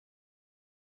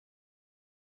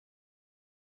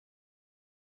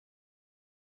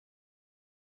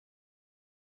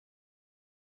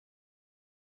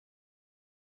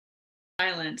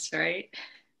silence, right?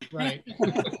 Right.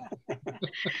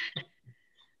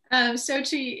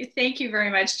 Thank you very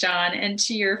much, John. And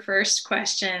to your first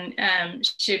question,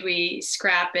 should we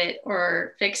scrap it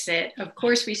or fix it? Of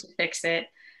course we should fix it.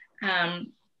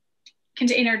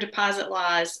 Container deposit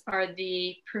laws are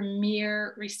the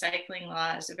premier recycling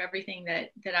laws of everything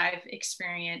that I've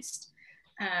experienced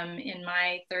in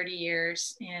my 30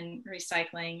 years in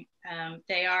recycling.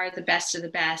 They are the best of the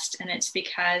best, and it's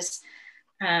because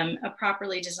a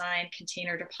properly designed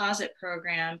container deposit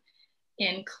program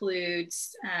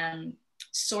includes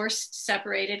source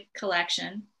separated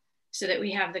collection so that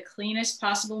we have the cleanest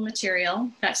possible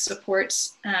material that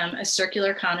supports a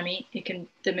circular economy.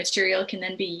 The material can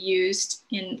then be used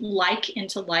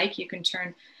into like. You can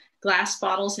turn glass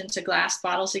bottles into glass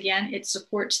bottles again. It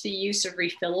supports the use of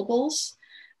refillables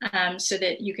so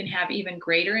that you can have even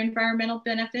greater environmental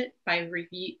benefit by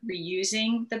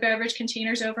reusing the beverage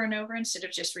containers over and over instead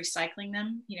of just recycling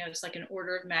them. You know, it's like an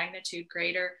order of magnitude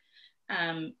greater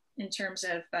in terms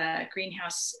of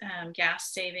greenhouse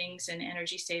gas savings and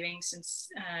energy savings and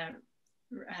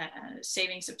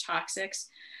savings of toxics.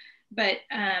 But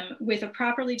with a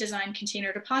properly designed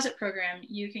container deposit program,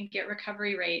 you can get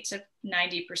recovery rates of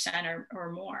 90% or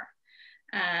more.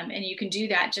 And you can do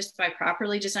that just by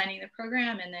properly designing the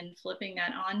program and then flipping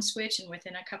that on switch. And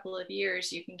within a couple of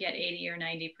years, you can get 80 or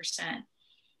 90%.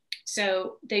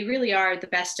 So they really are the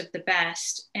best of the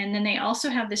best. And then they also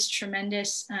have this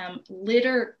tremendous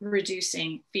litter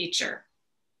reducing feature.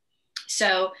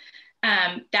 So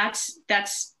that's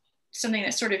something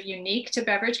that's sort of unique to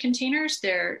beverage containers.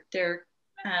 They're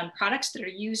products that are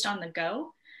used on the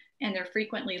go, and they're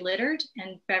frequently littered,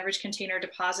 and beverage container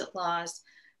deposit laws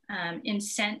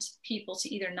incent people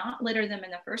to either not litter them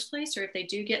in the first place, or if they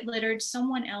do get littered,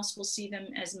 someone else will see them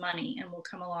as money and will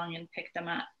come along and pick them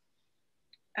up.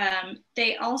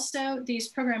 These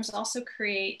programs also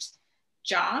create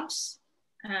jobs,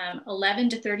 11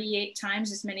 to 38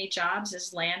 times as many jobs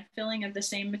as landfilling of the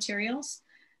same materials.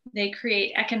 They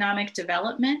create economic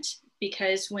development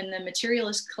because when the material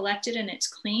is collected and it's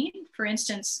clean, for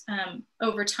instance,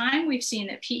 over time, we've seen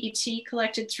that PET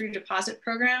collected through deposit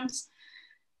programs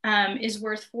is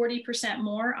worth 40%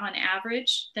 more on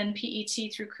average than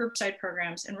PET through curbside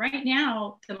programs. And right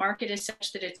now, the market is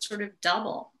such that it's sort of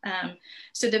double.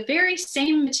 So the very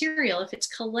same material, if it's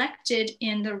collected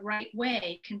in the right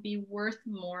way, can be worth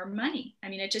more money. I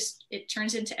mean, it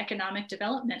turns into economic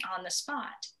development on the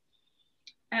spot.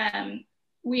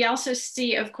 We also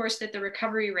see, of course, that the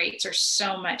recovery rates are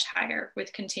so much higher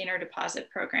with container deposit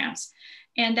programs.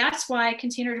 And that's why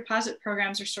container deposit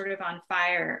programs are sort of on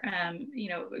fire,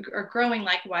 are growing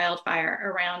like wildfire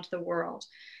around the world.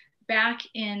 At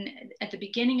the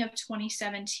beginning of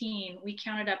 2017, we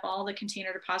counted up all the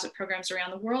container deposit programs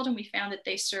around the world, and we found that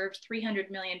they served 300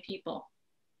 million people.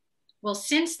 Well,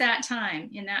 since that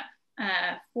time, in that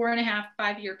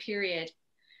 4.5-5-year period,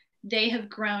 they have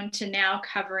grown to now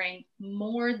covering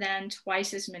more than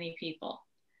twice as many people.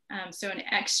 So an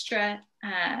extra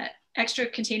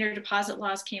container deposit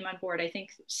laws came on board. I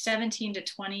think 17 to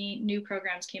 20 new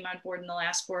programs came on board in the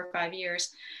last 4 or 5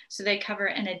 years. So they cover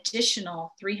an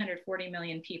additional 340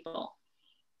 million people.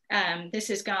 This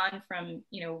has gone from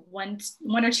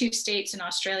one or two states in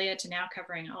Australia to now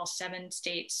covering all 7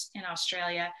 states in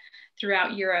Australia.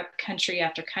 Throughout Europe, country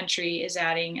after country is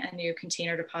adding a new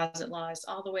container deposit laws,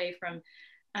 all the way from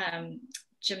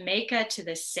Jamaica to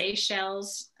the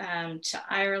Seychelles, to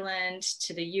Ireland,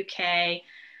 to the UK.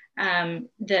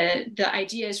 The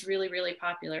idea is really, really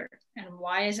popular. And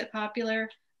why is it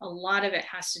popular? A lot of it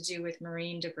has to do with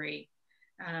marine debris.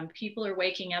 People are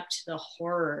waking up to the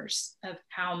horrors of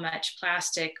how much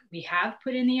plastic we have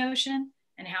put in the ocean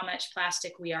and how much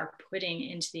plastic we are putting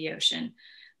into the ocean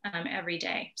every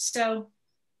day. So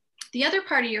the other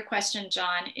part of your question,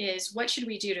 John, is what should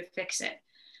we do to fix it?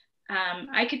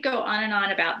 I could go on and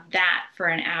on about that for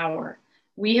an hour.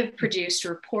 We have produced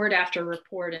report after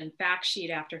report and fact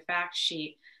sheet after fact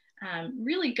sheet,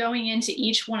 really going into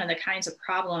each one of the kinds of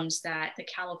problems that the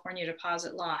California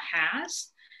deposit law has.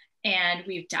 And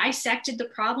we've dissected the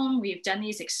problem. We've done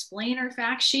these explainer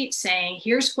fact sheets saying,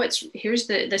 here's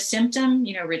the symptom,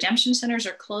 redemption centers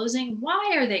are closing.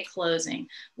 Why are they closing?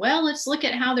 Well, let's look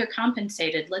at how they're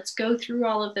compensated. Let's go through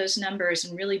all of those numbers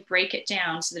and really break it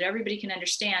down so that everybody can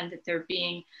understand that they're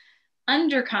being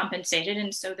undercompensated.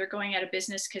 And so they're going out of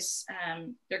business because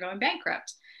they're going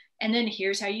bankrupt. And then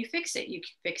here's how you fix it. You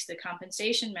fix the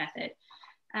compensation method.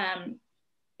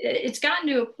 It's gotten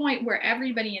to a point where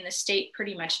everybody in the state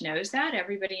pretty much knows that.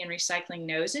 Everybody in recycling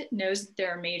knows that there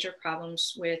are major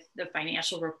problems with the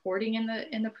financial reporting in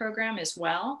the program as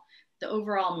well. the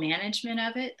overall management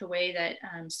of it, the way that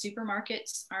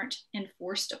supermarkets aren't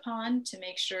enforced upon to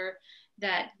make sure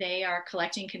that they are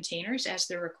collecting containers as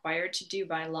they're required to do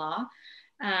by law.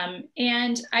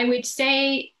 And I would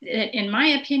say that, in my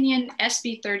opinion,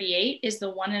 SB 38 is the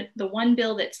one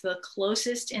bill that's the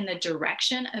closest in the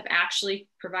direction of actually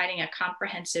providing a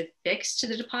comprehensive fix to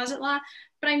the deposit law.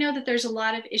 But I know that there's a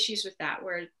lot of issues with that,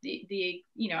 where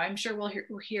I'm sure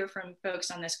we'll hear from folks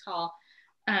on this call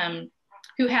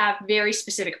who have very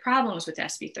specific problems with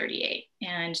SB 38,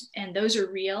 and those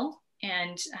are real.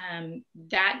 And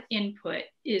that input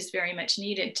is very much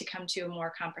needed to come to a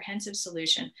more comprehensive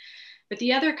solution. But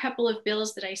the other couple of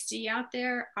bills that I see out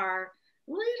there are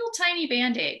little tiny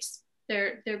Band-Aids.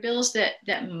 They're bills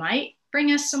that might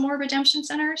bring us some more redemption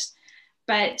centers,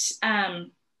 but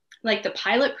like the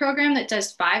pilot program that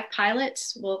does 5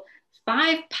 pilots, well,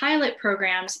 5 pilot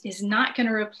programs is not going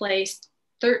to replace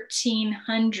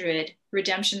 1,300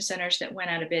 redemption centers that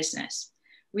went out of business.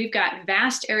 We've got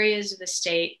vast areas of the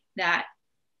state that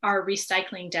are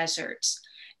recycling deserts.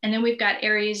 And then we've got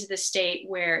areas of the state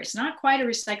where it's not quite a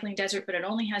recycling desert, but it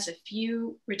only has a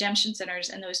few redemption centers.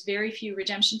 And those very few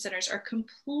redemption centers are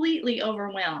completely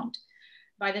overwhelmed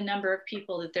by the number of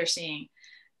people that they're seeing.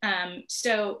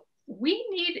 So we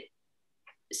need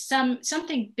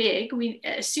something big,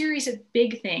 a series of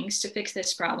big things to fix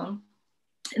this problem.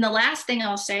 And the last thing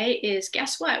I'll say is,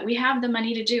 guess what? We have the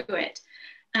money to do it.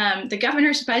 The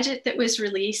governor's budget that was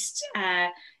released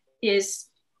is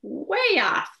way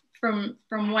off from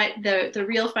what the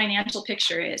real financial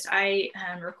picture is. I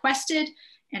requested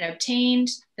and obtained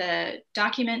the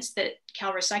documents that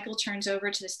CalRecycle turns over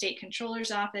to the state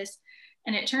controller's office.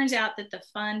 And it turns out that the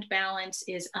fund balance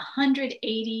is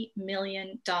 $180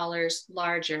 million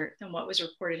larger than what was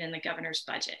reported in the governor's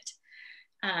budget.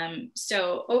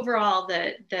 So overall,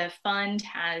 the fund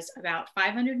has about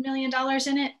 $500 million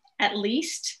in it, at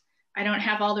least. I don't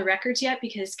have all the records yet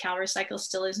because CalRecycle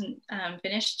still isn't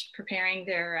finished preparing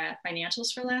their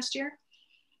financials for last year.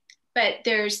 But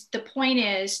the point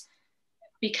is,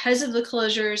 because of the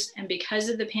closures and because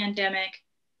of the pandemic,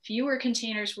 fewer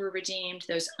containers were redeemed.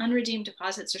 Those unredeemed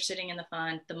deposits are sitting in the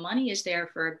fund. The money is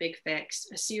there for a big fix,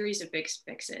 a series of big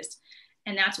fixes.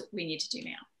 And that's what we need to do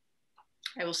now.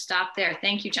 I will stop there.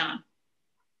 Thank you, John.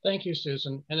 Thank you,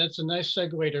 Susan. And it's a nice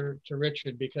segue to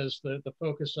Richard, because the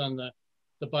focus on the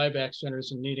buyback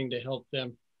centers and needing to help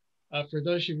them. For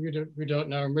those of you who don't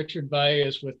know, Richard Valle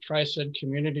is with Tri-Ced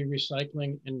Community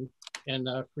Recycling in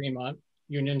Fremont,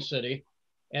 Union City.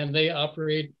 And they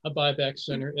operate a buyback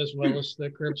center as well as the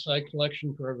curbside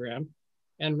collection program.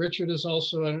 And Richard is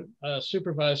also a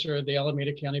supervisor of the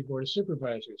Alameda County Board of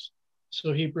Supervisors.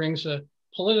 So he brings a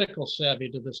political savvy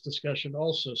to this discussion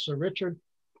also. So Richard,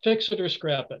 fix it or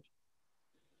scrap it.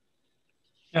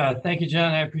 Yeah, thank you,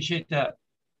 John. I appreciate that.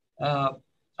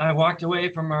 I walked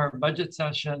away from our budget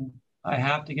session. I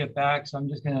have to get back, so I'm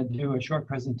just going to do a short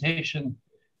presentation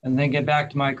and then get back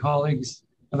to my colleagues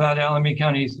about Alameda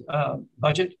County's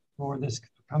budget for this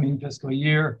coming fiscal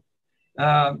year.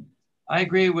 I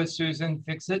agree with Susan,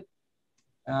 fix it.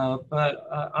 But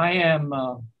I am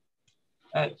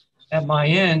at my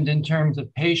end in terms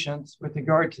of patience with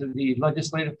regard to the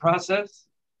legislative process.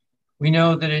 We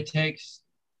know that it takes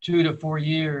 2 to 4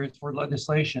 years for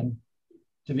legislation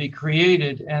to be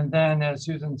created. And then, as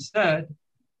Susan said,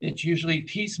 it's usually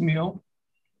piecemeal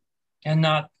and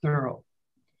not thorough.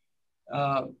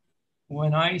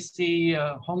 When I see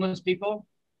homeless people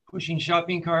pushing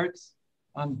shopping carts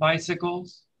on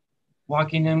bicycles,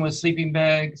 walking in with sleeping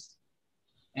bags,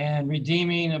 and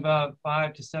redeeming about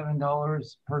 $5 to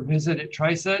 $7 per visit at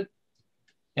Tri-Ced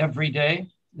every day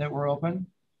that we're open.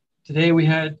 Today we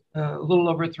had a little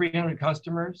over 300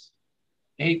 customers,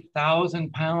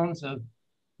 8,000 pounds of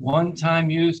one-time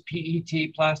use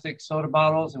PET plastic soda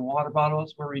bottles and water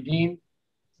bottles were redeemed.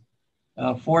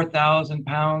 4,000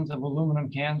 pounds of aluminum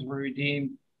cans were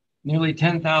redeemed. Nearly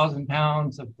 10,000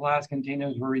 pounds of glass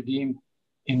containers were redeemed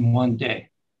in one day.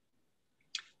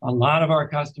 A lot of our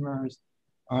customers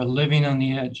are living on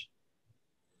the edge,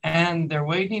 and they're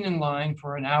waiting in line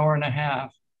for an hour and a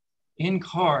half in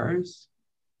cars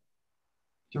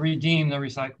to redeem the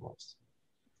recyclables.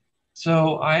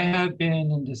 So I have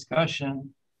been in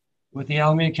discussion with the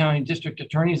Alameda County District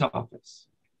Attorney's Office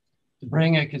to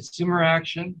bring a consumer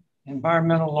action,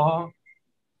 environmental law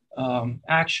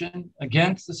action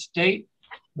against the state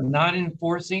for not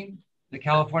enforcing the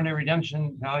California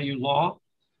Redemption Value Law.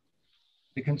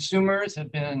 The consumers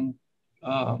have been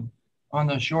on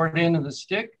the short end of the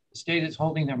stick. The state is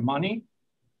holding their money.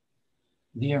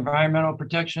 The Environmental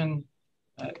Protection,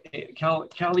 Cal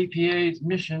EPA's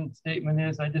mission statement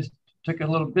is, I just took a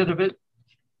little bit of it.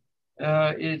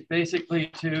 is basically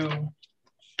to,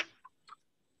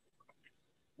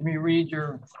 let me read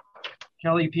your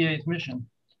Cal EPA's mission.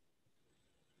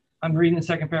 I'm reading the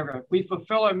second paragraph. We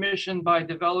fulfill our mission by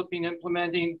developing,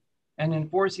 implementing, and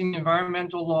enforcing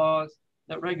environmental laws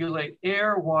that regulate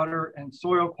air, water, and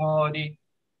soil quality,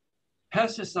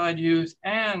 pesticide use,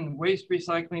 and waste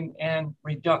recycling and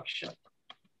reduction,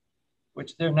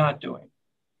 which they're not doing.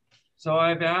 So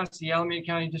I've asked the Alameda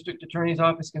County District Attorney's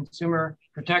Office Consumer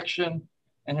Protection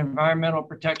and Environmental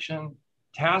Protection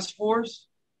Task Force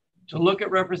to look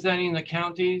at representing the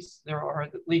counties. There are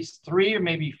at least 3 or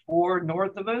maybe 4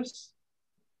 north of us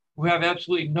who have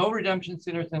absolutely no redemption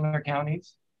centers in their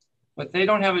counties, but they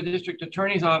don't have a district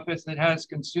attorney's office that has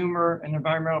consumer and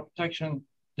environmental protection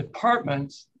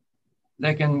departments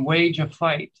that can wage a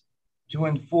fight to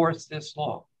enforce this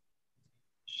law.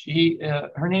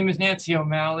 Her name is Nancy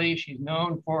O'Malley. She's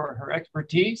known for her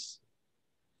expertise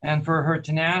and for her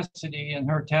tenacity, and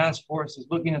her task force is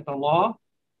looking at the law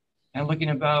and looking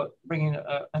about bringing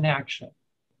an action.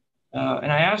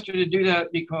 And I asked her to do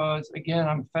that because, again,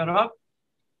 I'm fed up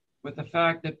with the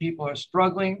fact that people are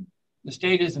struggling. The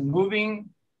state isn't moving,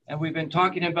 and we've been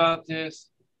talking about this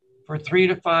for 3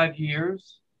 to 5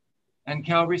 years. And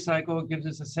Cal Recycle gives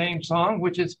us the same song,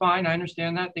 which is fine. I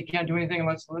understand that. They can't do anything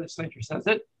unless the legislature says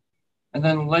it. And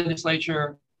then the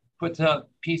legislature puts up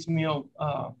piecemeal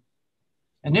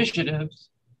initiatives,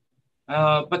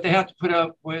 but they have to put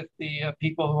up with the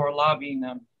people who are lobbying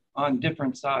them on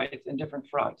different sides and different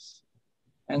fronts.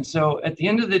 And so at the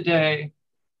end of the day,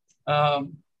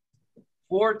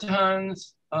 4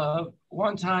 tons of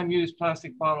one-time use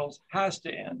plastic bottles has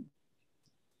to end.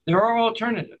 There are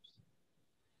alternatives.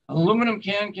 An aluminum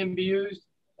can be used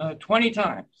 20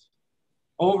 times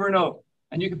over and over.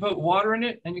 And you can put water in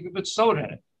it and you can put soda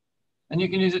in it. And you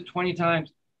can use it 20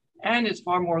 times. And it's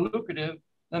far more lucrative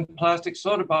than plastic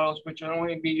soda bottles, which can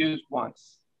only be used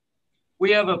once.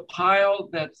 We have a pile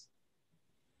that's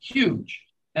huge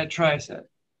at Tri-Ced,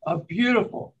 of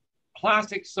beautiful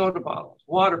plastic soda bottles,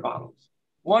 water bottles,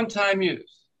 one-time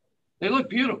use. They look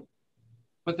beautiful,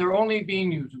 but they're only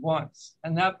being used once.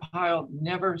 And that pile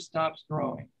never stops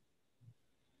growing.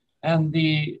 And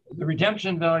the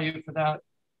redemption value for that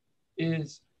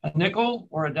is a nickel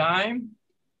or a dime,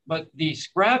 but the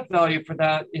scrap value for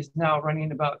that is now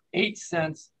running about 8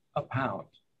 cents a pound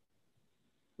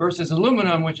versus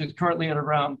aluminum, which is currently at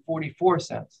around 44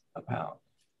 cents a pound.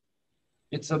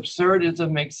 It's absurd, it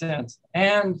doesn't make sense.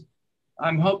 And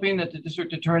I'm hoping that the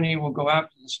district attorney will go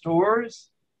after the stores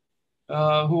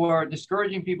who are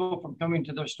discouraging people from coming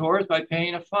to their stores by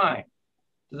paying a fine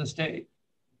to the state,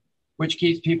 which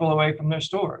keeps people away from their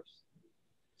stores.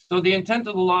 So the intent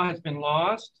of the law has been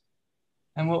lost.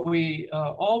 And what we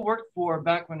all worked for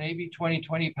back when AB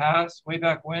 2020 passed, way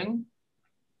back when,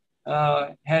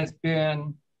 has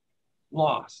been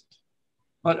lost.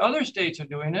 But other states are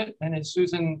doing it. And as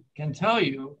Susan can tell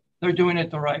you, they're doing it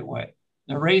the right way.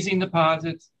 They're raising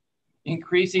deposits,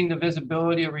 increasing the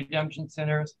visibility of redemption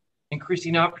centers,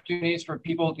 increasing opportunities for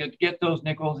people to get those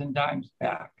nickels and dimes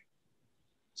back.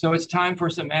 So it's time for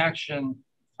some action.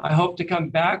 I hope to come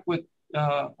back with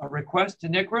a request to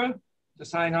NCRA to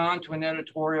sign on to an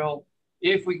editorial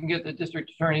if we can get the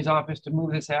district attorney's office to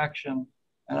move this action.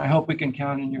 And I hope we can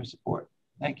count on your support.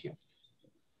 Thank you.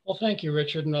 Well, thank you,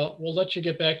 Richard. And we'll let you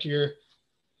get back to your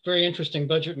very interesting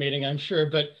budget meeting, I'm sure.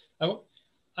 But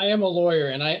I am a lawyer,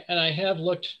 and I have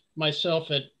looked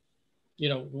myself at,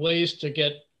 ways to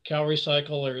get Cal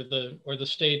Recycle or the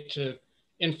state to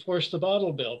enforce the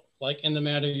bottle bill, like in the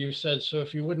matter you said. So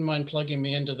if you wouldn't mind plugging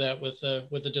me into that with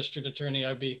the district attorney,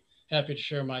 I'd be happy to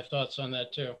share my thoughts on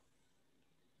that too.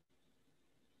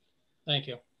 Thank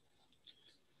you.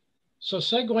 So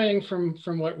segueing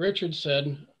from what Richard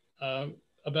said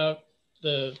about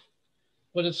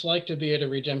what it's like to be at a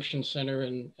redemption center,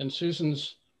 and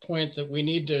Susan's point that we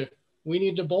need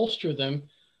to bolster them,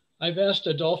 I've asked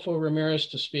Adolfo Ramirez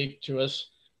to speak to us.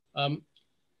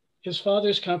 His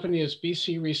father's company is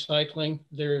BC Recycling.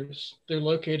 They're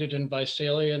located in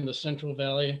Visalia in the Central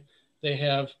Valley. They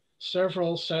have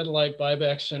several satellite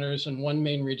buyback centers and one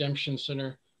main redemption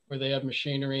center where they have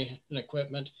machinery and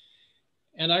equipment.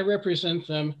 And I represent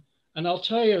them. And I'll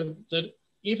tell you that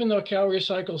even though Cal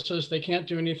Recycle says they can't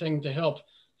do anything to help,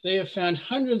 they have found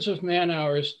hundreds of man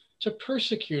hours to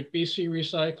persecute BC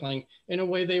Recycling in a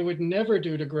way they would never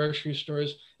do to grocery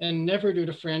stores and never do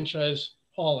to franchise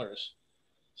haulers.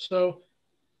 So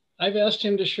I've asked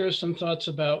him to share some thoughts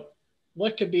about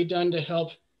what could be done to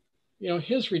help,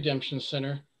 his redemption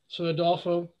center. So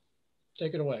Adolfo,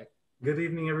 take it away. Good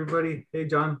evening, everybody. Hey,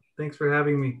 John, thanks for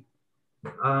having me.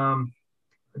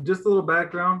 Just a little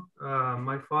background.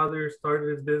 My father started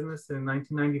his business in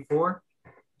 1994.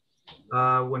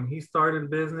 When he started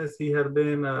business, he had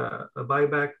been a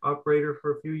buyback operator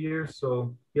for a few years,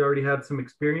 so he already had some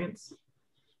experience.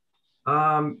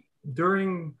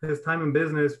 During his time in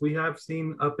business, we have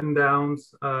seen up and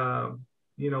downs.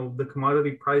 The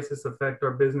commodity prices affect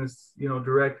our business,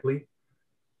 directly.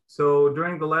 So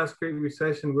during the last Great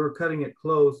Recession, we were cutting it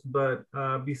close. But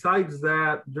besides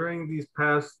that, during these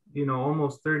past,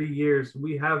 almost 30 years,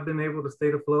 we have been able to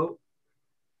stay afloat.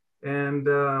 And,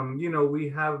 we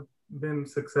have been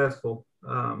successful.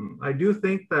 I do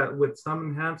think that with some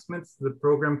enhancements, the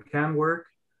program can work.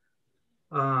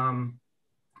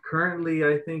 Currently,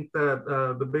 I think that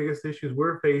the biggest issues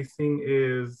we're facing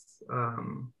is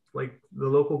like the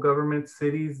local government,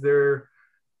 cities, they're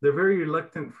very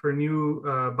reluctant for new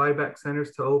buyback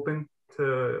centers to open,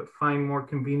 to find more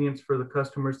convenience for the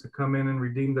customers to come in and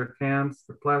redeem their cans,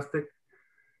 the plastic.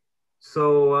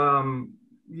 So,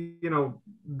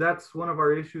 that's one of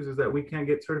our issues, is that we can't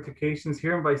get certifications.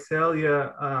 Here in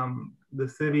Visalia, the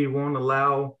city won't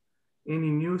allow any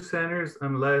new centers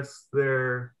unless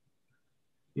they're,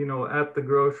 at the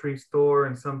grocery store,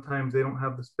 and sometimes they don't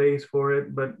have the space for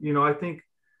it. But, I think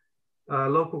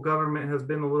local government has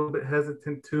been a little bit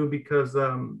hesitant too, because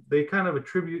they kind of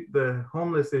attribute the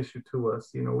homeless issue to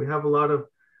us. We have a lot of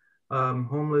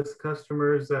homeless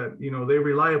customers that, they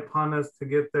rely upon us to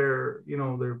get their,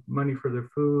 their money for their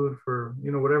food, for,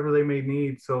 whatever they may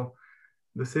need. So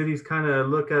the cities kind of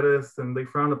look at us and they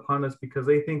frown upon us because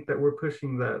they think that we're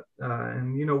pushing that.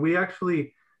 And, we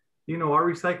actually, our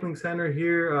recycling center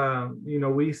here,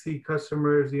 we see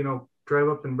customers, drive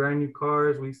up in brand new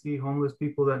cars. We see homeless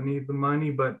people that need the money,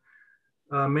 but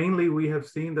mainly we have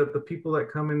seen that the people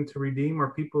that come in to redeem are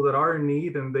people that are in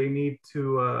need, and they need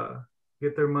to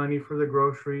get their money for the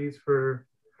groceries, for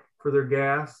their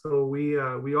gas. So we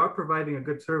are providing a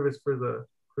good service for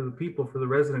the people, for the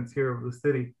residents here of the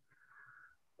city.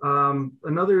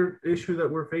 Another issue that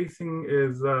we're facing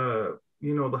is the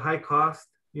high cost.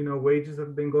 Wages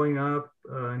have been going up,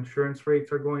 insurance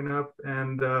rates are going up,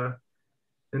 and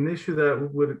an issue that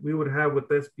we would have with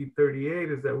SB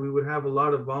 38 is that we would have a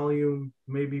lot of volume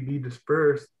maybe be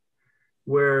dispersed,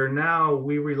 where now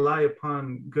we rely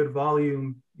upon good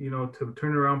volume, to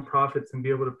turn around profits and be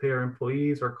able to pay our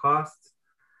employees, our costs.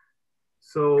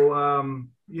 So,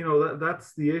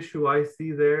 that's the issue I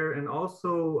see there. And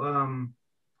also,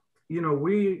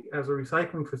 we as a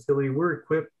recycling facility, we're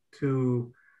equipped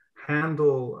to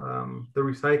handle the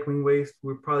recycling waste.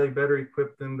 We're probably better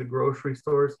equipped than the grocery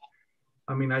stores.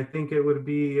 I mean, I think it would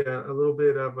be a little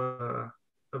bit of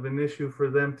an issue for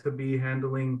them to be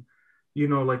handling,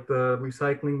 like the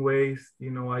recycling waste.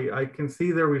 I can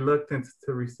see their reluctance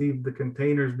to receive the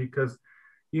containers because,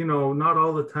 not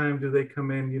all the time do they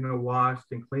come in,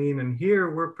 washed and clean. And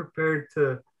here we're prepared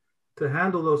to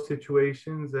handle those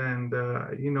situations. And,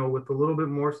 with a little bit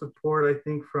more support, I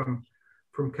think from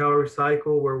Cal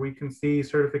Recycle, where we can see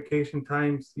certification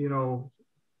times,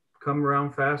 come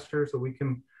around faster, so we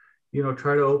can,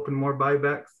 try to open more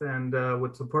buybacks. And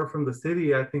with support from the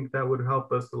city, I think that would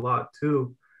help us a lot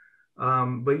too.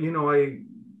 But,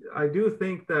 I do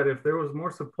think that if there was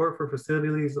more support for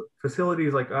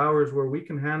facilities like ours, where we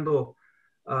can handle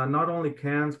not only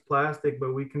cans, plastic,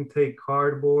 but we can take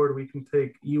cardboard, we can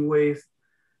take e-waste,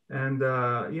 and,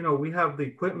 we have the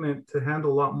equipment to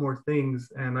handle a lot more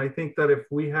things. And I think that if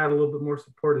we had a little bit more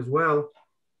support as well,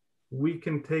 we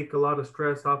can take a lot of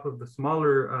stress off of the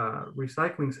smaller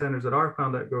recycling centers that are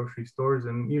found at grocery stores.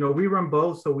 And, we run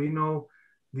both, so we know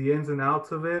the ins and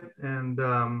outs of it. And,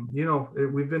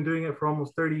 we've been doing it for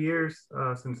almost 30 years,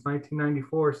 since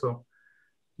 1994. So,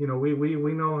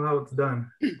 we know how it's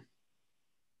done.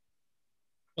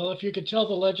 Well, if you could tell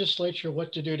the legislature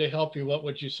what to do to help you, what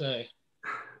would you say?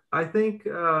 I think,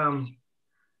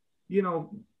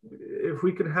 if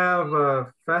we could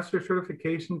have faster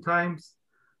certification times,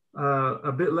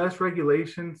 a bit less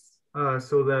regulations,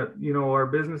 so that, our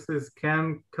businesses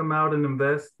can come out and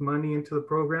invest money into the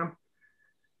program.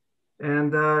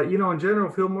 And, in general,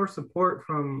 feel more support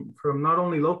from not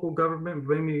only local government,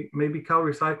 but maybe Cal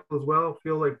Recycle as well.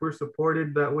 Feel like we're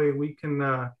supported. That way we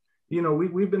can,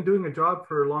 we've been doing a job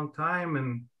for a long time,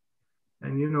 and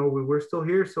we're still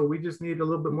here. So we just need a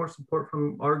little bit more support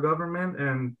from our government,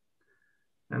 and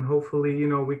hopefully,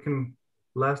 we can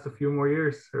last a few more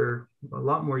years, or a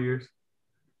lot more years.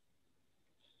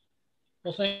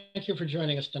 Well, thank you for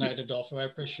joining us tonight, Adolfo. I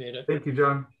appreciate it. Thank you,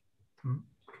 John.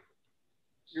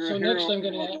 You're so a next hero, I'm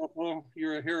going to... Adolfo.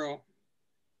 You're a hero.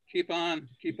 Keep on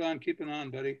keeping on,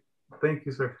 buddy. Thank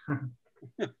you, sir.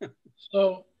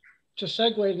 So to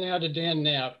segue now to Dan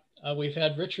Knapp, We've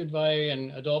had Richard Valle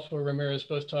and Adolfo Ramirez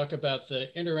both talk about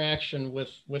the interaction with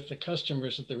the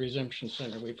customers at the Redemption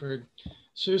Center. We've heard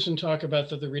Susan talk about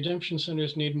that the Redemption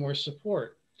Centers need more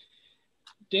support.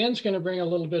 Dan's going to bring a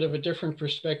little bit of a different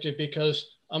perspective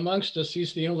because amongst us,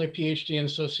 he's the only PhD in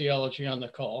sociology on the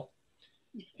call.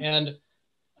 And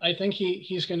I think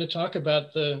he's going to talk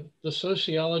about the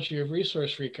sociology of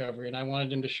resource recovery, and I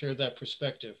wanted him to share that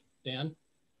perspective. Dan?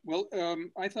 Well,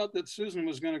 I thought that Susan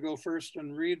was going to go first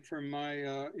and read from my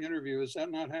interview. Is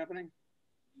that not happening?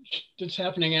 It's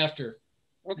happening after.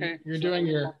 Okay. You're doing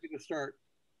your... I want you to start.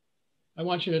 I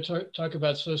want you to talk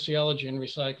about sociology and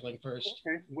recycling first.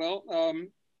 Okay. Well,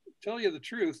 tell you the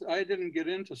truth, I didn't get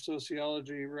into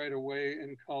sociology right away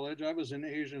in college. I was in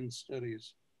Asian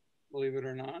studies, believe it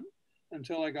or not,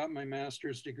 until I got my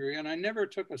master's degree. And I never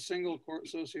took a single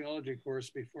sociology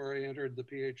course before I entered the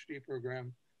PhD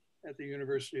program at the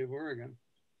University of Oregon.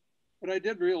 But I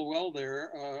did real well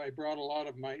there. I brought a lot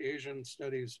of my Asian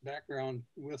studies background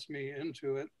with me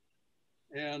into it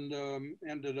and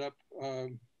ended up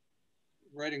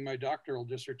writing my doctoral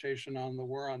dissertation on the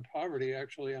war on poverty,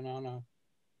 actually, and on a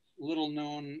little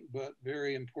known but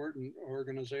very important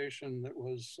organization that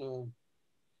was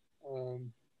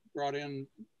brought in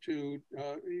to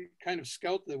kind of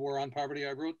scout the war on poverty.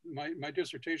 I wrote, my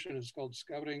dissertation is called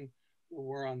Scouting the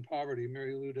War on Poverty.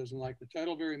 Mary Lou doesn't like the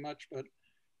title very much, but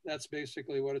that's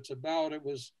basically what it's about. It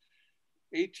was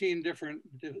 18 different,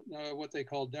 what they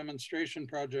call demonstration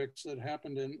projects that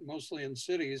happened mostly in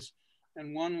cities.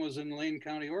 And one was in Lane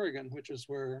County, Oregon, which is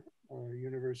where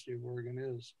University of Oregon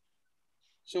is.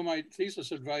 So my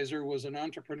thesis advisor was an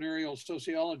entrepreneurial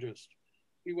sociologist.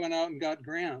 He went out and got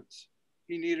grants.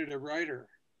 He needed a writer.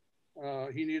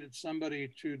 He needed somebody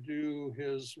to do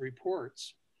his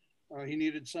reports. He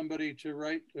needed somebody to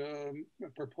write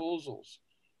proposals.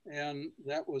 And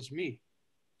that was me.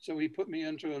 So he put me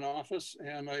into an office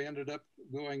and I ended up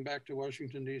going back to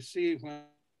Washington, DC when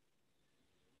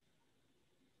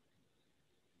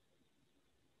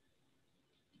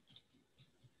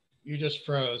You just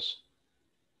froze.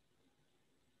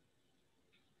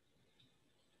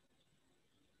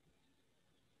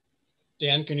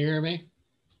 Dan, can you hear me?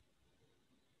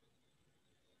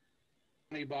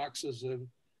 many boxes of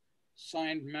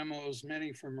signed memos,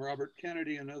 many from Robert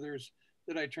Kennedy and others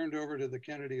that I turned over to the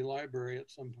Kennedy Library at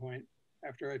some point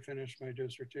after I finished my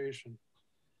dissertation.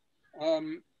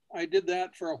 I did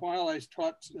that for a while. I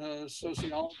taught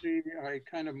sociology. I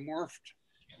kind of morphed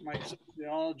my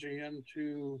sociology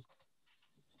into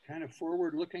kind of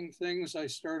forward-looking things. I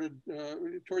started,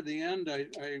 toward the end,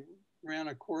 I ran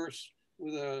a course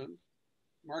with a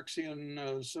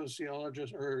Marxian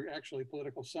sociologist, or actually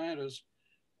political scientist,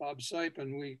 Bob Sipe,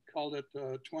 and we called it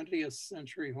 20th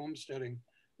Century Homesteading.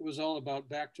 It was all about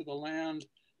back to the land.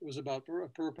 It was about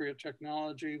appropriate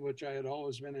technology, which I had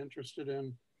always been interested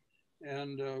in.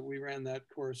 And we ran that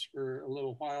course for a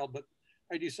little while, but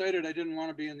I decided I didn't want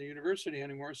to be in the university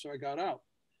anymore, so I got out.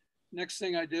 Next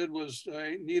thing I did was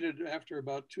I needed, after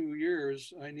about 2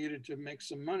 years, I needed to make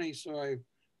some money, so I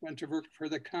went to work for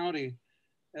the county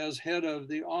as head of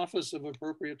the Office of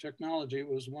Appropriate Technology. It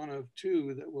was one of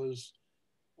two that was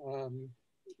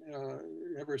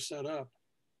ever set up,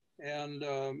 and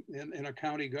in a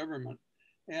county government.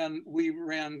 And we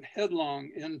ran headlong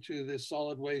into the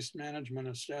solid waste management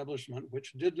establishment,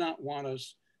 which did not want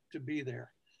us to be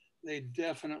there. They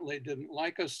definitely didn't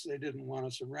like us. They didn't want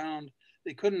us around.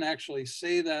 They couldn't actually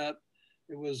say that.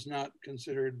 It was not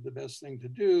considered the best thing to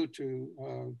do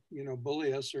to, you know,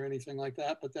 bully us or anything like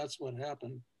that, but that's what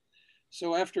happened.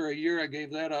 So after a year, I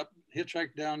gave that up,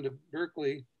 hitchhiked down to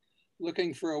Berkeley,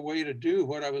 looking for a way to do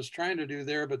what I was trying to do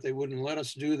there, but they wouldn't let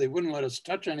us do. They wouldn't let us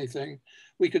touch anything.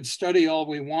 We could study all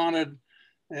we wanted,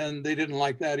 and they didn't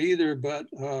like that either. But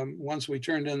once we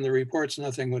turned in the reports,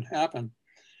 nothing would happen.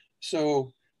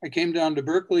 So I came down to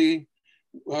Berkeley.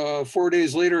 4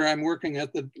 days later, I'm working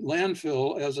at the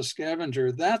landfill as a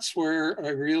scavenger. That's where I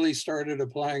really started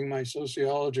applying my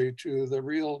sociology to the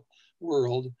real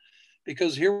world,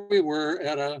 because here we were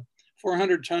at a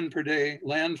 400 ton per day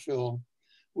landfill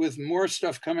with more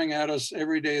stuff coming at us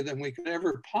every day than we could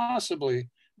ever possibly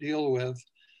deal with.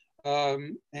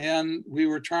 And we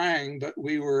were trying, but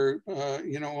we were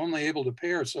you know, only able to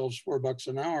pay ourselves $4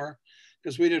 an hour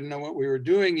because we didn't know what we were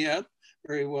doing yet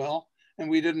very well. And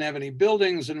we didn't have any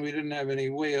buildings and we didn't have any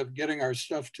way of getting our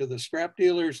stuff to the scrap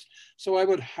dealers. So I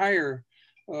would hire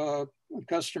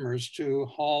customers to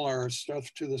haul our stuff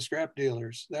to the scrap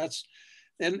dealers. That's,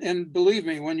 and believe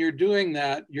me, when you're doing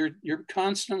that, you're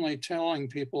constantly telling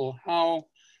people how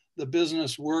the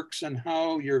business works and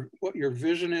what your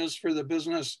vision is for the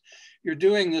business. You're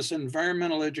doing this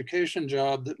environmental education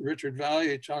job that Richard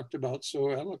Valle talked about so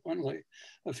eloquently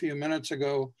a few minutes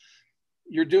ago.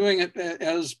 You're doing it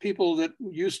as people that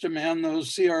used to man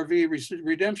those CRV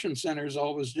redemption centers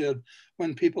always did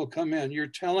when people come in. You're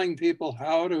telling people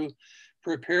how to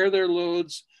prepare their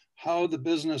loads, how the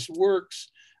business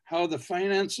works, how the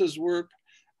finances work,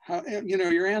 how, you know,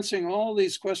 you're answering all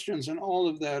these questions, and all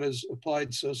of that is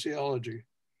applied sociology.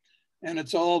 And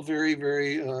it's all very,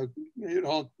 very, it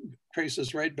all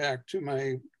traces right back to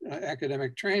my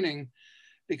academic training,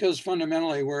 because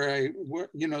fundamentally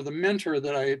you know, the mentor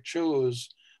that I chose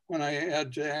when I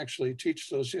had to actually teach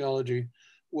sociology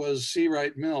was C.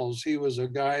 Wright Mills. He was a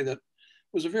guy that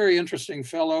was a very interesting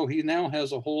fellow. He now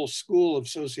has a whole school of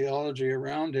sociology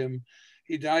around him.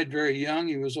 He died very young.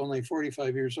 He was only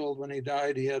 45 years old when he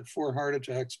died. He had 4 heart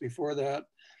attacks before that.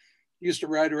 He used to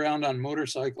ride around on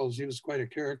motorcycles. He was quite a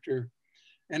character.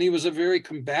 And he was a very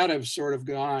combative sort of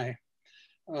guy.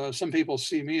 Some people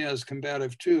see me as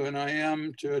combative too, and I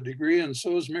am to a degree, and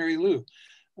so is Mary Lou.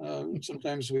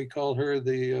 Sometimes we call her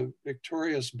the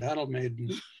victorious battle maiden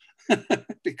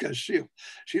because she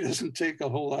doesn't take a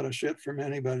whole lot of shit from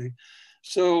anybody.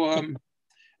 So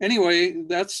anyway,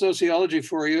 that's sociology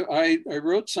for you. I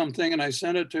wrote something and I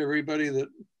sent it to everybody that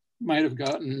might have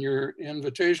gotten your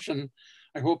invitation.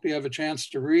 I hope you have a chance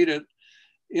to read it.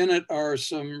 In it are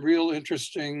some real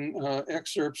interesting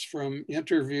excerpts from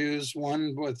interviews,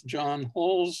 one with John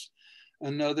Hulls,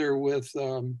 another with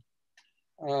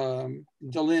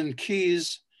Delynn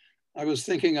Keyes. I was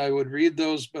thinking I would read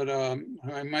those, but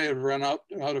I might have run out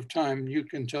of time. You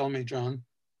can tell me, John.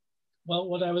 Well,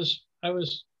 what I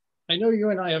know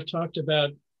you and I have talked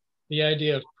about the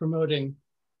idea of promoting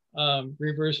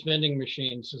reverse vending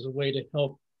machines as a way to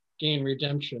help gain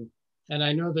redemption. And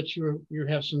I know that you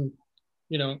have some,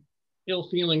 you know, ill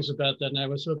feelings about that, and I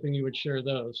was hoping you would share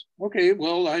those. Okay,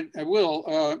 well, I will.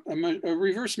 A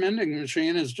reverse vending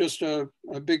machine is just a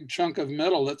big chunk of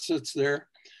metal that sits there.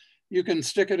 You can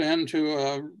stick it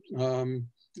into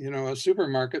a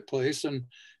supermarket place, and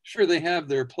sure, they have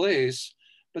their place,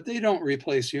 but they don't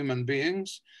replace human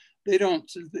beings. They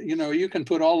don't, you know, you can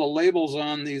put all the labels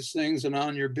on these things and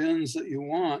on your bins that you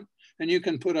want, and you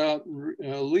can put out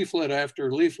leaflet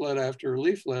after leaflet after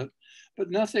leaflet,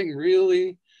 but nothing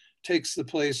really takes the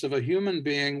place of a human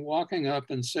being walking up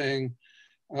and saying,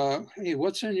 hey,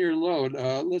 what's in your load?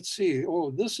 Let's see.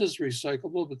 Oh, this is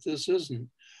recyclable, but this isn't.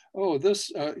 Oh,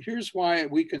 this, here's why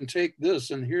we can take this,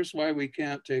 and here's why we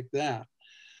can't take that.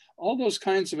 All those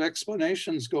kinds of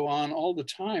explanations go on all the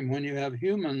time when you have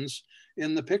humans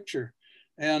in the picture.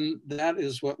 And that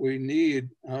is what we need.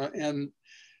 And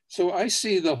so I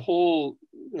see the whole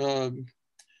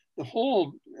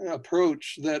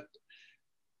approach that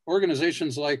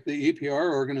organizations like the EPR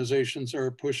organizations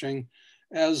are pushing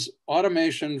as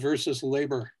automation versus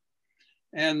labor.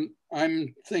 And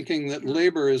I'm thinking that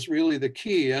labor is really the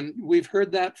key. And we've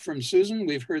heard that from Susan,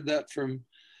 we've heard that from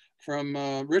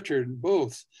Richard,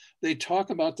 both. They talk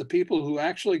about the people who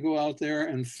actually go out there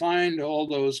and find all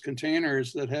those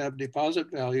containers that have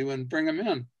deposit value and bring them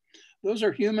in. Those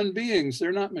are human beings,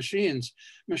 they're not machines.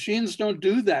 Machines don't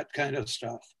do that kind of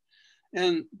stuff.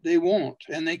 And they won't,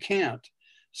 and they can't.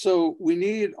 So we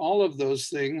need all of those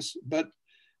things, but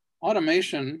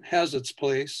automation has its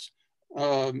place.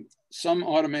 Some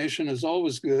automation is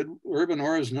always good. Urban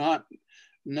Ore is not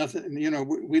nothing, you know,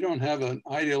 we don't have an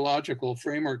ideological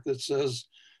framework that says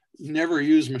never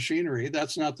use machinery.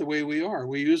 That's not the way we are.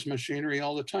 We use machinery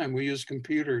all the time. We use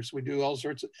computers, we do all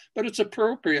sorts of, but it's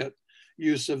appropriate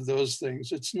use of those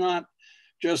things. It's not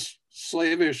just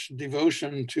slavish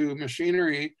devotion to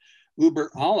machinery,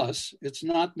 uber alles. It's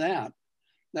not that.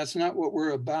 That's not what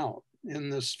we're about in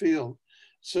this field.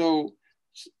 So,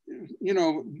 you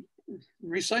know,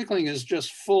 recycling is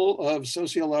just full of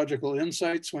sociological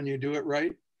insights when you do it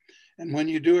right. And when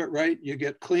you do it right, you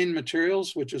get clean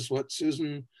materials, which is what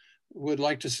Susan would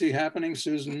like to see happening.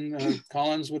 Susan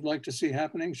Collins would like to see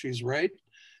happening. She's right,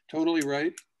 totally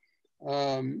right.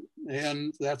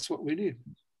 And that's what we need.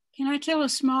 Can I tell a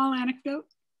small anecdote?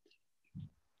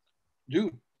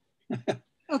 Do.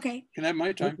 Okay. Can I have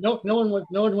my time? No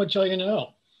one would tell you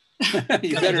no.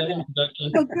 You better.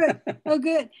 Oh, good. Oh,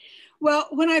 good. Well,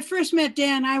 when I first met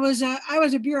Dan, I was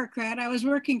a bureaucrat. I was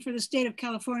working for the state of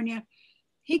California.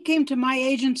 He came to my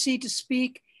agency to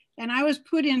speak, and I was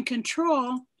put in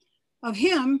control of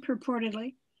him,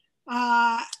 purportedly.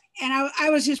 And I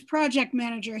was his project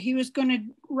manager. He was going to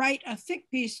write a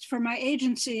thick piece for my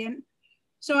agency. And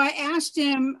so I asked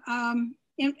him,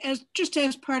 just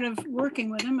as part of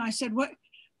working with him, I said, what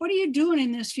are you doing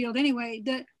in this field anyway?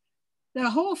 the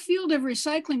whole field of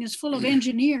recycling is full of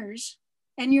engineers,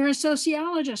 and you're a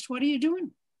sociologist. What are you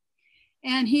doing?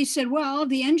 And he said, well,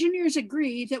 the engineers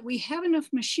agree that we have enough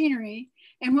machinery,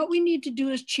 and what we need to do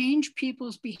is change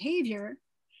people's behavior,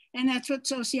 and that's what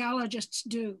sociologists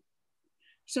do.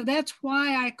 So that's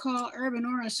why I call Urban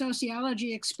Ore a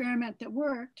sociology experiment that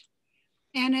worked.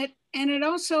 And it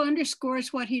also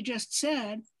underscores what he just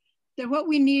said, that what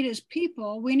we need is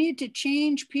people. We need to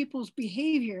change people's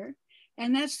behavior,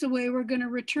 and that's the way we're going to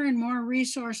return more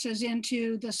resources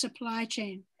into the supply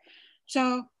chain.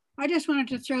 So I just wanted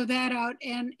to throw that out.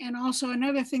 And also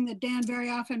another thing that Dan very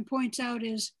often points out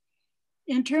is,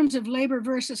 in terms of labor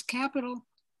versus capital,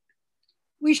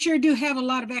 we sure do have a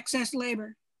lot of excess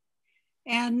labor.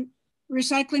 And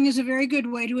recycling is a very good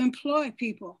way to employ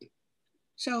people.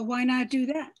 So why not do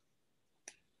that?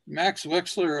 Max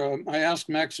Wexler, I asked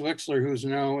Max Wexler, who's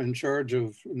now in charge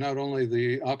of not only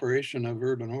the operation of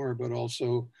Urban Ore, but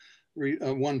also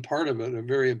one part of it, a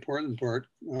very important part,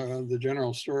 the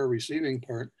general store receiving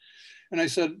part. And I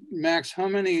said, Max,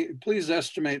 please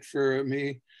estimate for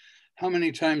me how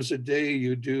many times a day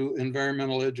you do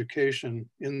environmental education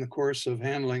in the course of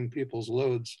handling people's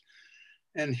loads.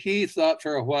 And he thought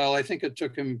for a while, I think it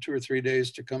took him 2 or 3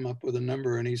 days to come up with a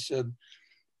number. And he said,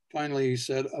 finally, he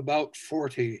said, about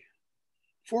 40.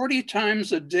 40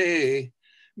 times a day,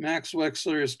 Max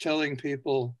Wexler is telling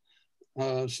people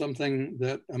something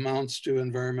that amounts to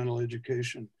environmental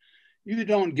education. You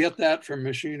don't get that from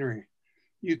machinery.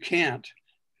 You can't.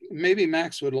 Maybe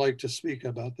Max would like to speak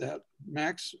about that.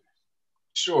 Max?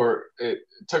 Sure. It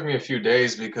took me a few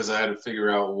days because I had to figure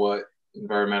out what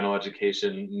environmental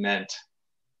education meant.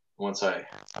 Once I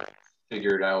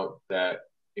figured out that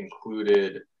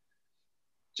included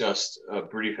just a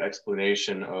brief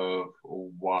explanation of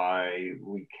why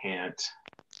we can't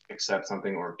accept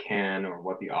something or can, or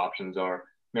what the options are.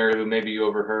 Mary Lou, maybe you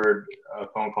overheard a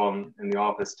phone call in the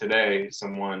office today.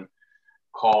 Someone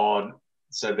called,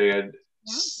 said they had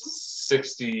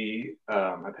 60,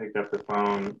 I picked up the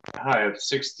phone. Hi, I have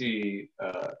 60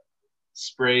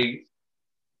 spray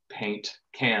paint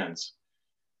cans.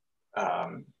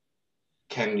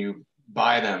 Can you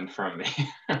buy them from me?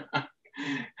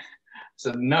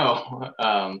 So no,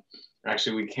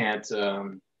 actually we can't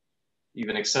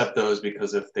even accept those,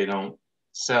 because if they don't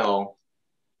sell,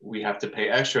 we have to pay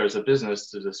extra as a business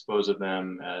to dispose of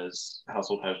them as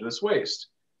household hazardous waste.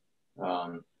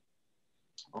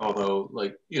 Although,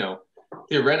 like, you know,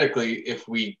 theoretically, if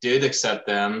we did accept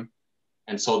them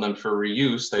and sold them for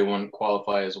reuse, they wouldn't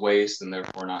qualify as waste and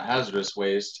therefore not hazardous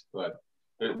waste. But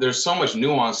there's so much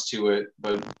nuance to it.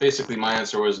 But basically my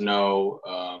answer was no.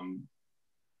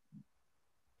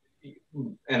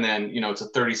 And then, you know, it's a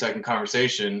 30-second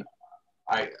conversation.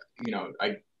 I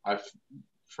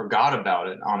forgot about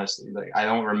it, honestly. Like, I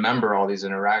don't remember all these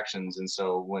interactions. And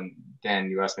so when, Dan,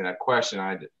 you asked me that question, I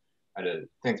had to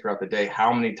think throughout the day,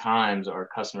 how many times are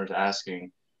customers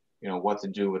asking, you know, what to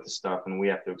do with the stuff, and we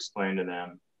have to explain to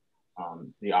them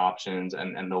the options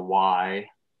and the why,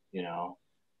 you know,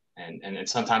 and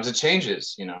sometimes it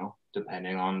changes, you know,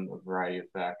 depending on a variety of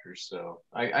factors. So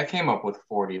I came up with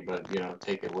 40, but, you know,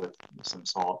 take it with some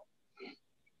salt.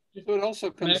 So it also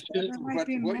comes down to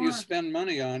what you spend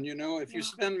money on. You know, if you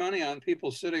spend money on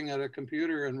people sitting at a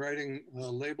computer and writing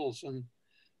labels and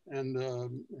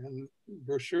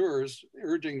brochures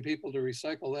urging people to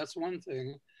recycle, that's one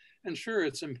thing. And sure,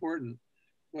 it's important,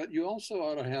 but you also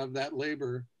ought to have that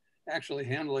labor actually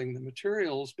handling the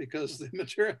materials, because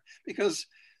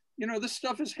you know, this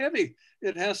stuff is heavy.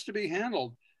 It has to be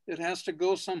handled. It has to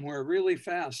go somewhere really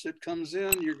fast. It comes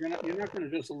in, you're not gonna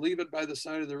just leave it by the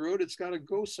side of the road. It's gotta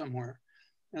go somewhere.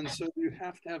 And so you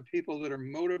have to have people that are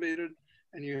motivated,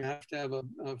 and you have to have a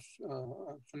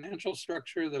financial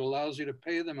structure that allows you to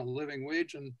pay them a living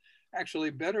wage, and actually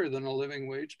better than a living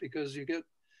wage, because you get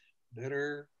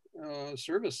better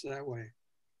service that way.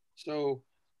 So,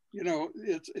 you know,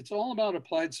 it's all about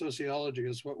applied sociology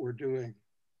is what we're doing.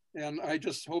 And I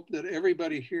just hope that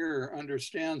everybody here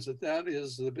understands that that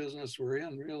is the business we're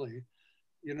in, really.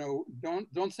 You know,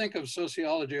 don't think of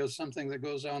sociology as something that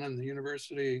goes on in the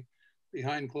university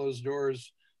behind closed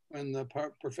doors when the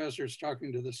professor's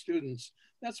talking to the students.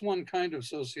 That's one kind of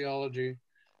sociology,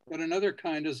 but another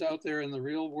kind is out there in the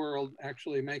real world,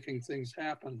 actually making things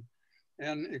happen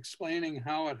and explaining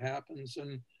how it happens,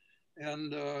 and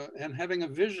having a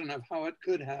vision of how it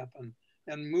could happen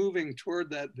and moving toward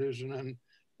that vision. And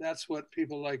that's what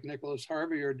people like Nicholas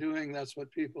Harvey are doing. That's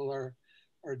what people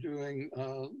are doing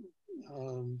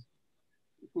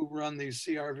who run these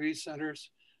CRV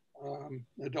centers.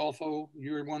 Adolfo,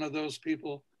 you're one of those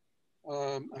people.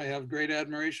 I have great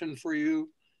admiration for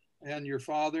you. and your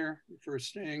father for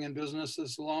staying in business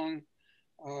this long.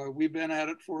 We've been at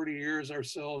it 40 years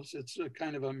ourselves. It's a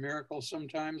kind of a miracle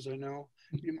sometimes. I know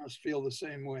you must feel the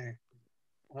same way.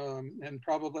 And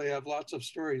probably have lots of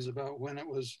stories about when it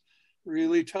was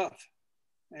really tough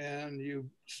and you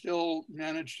still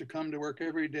manage to come to work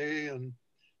every day and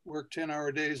work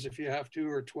 10-hour days if you have to,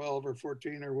 or 12 or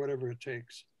 14 or whatever it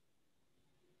takes.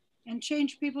 And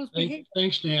change people's behavior.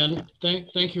 Thanks, Dan.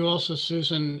 Thank you also,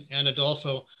 Susan and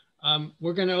Adolfo.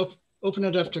 We're going to open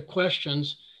it up to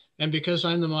questions. And because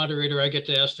I'm the moderator, I get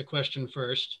to ask the question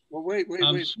first. Well, wait.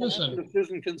 Susan. What happened to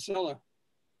Susan Kinsella?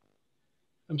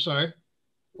 I'm sorry?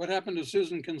 What happened to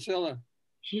Susan Kinsella?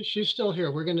 She's still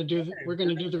here. We're going to do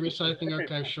the recycling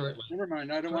archive shortly. Never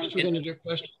mind. I don't want to. We're going to do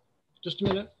questions. Just a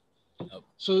minute. Oh.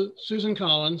 So Susan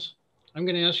Collins, I'm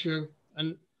going to ask you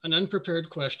an unprepared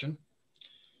question.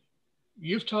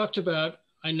 You've talked about,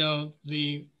 I know,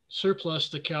 the surplus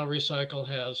that Cal Recycle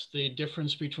has, the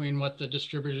difference between what the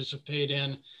distributors have paid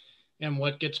in and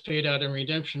what gets paid out in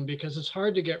redemption, because it's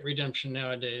hard to get redemption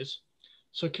nowadays.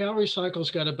 So Cal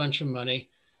Recycle's got a bunch of money.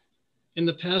 In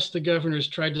the past, the governor's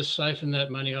tried to siphon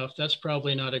that money off. That's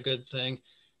probably not a good thing.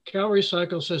 Cal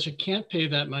Recycle says it can't pay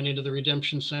that money to the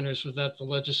redemption centers without the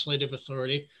legislative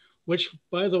authority, which,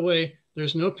 by the way,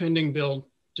 there's no pending bill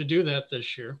to do that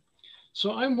this year.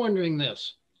 So I'm wondering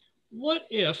this: what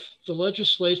if the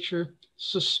legislature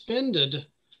suspended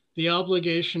the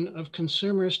obligation of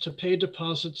consumers to pay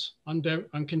deposits on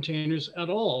containers at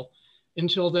all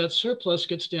until that surplus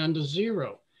gets down to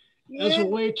zero, as a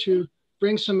way to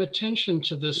bring some attention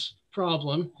to this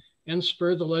problem and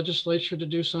spur the legislature to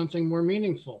do something more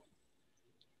meaningful?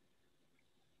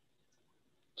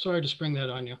 Sorry to spring that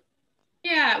on you.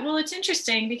 Yeah, well, it's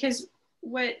interesting because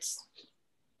what's,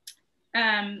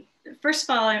 first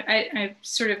of all, I'm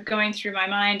sort of going through my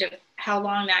mind of how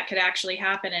long that could actually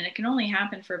happen. And it can only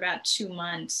happen for about 2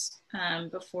 months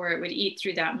before it would eat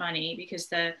through that money, because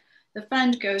the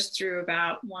fund goes through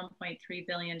about $1.3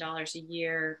 billion a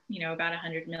year, about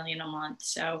 100 million a month.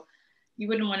 So you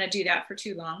wouldn't want to do that for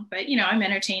too long, but I'm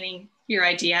entertaining your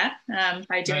idea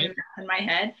by doing that in my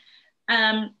head.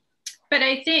 But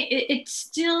I think it's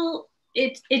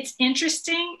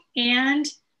interesting and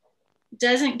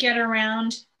doesn't get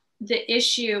around the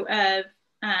issue of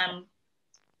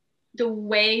the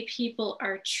way people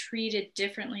are treated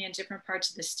differently in different parts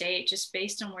of the state, just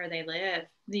based on where they live.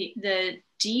 The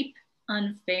deep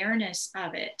unfairness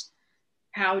of it,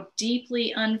 how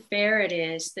deeply unfair it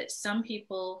is that some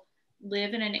people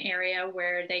live in an area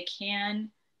where they can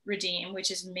redeem,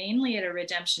 which is mainly at a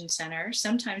redemption center.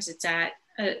 Sometimes it's at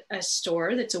a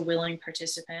store that's a willing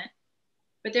participant.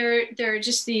 But there are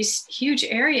just these huge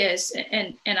areas,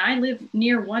 and I live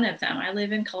near one of them. I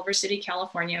live in Culver City,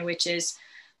 California, which is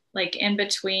like in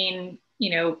between,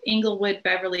 Inglewood,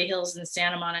 Beverly Hills, and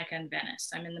Santa Monica and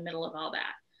Venice. I'm in the middle of all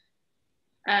that.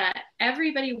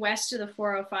 Everybody west of the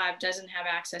 405 doesn't have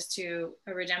access to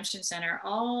a redemption center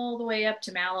all the way up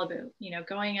to Malibu,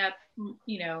 going up,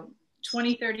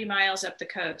 20, 30 miles up the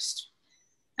coast.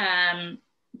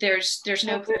 There's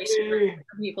no place for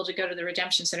people to go to the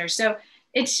redemption center. So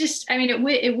it's just,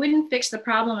 it wouldn't fix the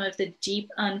problem of the deep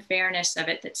unfairness of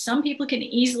it, that some people can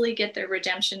easily get their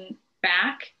redemption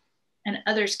back and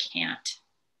others can't.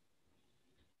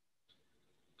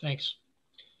 Thanks.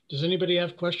 Does anybody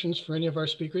have questions for any of our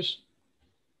speakers?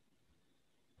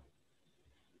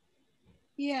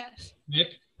 Yes.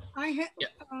 Nick? I have. Yeah.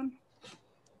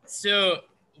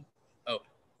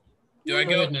 Do I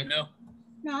go? Ahead, No.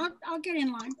 No, I'll get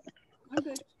in line. I'm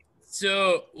good.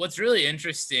 So what's really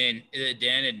interesting that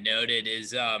Dan had noted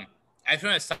is actually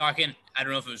when I was talking, I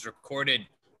don't know if it was recorded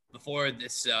before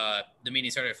this, the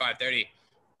meeting started at 5:30,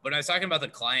 but I was talking about the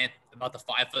client, about the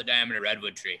 5-foot diameter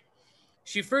redwood tree.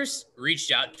 She first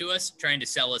reached out to us trying to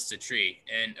sell us the tree.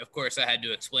 And of course I had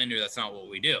to explain to her that's not what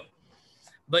we do.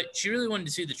 But she really wanted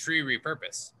to see the tree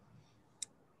repurposed.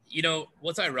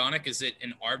 What's ironic is that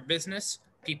in our business,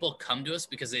 people come to us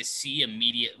because they see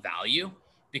immediate value,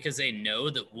 because they know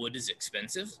that wood is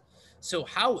expensive. So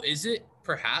how is it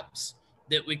perhaps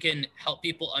that we can help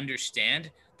people understand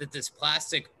that this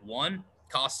plastic, one,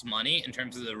 costs money in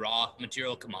terms of the raw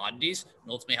material commodities and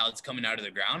ultimately how it's coming out of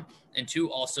the ground, and two,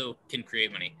 also can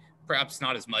create money, perhaps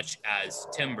not as much as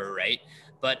timber, right?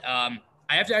 But I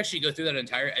have to actually go through that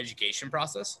entire education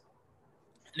process.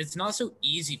 And it's not so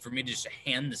easy for me to just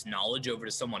hand this knowledge over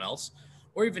to someone else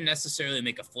or even necessarily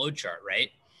make a flow chart,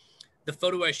 right? The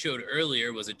photo I showed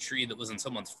earlier was a tree that was in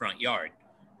someone's front yard.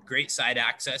 Great side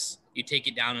access. You take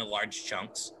it down in large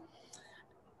chunks.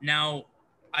 Now,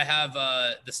 I have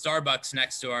the Starbucks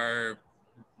next to our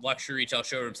luxury retail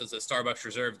showroom, so it's a Starbucks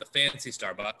Reserve, the fancy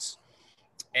Starbucks.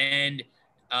 And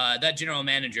that general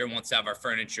manager wants to have our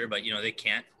furniture, but, you know, they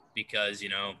can't because, you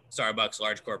know, Starbucks,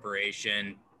 large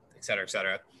corporation, et cetera, et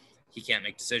cetera. He can't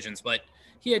make decisions, but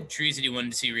he had trees that he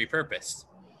wanted to see repurposed.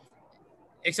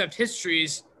 Except his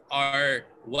trees are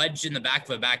wedged in the back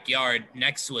of a backyard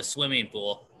next to a swimming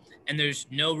pool, and there's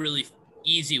no really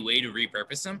easy way to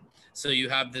repurpose them. So you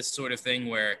have this sort of thing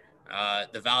where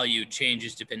the value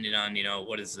changes depending on, you know,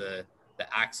 what is the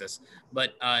axis.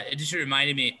 But it just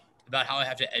reminded me about how I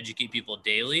have to educate people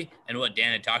daily, and what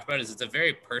Dan had talked about is it's a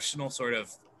very personal sort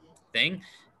of thing.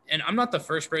 And I'm not the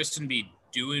first person to be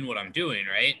doing what I'm doing,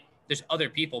 right? There's other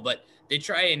people, but they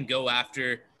try and go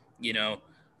after, you know,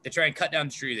 they try and cut down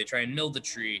the tree, they try and mill the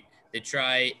tree, they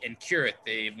try and cure it,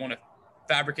 they want to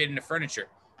fabricate into furniture.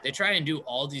 They try and do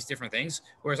all these different things,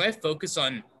 whereas I focus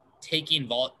on taking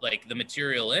like the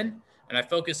material in, and I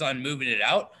focus on moving it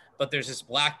out. But there's this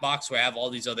black box where I have all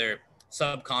these other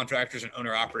subcontractors and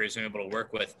owner operators I'm able to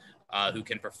work with who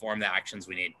can perform the actions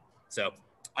we need. So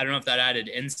I don't know if that added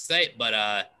insight,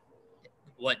 but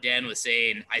what Dan was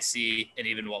saying, I see, and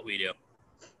even what we do.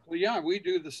 Well, yeah, we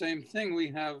do the same thing. We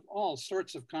have all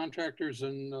sorts of contractors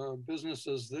and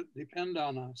businesses that depend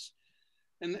on us.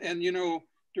 And you know,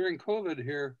 during COVID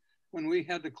here, when we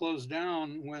had to close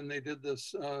down, when they did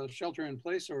this shelter in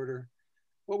place order,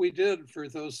 what we did for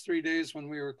those 3 days when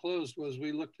we were closed was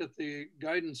we looked at the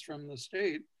guidance from the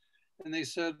state, and they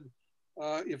said,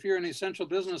 if you're an essential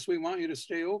business, we want you to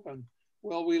stay open.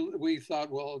 Well, we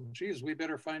thought, well, geez, we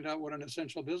better find out what an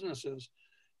essential business is.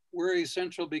 We're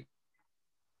essential because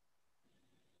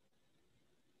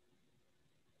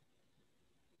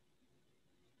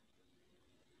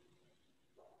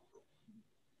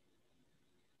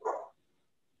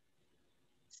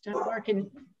it's not working.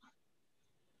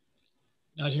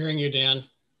 Not hearing you, Dan.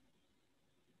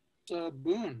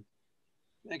 Boone.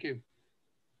 Thank you.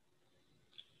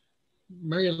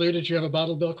 Mary Lou, did you have a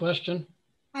bottle bill question?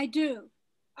 I do.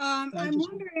 I'm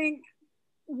wondering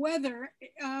whether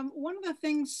one of the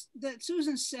things that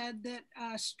Susan said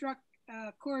that struck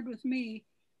a chord with me,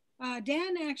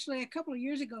 Dan actually, a couple of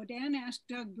years ago, Dan asked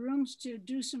Doug Brooms to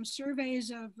do some surveys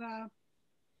of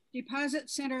deposit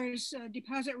centers,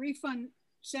 deposit refund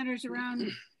centers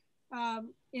around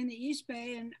in the East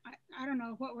Bay, and I don't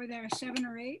know, what were there, 7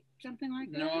 or 8, something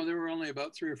like that? No, there were only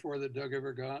about 3 or 4 that Doug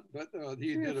ever got, but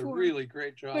he did a really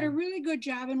great job. But a really good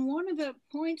job. And one of the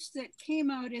points that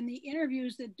came out in the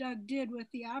interviews that Doug did with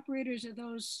the operators of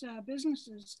those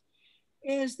businesses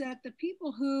is that the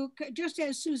people who, just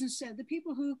as Susan said, the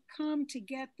people who come to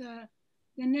get the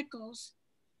nickels,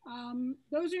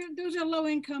 those are low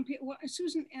income people. Well,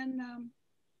 Susan and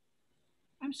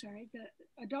I'm sorry, the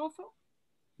Adolfo?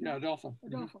 Yeah, Adolfo.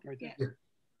 Adolfo, right there. yes.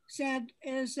 Said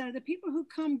is the people who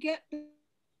come get the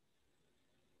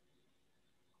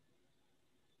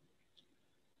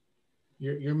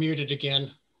You're muted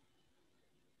again.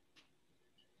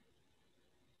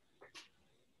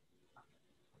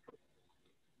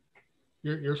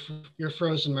 You're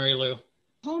frozen, Mary Lou.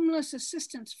 homeless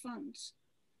assistance funds.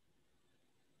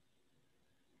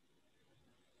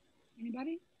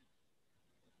 Anybody?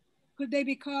 Could they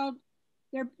be called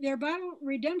their bottle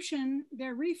redemption,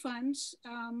 their refunds,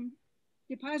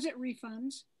 deposit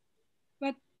refunds,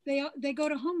 but they go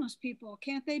to homeless people.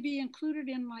 Can't they be included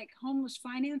in like homeless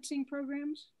financing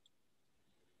programs?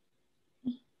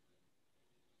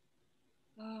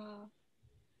 I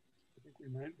think we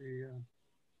might be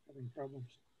having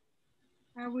problems.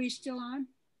 Are we still on?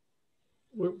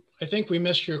 I think we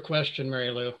missed your question, Mary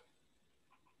Lou.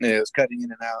 Yeah, it's cutting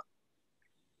in and out.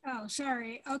 Oh,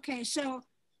 sorry. Okay, so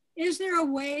is there a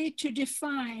way to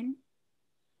define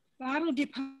bottle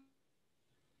deposit?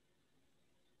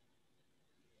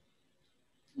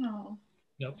 No.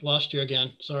 Nope, lost you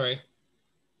again. Sorry.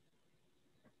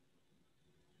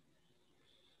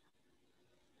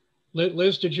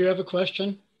 Liz, did you have a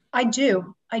question? I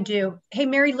do. Hey,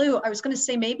 Mary Lou, I was going to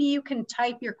say, maybe you can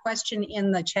type your question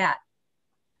in the chat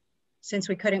since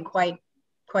we couldn't quite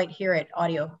hear it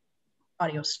audio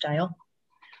style.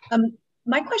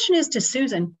 My question is to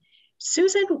Susan.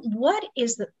 Susan, what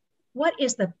is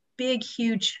the big,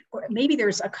 huge, or maybe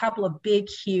there's a couple of big,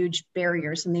 huge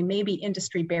barriers, and they may be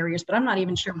industry barriers, but I'm not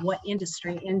even sure what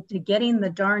industry, into getting the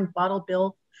darn bottle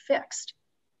bill fixed?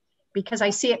 Because I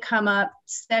see it come up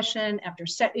session after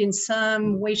set in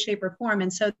some way, shape, or form.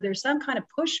 And so there's some kind of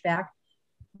pushback,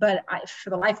 but for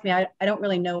the life of me, I don't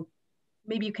really know.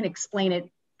 Maybe you can explain it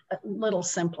a little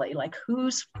simply, like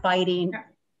who's fighting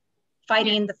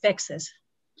the fixes?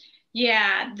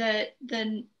 Yeah,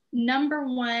 the number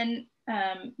one,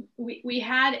 we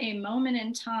had a moment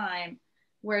in time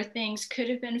where things could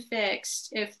have been fixed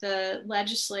if the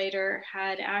legislator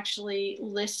had actually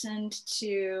listened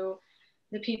to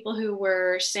the people who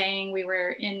were saying we were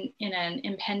in an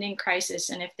impending crisis,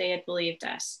 and if they had believed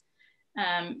us.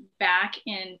 Back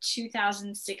in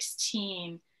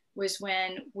 2016 was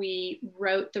when we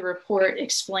wrote the report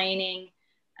explaining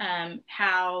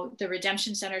how the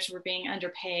redemption centers were being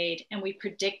underpaid, and we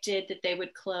predicted that they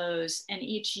would close. And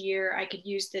each year I could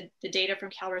use the data from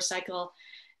CalRecycle,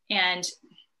 and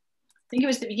I think it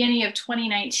was the beginning of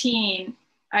 2019,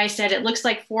 I said, it looks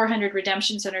like 400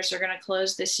 redemption centers are going to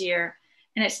close this year.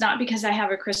 And it's not because I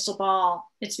have a crystal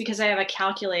ball, it's because I have a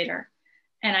calculator.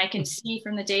 And I can see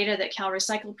from the data that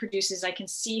CalRecycle produces, I can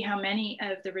see how many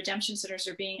of the redemption centers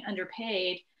are being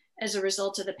underpaid as a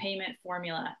result of the payment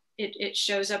formula. It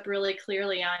shows up really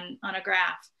clearly on a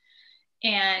graph.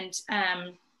 And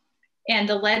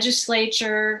the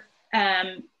legislature,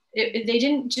 they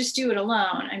didn't just do it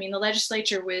alone. I mean, the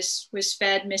legislature was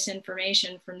fed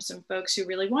misinformation from some folks who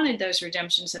really wanted those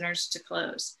redemption centers to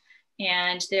close.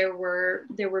 And there were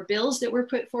bills that were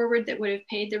put forward that would have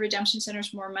paid the redemption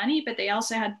centers more money, but they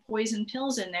also had poison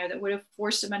pills in there that would have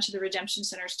forced a bunch of the redemption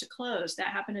centers to close. That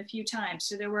happened a few times.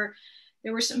 So there were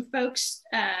some folks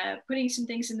putting some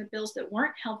things in the bills that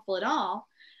weren't helpful at all,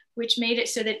 which made it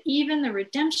so that even the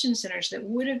redemption centers that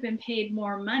would have been paid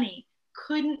more money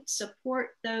couldn't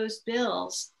support those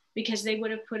bills because they would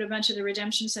have put a bunch of the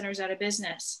redemption centers out of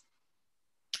business.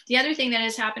 The other thing that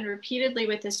has happened repeatedly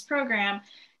with this program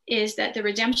is that the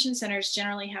redemption centers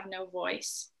generally have no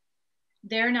voice.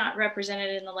 They're not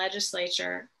represented in the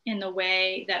legislature in the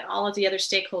way that all of the other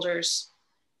stakeholders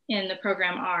in the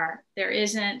program are. There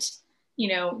isn't,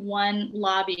 one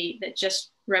lobby that just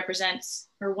represents,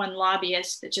 or one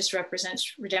lobbyist that just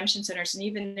represents redemption centers. And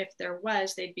even if there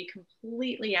was, they'd be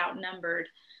completely outnumbered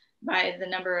by the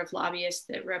number of lobbyists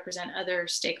that represent other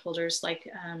stakeholders like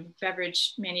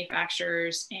beverage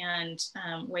manufacturers and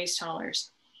waste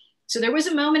haulers. So there was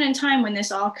a moment in time when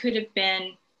this all could have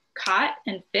been caught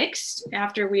and fixed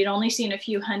after we'd only seen a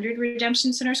few hundred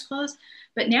redemption centers close.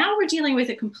 But now we're dealing with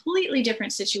a completely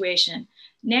different situation.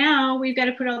 Now we've got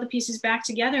to put all the pieces back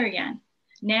together again.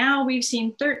 Now we've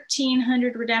seen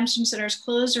 1,300 redemption centers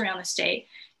close around the state.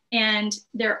 And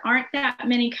there aren't that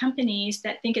many companies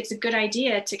that think it's a good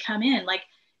idea to come in. Like,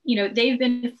 they've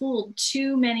been fooled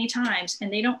too many times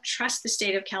and they don't trust the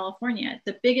state of California.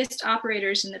 The biggest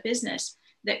operators in the business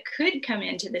that could come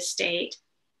into the state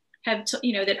have,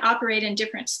 that operate in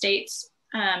different states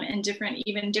and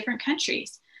even different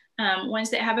countries.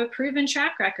 Ones that have a proven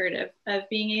track record of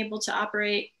being able to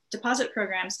operate deposit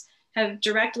programs have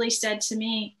directly said to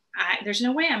me, there's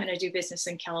no way I'm going to do business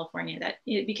in California,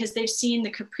 because they've seen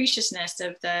the capriciousness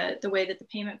of the way that the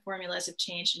payment formulas have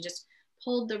changed and just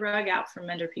pulled the rug out from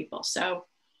under people. So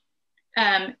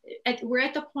we're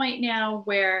at the point now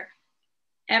where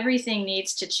everything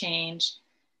needs to change.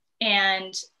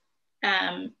 And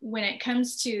when it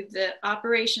comes to the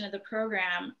operation of the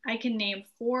program, I can name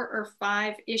 4 or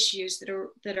 5 issues that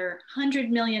are $100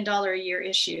 million a year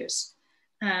issues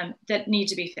that need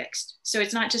to be fixed. So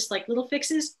it's not just like little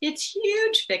fixes, it's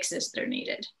huge fixes that are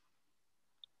needed.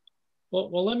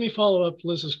 Well, let me follow up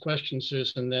Liz's question,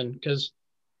 Susan, then, because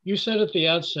you said at the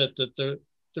outset that the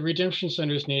redemption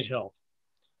centers need help,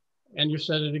 and you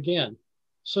said it again.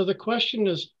 So the question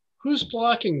is, who's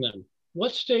blocking them?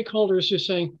 What stakeholders are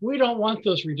saying, we don't want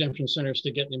those redemption centers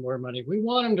to get any more money. We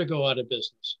want them to go out of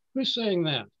business. Who's saying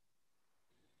that?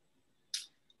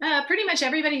 Pretty much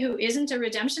everybody who isn't a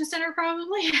redemption center,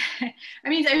 probably. I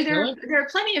mean, there are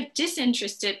plenty of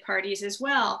disinterested parties as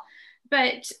well.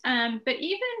 But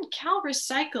even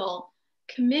CalRecycle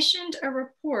commissioned a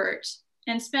report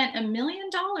and spent $1 million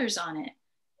on it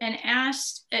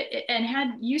and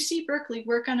had UC Berkeley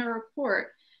work on a report.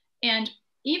 And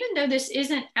even though this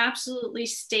isn't absolutely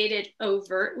stated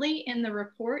overtly in the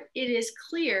report, it is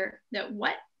clear that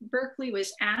what Berkeley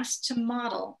was asked to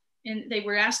model, and they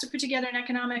were asked to put together an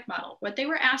economic model. What they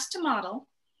were asked to model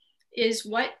is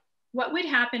what would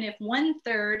happen if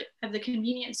 1/3 of the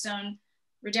convenience zone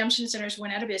redemption centers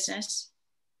went out of business.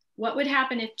 What would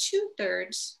happen if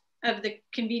 2/3 of the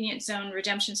convenience zone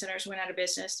redemption centers went out of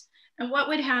business? And what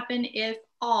would happen if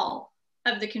all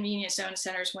of the convenience zone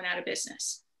centers went out of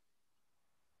business?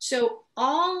 So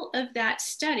all of that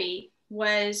study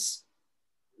was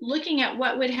looking at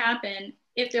what would happen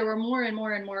if there were more and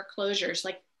more and more closures,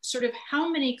 like sort of how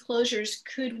many closures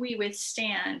could we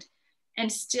withstand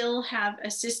and still have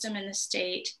a system in the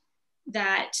state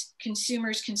that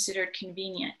consumers considered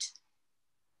convenient.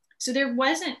 So there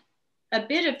wasn't a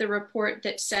bit of the report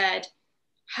that said,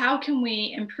 how can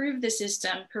we improve the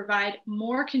system, provide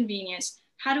more convenience?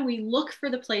 How do we look for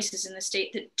the places in the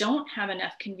state that don't have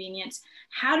enough convenience?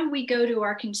 How do we go to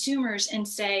our consumers and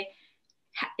say,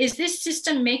 is this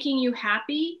system making you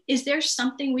happy? Is there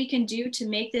something we can do to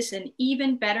make this an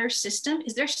even better system?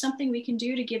 Is there something we can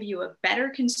do to give you a better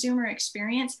consumer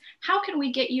experience? How can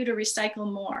we get you to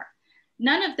recycle more?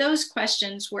 None of those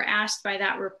questions were asked by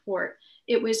that report.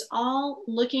 It was all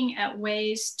looking at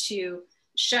ways to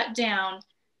shut down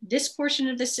this portion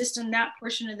of the system, that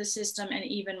portion of the system, and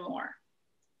even more.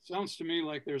 Sounds to me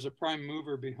like there's a prime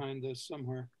mover behind this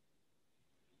somewhere.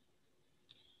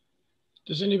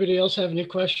 Does anybody else have any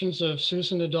questions of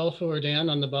Susan, Adolfo, or Dan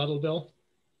on the bottle bill?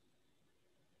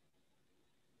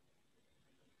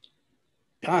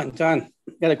 John,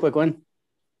 got a quick one.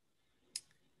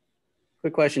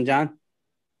 Quick question, John.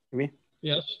 Hear me?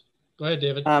 Yes, go ahead,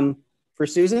 David. For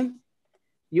Susan,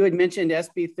 you had mentioned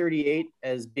SB 38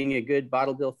 as being a good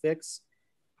bottle bill fix.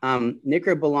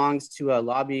 NCRA belongs to a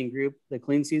lobbying group, the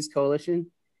Clean Seas Coalition,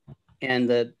 and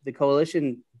the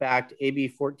coalition backed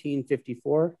AB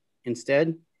 1454 instead.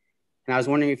 And I was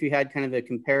wondering if you had kind of a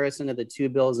comparison of the two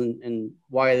bills and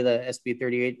why the SB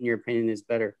 38, in your opinion, is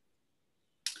better.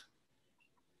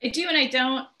 I do and I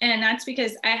don't, and that's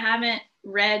because I haven't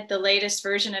read the latest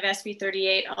version of SB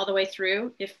 38 all the way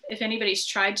through. If anybody's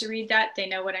tried to read that, they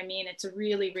know what I mean. It's a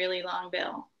really, really long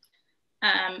bill.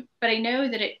 But I know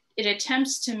that it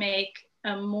attempts to make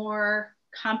a more,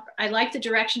 I like the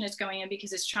direction it's going in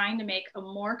because it's trying to make a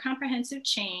more comprehensive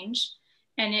change,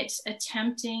 and it's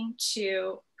attempting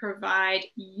to provide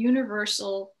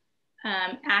universal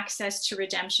access to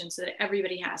redemption so that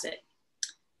everybody has it.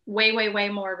 Way, way, way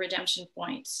more redemption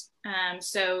points.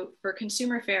 So for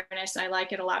consumer fairness, I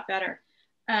like it a lot better.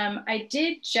 I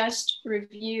did just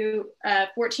review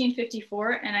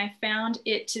 1454 and I found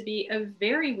it to be a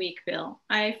very weak bill.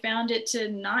 I found it to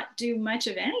not do much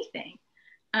of anything.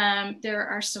 There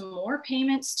are some more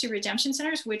payments to redemption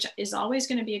centers, which is always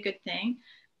going to be a good thing.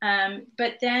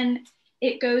 But then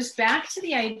it goes back to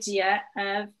the idea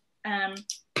of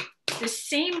the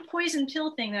same poison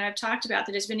pill thing that I've talked about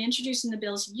that has been introduced in the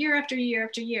bills year after year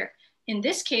after year. In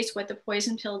this case, what the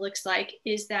poison pill looks like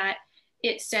is that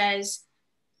it says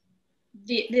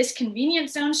this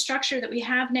convenience zone structure that we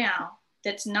have now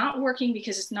that's not working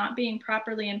because it's not being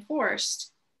properly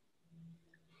enforced,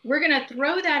 we're going to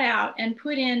throw that out and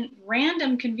put in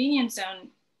random convenience zone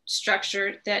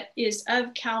structure that is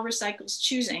of Cal Recycle's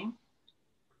choosing.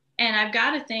 And I've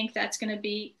got to think that's going to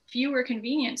be fewer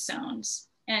convenience zones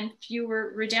and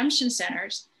fewer redemption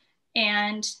centers,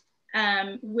 and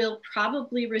will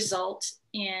probably result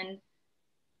in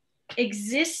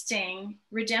existing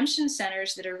redemption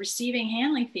centers that are receiving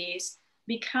handling fees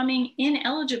becoming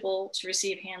ineligible to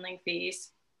receive handling fees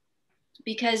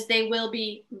because they will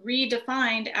be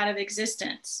redefined out of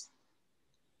existence.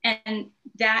 And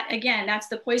that, again, that's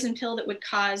the poison pill that would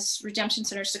cause redemption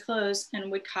centers to close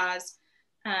and would cause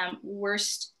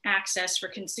worse access for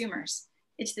consumers.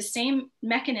 It's the same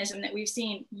mechanism that we've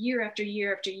seen year after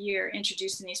year after year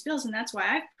introduced in these bills. And that's why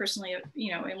I personally,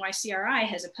 and why CRI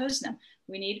has opposed them.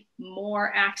 We need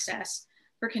more access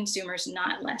for consumers,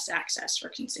 not less access for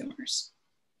consumers.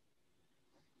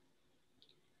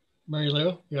 Mary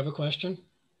Lou, you have a question?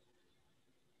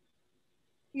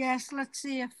 Yes, let's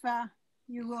see if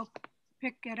you will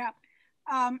pick it up.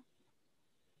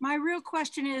 My real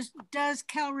question is, does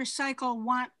Cal Recycle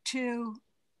want to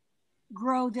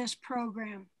grow this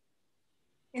program?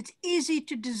 It's easy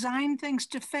to design things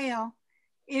to fail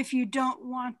if you don't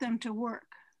want them to work.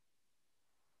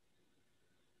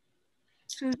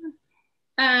 Susan?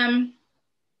 I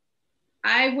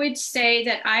would say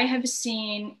that I have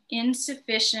seen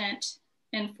insufficient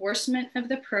enforcement of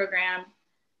the program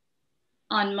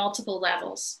on multiple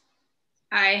levels.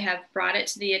 I have brought it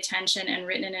to the attention and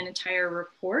written an entire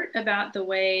report about the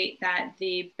way that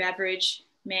the beverage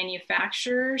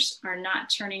manufacturers are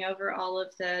not turning over all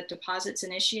of the deposits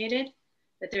initiated,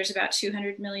 that there's about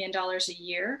 $200 million a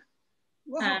year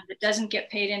that doesn't get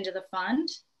paid into the fund.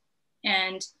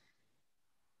 And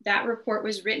that report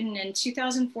was written in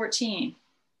 2014.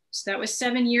 So that was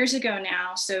 7 years ago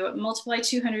now. So multiply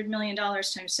 $200 million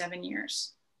times 7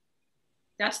 years.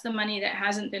 That's the money that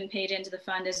hasn't been paid into the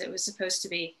fund as it was supposed to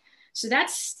be. So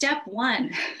that's step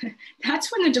one.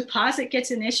 That's when the deposit gets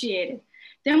initiated.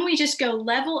 Then we just go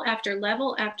level after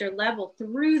level after level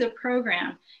through the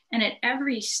program. And at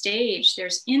every stage,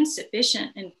 there's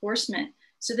insufficient enforcement.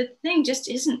 So the thing just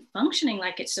isn't functioning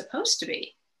like it's supposed to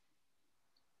be.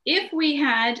 If we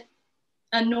had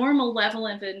a normal level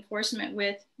of enforcement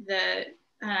with the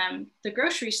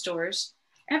grocery stores,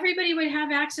 everybody would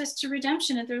have access to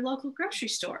redemption at their local grocery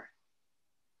store.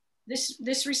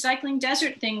 This recycling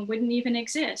desert thing wouldn't even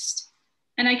exist.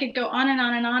 And I could go on and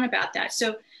on and on about that.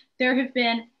 So there have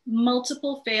been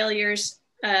multiple failures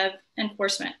of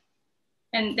enforcement,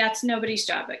 and that's nobody's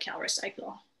job at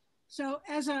CalRecycle. So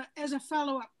as a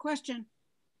follow-up question,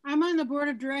 I'm on the board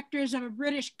of directors of a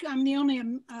British, I'm the only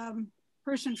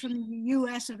person from the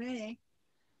US of A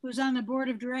who's on the board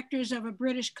of directors of a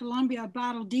British Columbia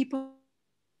bottle depot.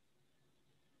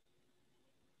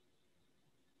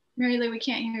 Mary Lou, we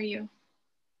can't hear you.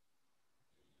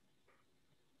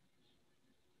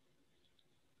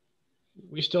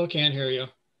 We still can't hear you.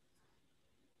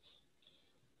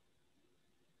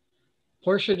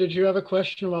 Portia, did you have a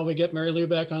question while we get Mary Lou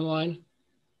back online?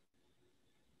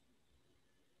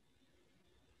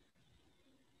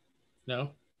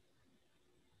 No?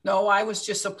 No, I was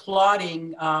just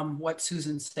applauding what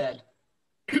Susan said.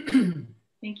 Thank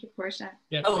you, Portia.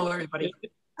 Yeah. Hello, everybody.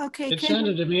 Okay. It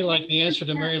sounded to me like the answer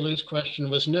to Mary Lou's question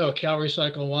was no,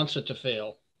 CalRecycle wants it to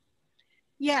fail.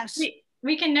 Yes.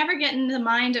 We can never get in the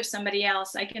mind of somebody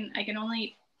else. I can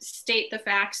only state the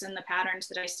facts and the patterns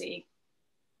that I see.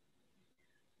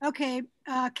 Okay,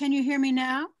 can you hear me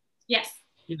now? Yes.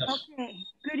 Yes. Okay,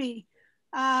 goody.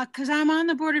 Because I'm on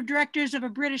the board of directors of a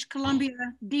British Columbia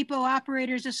Depot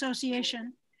Operators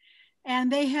Association,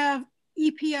 and they have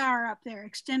EPR up there,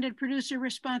 Extended Producer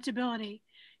Responsibility.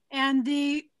 And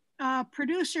the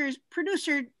producer,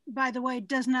 by the way,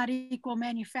 does not equal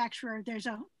manufacturer. There's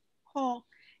a whole,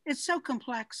 it's so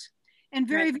complex and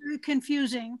very, very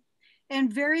confusing.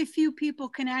 And very few people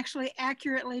can actually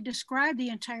accurately describe the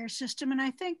entire system. And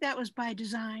I think that was by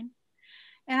design.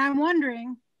 And I'm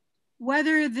wondering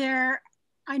whether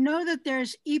I know that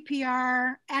there's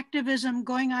EPR activism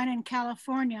going on in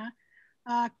California.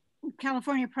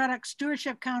 California Product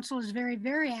Stewardship Council is very,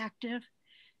 very active.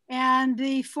 And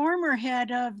the former head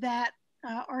of that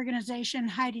organization,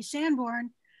 Heidi Sanborn,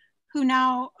 who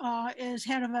now is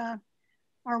head of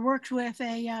or worked with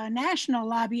a national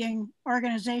lobbying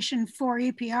organization for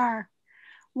EPR.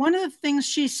 One of the things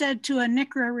she said to a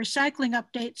NCRA recycling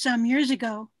update some years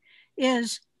ago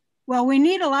is, well, we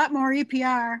need a lot more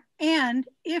EPR, and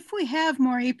if we have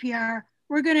more EPR,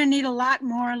 we're gonna need a lot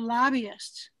more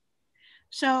lobbyists.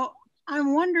 So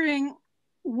I'm wondering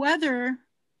whether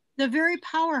the very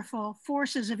powerful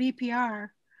forces of EPR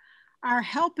are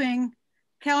helping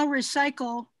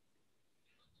CalRecycle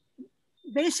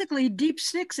basically deep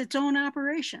six its own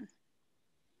operation.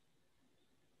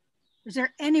 Is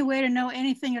there any way to know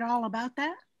anything at all about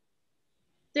that?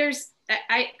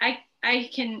 I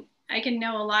can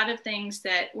know a lot of things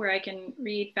where I can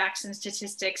read facts and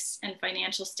statistics and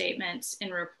financial statements in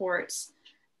reports.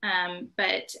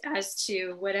 But as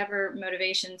to whatever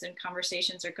motivations and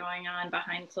conversations are going on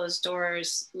behind closed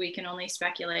doors, we can only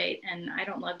speculate, and I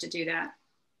don't love to do that.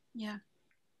 Yeah.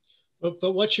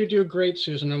 But what you do great,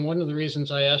 Susan, and one of the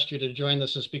reasons I asked you to join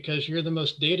this is because you're the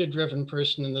most data-driven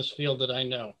person in this field that I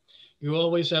know. You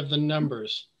always have the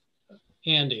numbers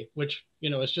handy, which,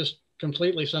 is just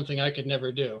completely something I could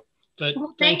never do. But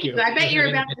well, thank you. I bet you're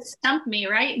about to stump me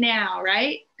right now,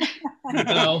 right?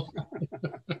 No.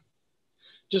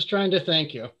 Just trying to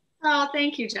thank you. Oh,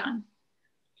 thank you, John.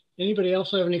 Anybody else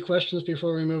have any questions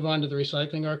before we move on to the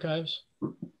recycling archives?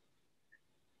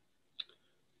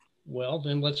 Well,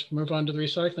 then let's move on to the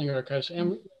recycling archives.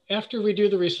 And after we do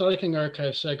the recycling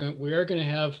archive segment, we are going to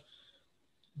have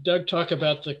Doug talk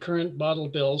about the current bottle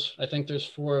bills. I think there's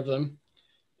 4 of them.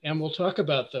 And we'll talk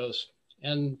about those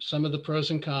and some of the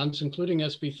pros and cons, including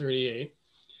SB 38.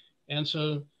 And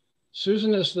so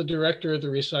Susan is the director of the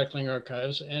recycling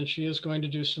archives, and she is going to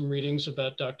do some readings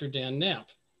about Dr. Dan Knapp.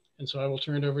 And so I will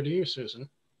turn it over to you, Susan.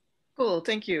 Cool,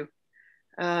 thank you.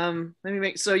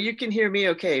 So you can hear me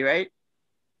okay, right?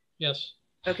 Yes.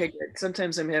 Okay, good.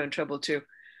 Sometimes I'm having trouble too.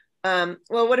 Well,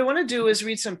 what I want to do is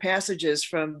read some passages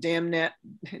from Dan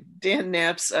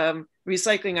Knapp's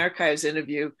Recycling Archives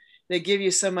interview that give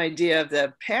you some idea of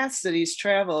the paths that he's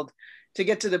traveled to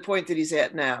get to the point that he's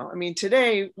at now. I mean,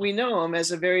 today we know him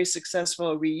as a very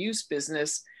successful reuse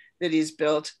business that he's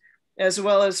built, as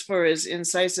well as for his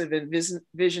incisive and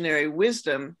visionary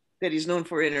wisdom that he's known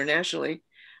for internationally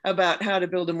about how to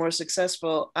build a more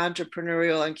successful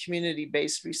entrepreneurial and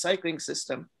community-based recycling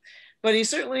system. But he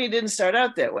certainly didn't start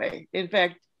out that way. In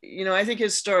fact, I think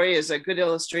his story is a good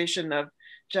illustration of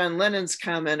John Lennon's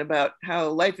comment about how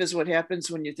life is what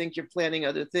happens when you think you're planning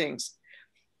other things.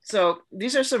 So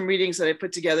these are some readings that I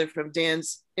put together from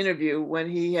Dan's interview when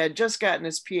he had just gotten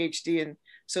his PhD in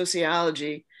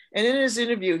sociology. And in his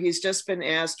interview, he's just been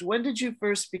asked, when did you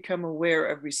first become aware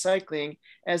of recycling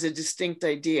as a distinct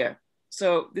idea?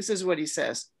 So this is what he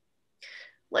says.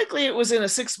 Likely it was in a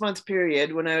 6-month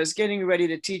period when I was getting ready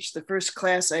to teach the first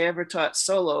class I ever taught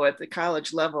solo at the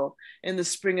college level in the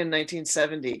spring of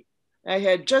 1970. I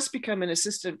had just become an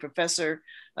assistant professor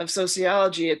of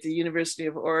sociology at the University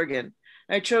of Oregon.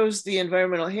 I chose the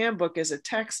environmental handbook as a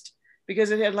text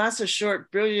because it had lots of short,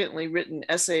 brilliantly written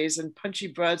essays and punchy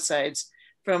broadsides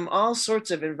from all sorts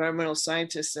of environmental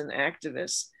scientists and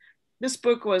activists. This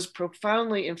book was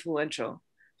profoundly influential.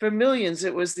 For millions,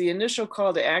 it was the initial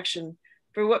call to action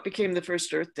for what became the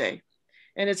first Earth Day.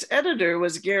 And its editor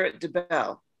was Garrett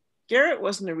DeBell. Garrett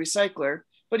wasn't a recycler,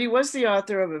 but he was the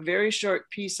author of a very short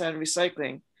piece on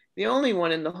recycling, the only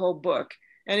one in the whole book.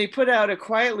 And he put out a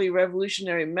quietly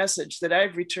revolutionary message that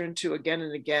I've returned to again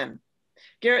and again.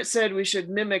 Garrett said we should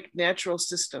mimic natural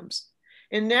systems.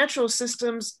 In natural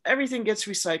systems, everything gets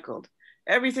recycled.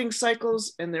 Everything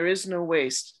cycles and there is no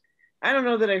waste. I don't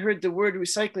know that I heard the word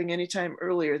recycling anytime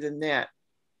earlier than that.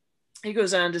 He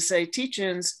goes on to say,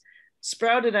 teach-ins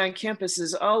sprouted on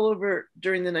campuses all over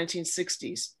during the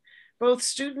 1960s. Both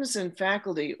students and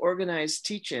faculty organized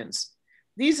teach-ins.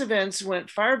 These events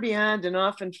went far beyond and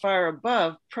often far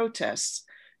above protests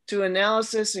to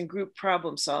analysis and group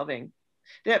problem solving.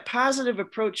 That positive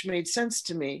approach made sense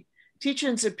to me.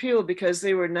 Teach-ins appealed because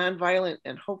they were nonviolent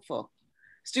and hopeful.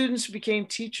 Students became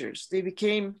teachers. They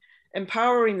became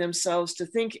empowering themselves to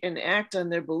think and act on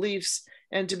their beliefs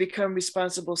and to become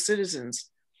responsible citizens.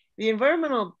 The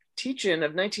environmental teach-in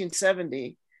of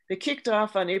 1970 that kicked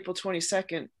off on April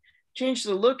 22nd changed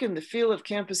the look and the feel of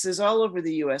campuses all over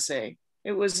the USA.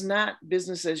 It was not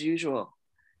business as usual.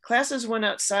 Classes went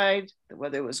outside, the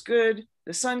weather was good,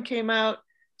 the sun came out,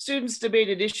 students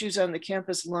debated issues on the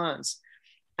campus lawns.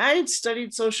 I had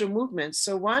studied social movements,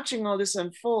 so watching all this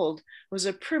unfold was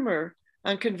a primer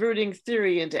on converting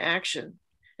theory into action.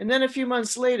 And then a few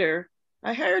months later,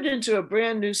 I hired into a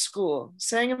brand new school,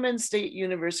 Sangamon State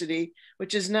University,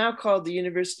 which is now called the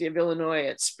University of Illinois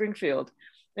at Springfield.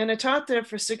 And I taught there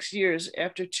for 6 years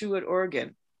after 2 at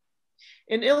Oregon.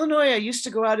 In Illinois, I used to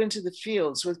go out into the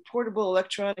fields with portable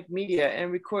electronic media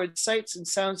and record sights and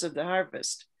sounds of the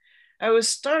harvest. I was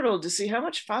startled to see how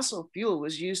much fossil fuel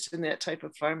was used in that type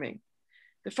of farming.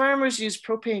 The farmers used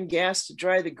propane gas to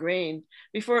dry the grain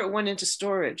before it went into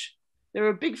storage. There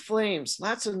were big flames,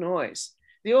 lots of noise.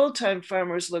 The old-time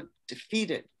farmers looked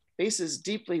defeated, faces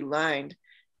deeply lined,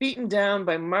 beaten down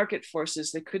by market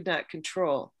forces they could not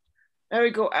control. I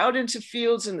would go out into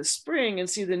fields in the spring and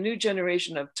see the new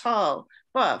generation of tall,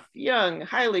 buff, young,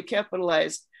 highly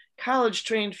capitalized,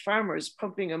 college-trained farmers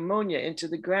pumping ammonia into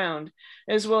the ground,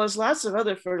 as well as lots of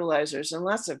other fertilizers and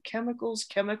lots of chemicals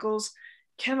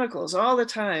all the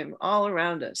time, all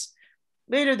around us.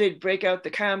 Later, they'd break out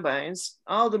the combines.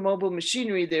 All the mobile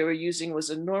machinery they were using was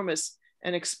enormous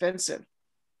and expensive.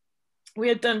 We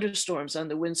had thunderstorms on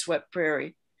the windswept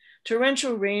prairie.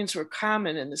 Torrential rains were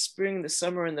common in the spring, the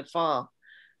summer, and the fall.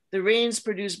 The rains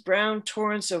produced brown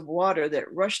torrents of water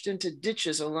that rushed into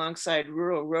ditches alongside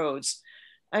rural roads.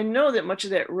 I know that much of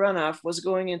that runoff was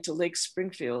going into Lake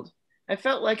Springfield. I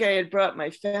felt like I had brought my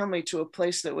family to a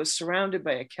place that was surrounded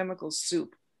by a chemical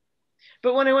soup.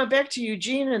 But when I went back to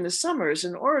Eugene in the summers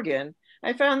in Oregon,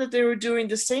 I found that they were doing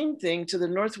the same thing to the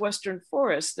northwestern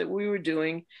forest that we were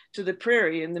doing to the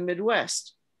prairie in the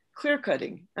Midwest. Clear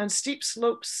cutting on steep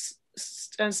slopes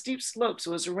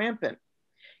was rampant.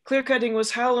 Clear cutting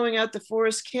was hollowing out the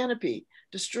forest canopy,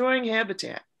 destroying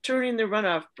habitat, turning the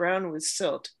runoff brown with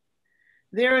silt.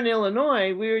 There in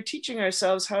Illinois, we were teaching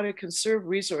ourselves how to conserve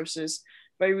resources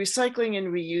by recycling and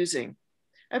reusing.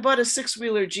 I bought a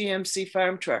 6-wheeler GMC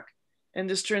farm truck, and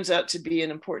this turns out to be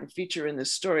an important feature in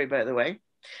this story, by the way.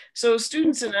 So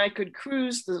students and I could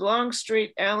cruise the long,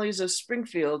 straight alleys of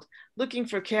Springfield looking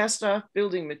for cast-off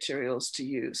building materials to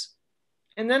use.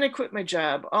 And then I quit my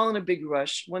job, all in a big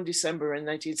rush, one December in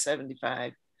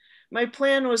 1975. My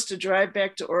plan was to drive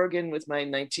back to Oregon with my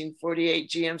 1948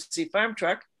 GMC farm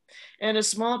truck and a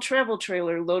small travel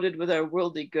trailer loaded with our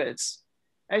worldly goods.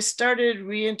 I started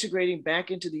reintegrating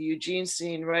back into the Eugene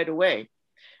scene right away.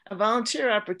 A volunteer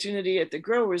opportunity at the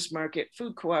Growers Market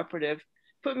Food Cooperative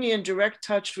put me in direct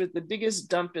touch with the biggest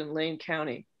dump in Lane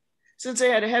County. Since I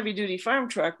had a heavy-duty farm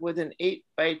truck with an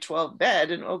 8x12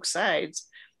 bed and oak sides,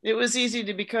 it was easy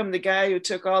to become the guy who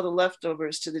took all the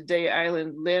leftovers to the Day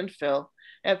Island landfill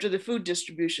after the food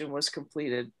distribution was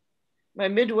completed. My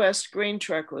Midwest grain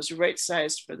truck was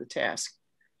right-sized for the task.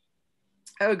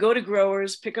 I would go to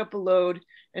growers, pick up a load,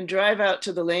 and drive out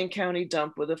to the Lane County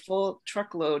dump with a full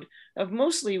truckload of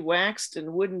mostly waxed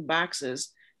and wooden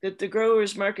boxes that the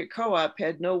Growers Market Co-op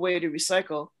had no way to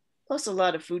recycle, plus a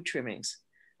lot of food trimmings.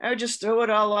 I would just throw it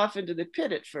all off into the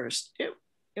pit at first.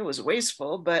 It was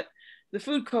wasteful, but The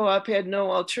food co-op had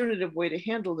no alternative way to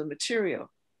handle the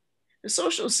material. The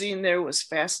social scene there was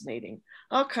fascinating.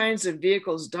 All kinds of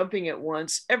vehicles dumping at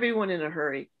once, everyone in a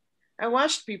hurry. I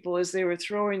watched people as they were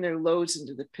throwing their loads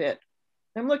into the pit.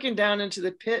 I'm looking down into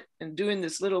the pit and doing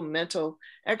this little mental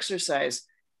exercise.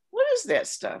 What is that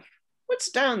stuff? What's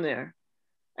down there?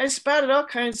 I spotted all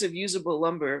kinds of usable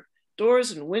lumber,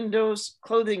 doors and windows,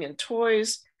 clothing and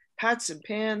toys, pots and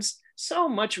pans, so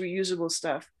much reusable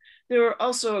stuff. There were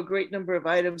also a great number of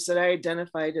items that I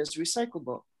identified as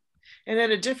recyclable. And at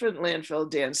a different landfill,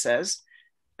 Dan says,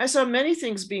 I saw many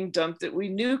things being dumped that we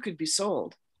knew could be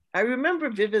sold. I remember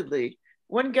vividly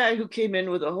one guy who came in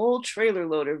with a whole trailer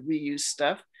load of reused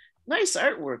stuff, nice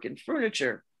artwork and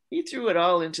furniture. He threw it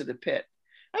all into the pit.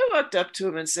 I walked up to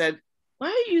him and said, why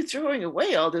are you throwing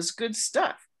away all this good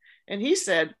stuff? And he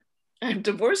said, I'm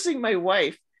divorcing my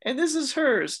wife and this is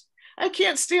hers. I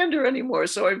can't stand her anymore,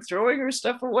 so I'm throwing her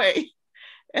stuff away.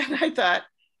 And I thought,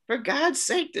 for God's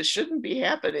sake, this shouldn't be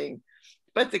happening.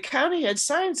 But the county had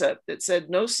signs up that said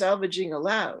no salvaging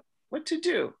allowed. What to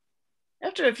do?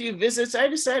 After a few visits, I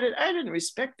decided I didn't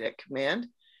respect that command.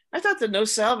 I thought the no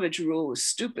salvage rule was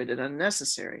stupid and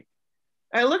unnecessary.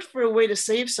 I looked for a way to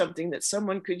save something that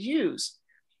someone could use.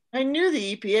 I knew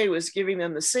the EPA was giving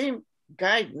them the same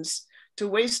guidance to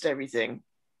waste everything.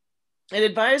 It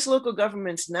advised local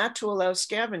governments not to allow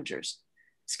scavengers.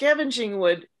 Scavenging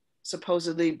would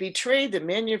supposedly betray the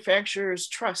manufacturer's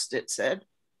trust, it said.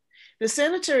 The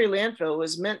sanitary landfill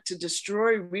was meant to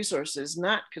destroy resources,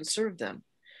 not conserve them.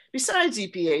 Besides,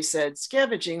 EPA said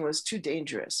scavenging was too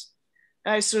dangerous.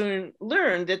 I soon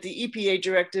learned that the EPA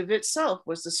directive itself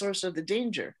was the source of the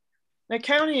danger. A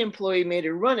county employee made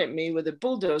a run at me with a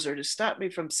bulldozer to stop me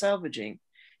from salvaging.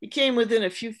 He came within a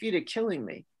few feet of killing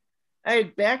me. I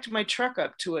had backed my truck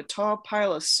up to a tall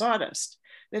pile of sawdust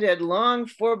that had long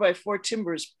 4x4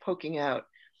 timbers poking out.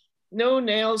 No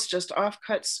nails, just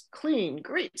offcuts, clean,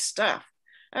 great stuff.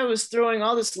 I was throwing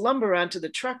all this lumber onto the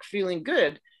truck feeling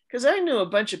good because I knew a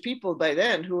bunch of people by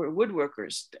then who were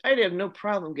woodworkers. I'd have no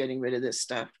problem getting rid of this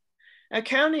stuff. A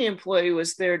county employee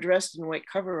was there dressed in white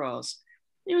coveralls.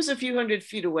 He was a few hundred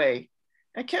feet away.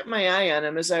 I kept my eye on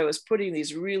him as I was putting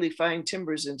these really fine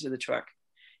timbers into the truck.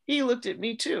 He looked at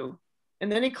me too.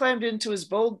 And then he climbed into his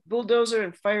bulldozer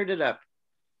and fired it up.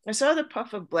 I saw the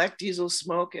puff of black diesel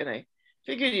smoke and I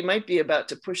figured he might be about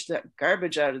to push that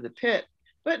garbage out of the pit,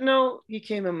 but no, he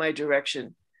came in my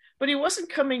direction. But he wasn't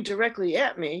coming directly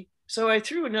at me, so I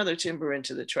threw another timber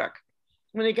into the truck.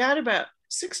 When he got about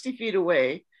 60 feet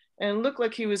away and looked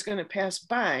like he was going to pass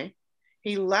by,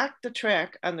 he locked the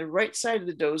track on the right side of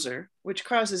the dozer, which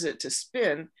causes it to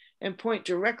spin and point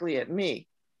directly at me.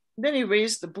 Then he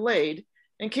raised the blade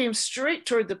and came straight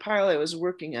toward the pile I was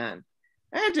working on.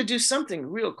 I had to do something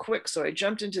real quick, so I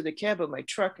jumped into the cab of my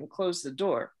truck and closed the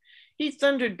door. He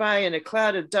thundered by in a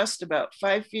cloud of dust about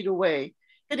 5 feet away,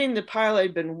 hitting the pile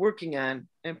I'd been working on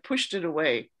and pushed it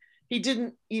away. He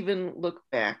didn't even look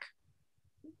back.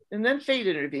 And then fate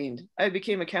intervened. I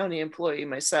became a county employee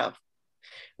myself.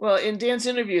 Well, in Dan's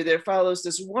interview, there follows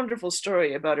this wonderful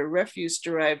story about a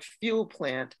refuse-derived fuel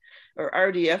plant, or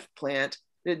RDF plant,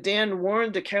 that Dan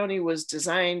warned the county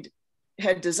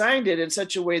had designed it in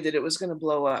such a way that it was going to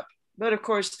blow up. But of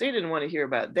course, they didn't want to hear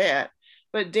about that.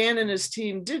 But Dan and his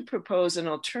team did propose an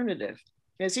alternative.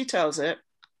 As he tells it,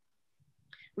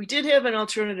 we did have an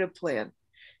alternative plan,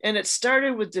 and it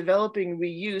started with developing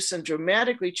reuse and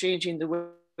dramatically changing the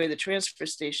way the transfer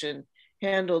station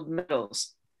handled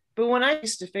metals. But when I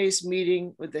face-to-face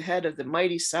meeting with the head of the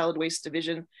mighty solid waste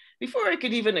division, before I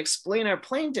could even explain our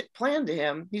plan to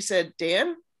him, he said,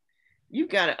 Dan, you've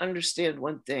got to understand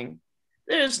one thing.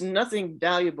 There's nothing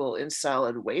valuable in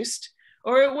solid waste,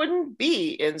 or it wouldn't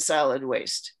be in solid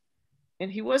waste. And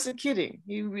he wasn't kidding.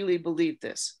 He really believed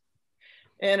this.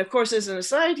 And of course, as an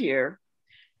aside here,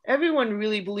 everyone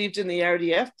really believed in the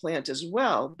RDF plant as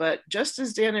well, but just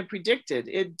as Dan had predicted,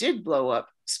 it did blow up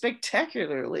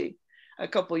spectacularly a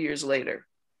couple years later.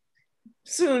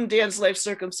 Soon, Dan's life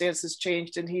circumstances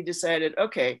changed and he decided,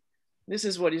 okay, this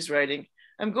is what he's writing.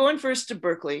 I'm going first to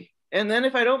Berkeley, and then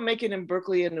if I don't make it in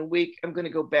Berkeley in a week, I'm going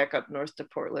to go back up north to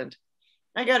Portland.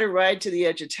 I got a ride to the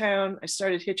edge of town. I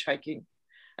started hitchhiking.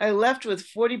 I left with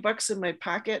 $40 in my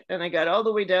pocket and I got all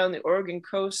the way down the Oregon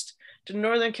coast to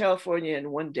Northern California in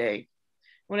one day.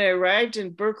 When I arrived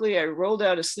in Berkeley, I rolled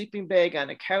out a sleeping bag on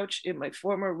a couch in my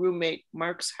former roommate,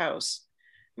 Mark's house.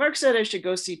 Mark said I should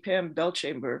go see Pam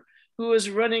Belchamber, who was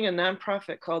running a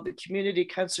nonprofit called the Community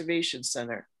Conservation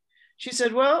Center. She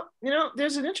said, well,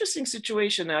 there's an interesting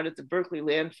situation out at the Berkeley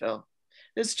landfill.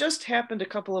 This just happened a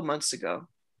couple of months ago.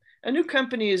 A new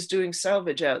company is doing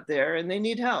salvage out there and they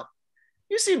need help.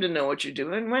 You seem to know what you're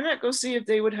doing. Why not go see if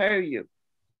they would hire you?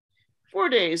 4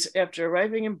 days after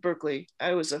arriving in Berkeley,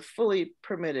 I was a fully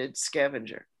permitted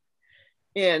scavenger.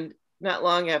 And not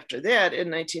long after that, in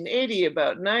 1980,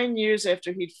 about 9 years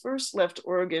after he'd first left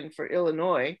Oregon for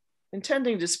Illinois,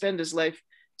 intending to spend his life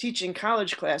teaching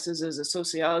college classes as a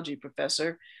sociology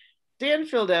professor, Dan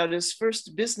filled out his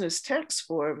first business tax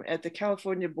form at the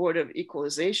California Board of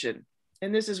Equalization.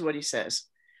 And this is what he says.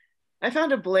 I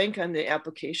found a blank on the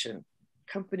application,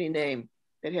 company name,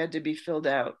 that had to be filled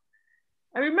out.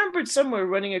 I remembered somewhere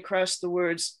running across the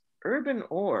words urban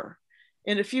ore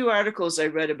in a few articles I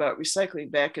read about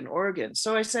recycling back in Oregon.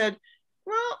 So I said,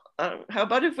 well, how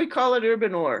about if we call it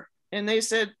urban ore? And they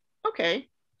said, okay.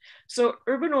 So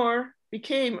urban ore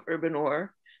became urban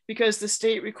ore because the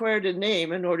state required a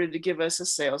name in order to give us a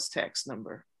sales tax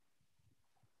number.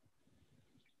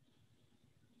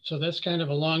 So that's kind of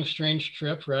a long, strange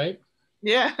trip, right?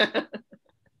 Yeah.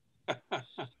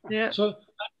 Yeah. So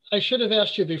I should have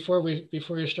asked you before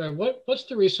you start, what's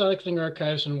the recycling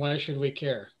archives and why should we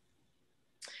care?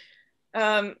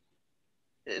 The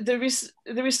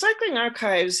recycling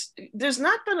archives, there's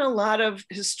not been a lot of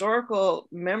historical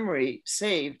memory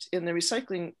saved in the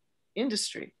recycling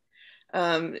industry.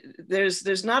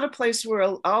 There's not a place where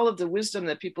all of the wisdom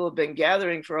that people have been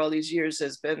gathering for all these years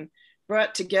has been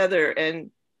brought together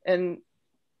and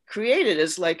created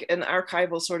as like an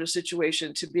archival sort of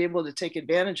situation to be able to take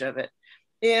advantage of it.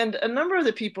 And a number of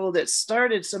the people that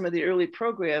started some of the early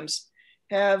programs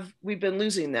we've been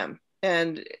losing them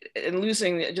and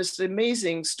losing just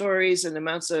amazing stories and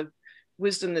amounts of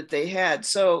wisdom that they had.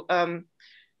 So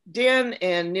Dan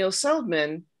and Neil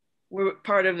Seldman were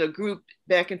part of a group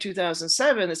back in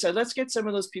 2007 that said, let's get some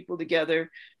of those people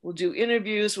together. We'll do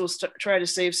interviews. We'll try to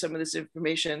save some of this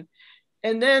information.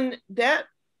 And then that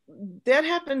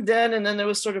happened then, and then there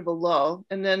was sort of a lull.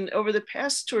 And then over the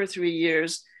past 2 or 3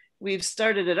 years, we've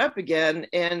started it up again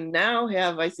and now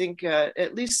have, I think,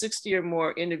 at least 60 or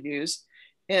more interviews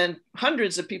and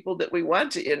hundreds of people that we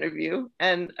want to interview.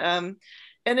 And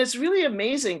it's really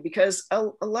amazing because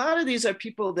a lot of these are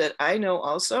people that I know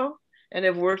also and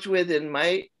have worked with in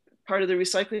my part of the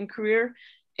recycling career.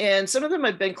 And some of them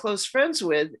I've been close friends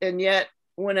with. And yet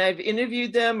when I've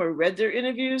interviewed them or read their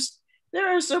interviews,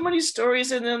 there are so many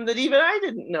stories in them that even I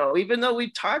didn't know, even though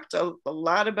we talked a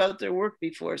lot about their work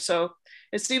before. So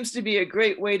it seems to be a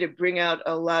great way to bring out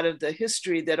a lot of the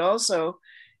history that also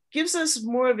gives us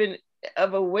more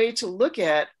of a way to look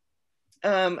at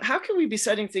how can we be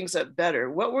setting things up better?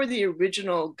 What were the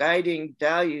original guiding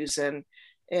values and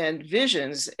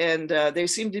visions? And they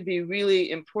seem to be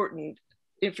really important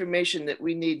information that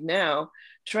we need now,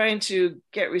 trying to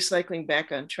get recycling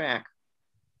back on track.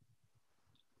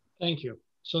 Thank you.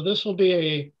 So this will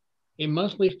be a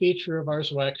monthly feature of our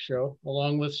ZWAC show,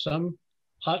 along with some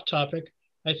hot topic.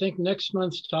 I think next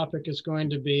month's topic is going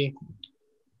to be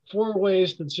 4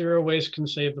 ways that zero waste can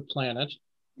save the planet,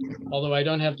 although I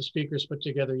don't have the speakers put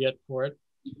together yet for it.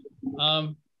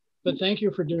 But thank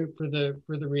you for the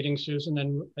reading, Susan.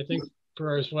 And I think for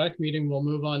our ZWAC meeting, we'll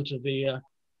move on to the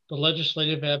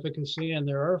legislative advocacy. And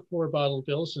there are 4 bottle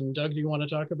bills. And Doug, do you want to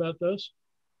talk about those?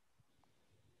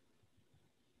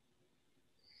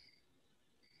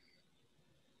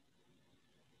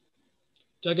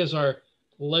 Doug is our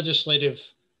legislative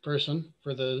person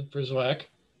for ZWAC.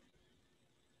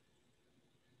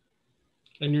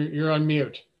 And you're on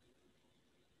mute.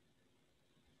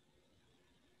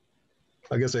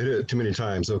 I guess I hit it too many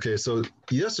times. Okay, so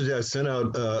yesterday I sent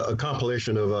out a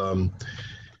compilation of,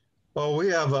 we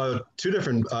have 2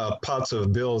 different pots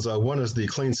of bills. One is the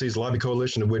Clean Seas Lobby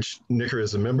Coalition, of which NCRA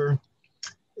is a member.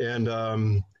 And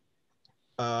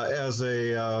as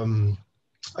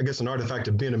I guess an artifact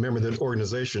of being a member of that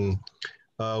organization,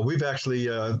 we've actually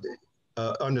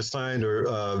undersigned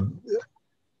or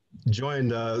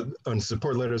joined on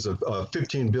support letters of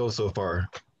 15 bills so far.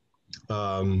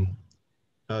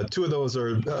 2 of those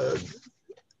are 4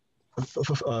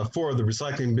 of the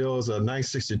recycling bills,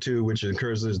 962, which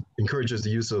encourages the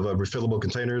use of refillable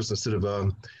containers instead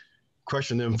of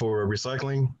crushing them for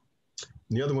recycling.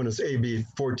 And the other one is AB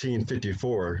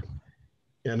 1454.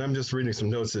 And I'm just reading some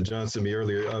notes that John sent me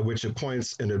earlier, which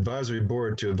appoints an advisory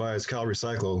board to advise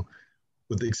CalRecycle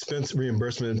with the expense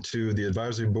reimbursement to the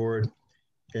advisory board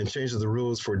and changes the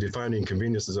rules for defining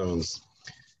convenience zones.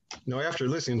 Now, after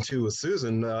listening to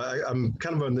Susan, I'm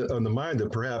kind of on the mind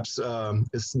that perhaps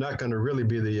it's not going to really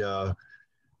be the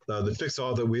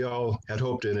fix-all that we all had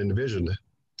hoped and envisioned.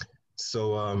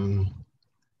 So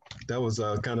that was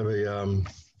kind of a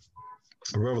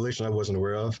revelation I wasn't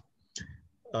aware of.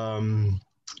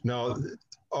 Now,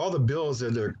 all the bills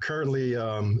that are currently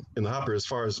in the hopper as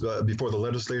far as before the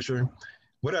legislature,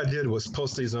 what I did was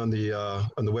post these on the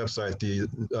website, the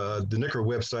NCRA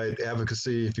website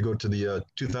advocacy. If you go to the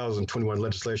 2021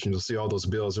 legislation, you'll see all those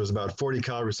bills. There's about 40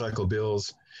 calorie cycle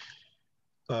bills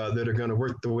that are going to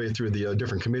work their way through the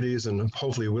different committees and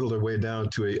hopefully whittle their way down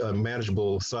to a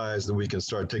manageable size that we can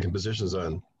start taking positions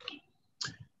on.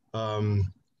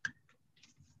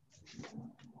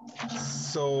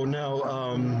 So now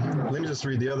let me just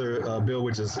read the other bill,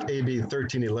 which is AB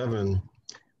 1311,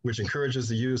 which encourages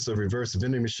the use of reverse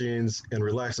vending machines and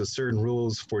relaxes certain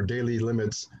rules for daily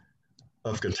limits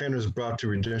of containers brought to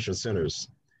redemption centers.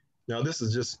 Now this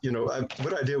is just,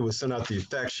 what I did was send out the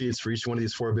fact sheets for each one of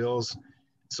these 4 bills.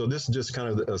 So this is just kind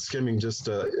of a skimming, just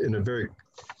in a very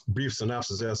brief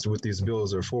synopsis as to what these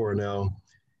bills are for now.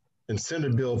 And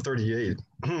Senate Bill 38,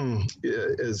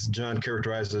 as John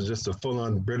characterized as just a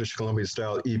full-on British Columbia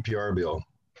style EPR bill.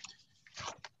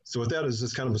 So with that as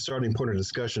just kind of a starting point of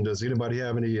discussion, does anybody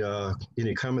have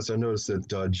any comments? I noticed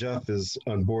that Jeff is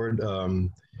on board.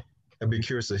 I'd be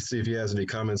curious to see if he has any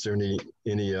comments or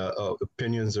any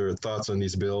opinions or thoughts on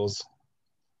these bills,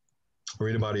 or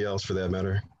anybody else for that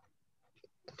matter.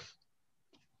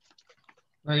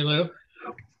 Mary Lou?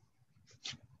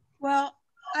 Well,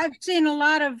 I've seen a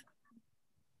lot of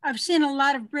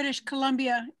British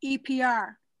Columbia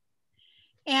EPR,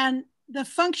 and the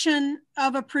function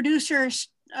of a producer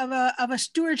of a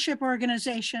stewardship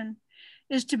organization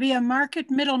is to be a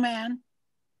market middleman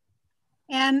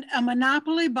and a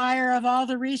monopoly buyer of all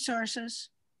the resources.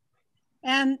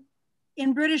 And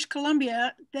in British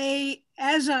Columbia, they,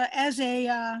 as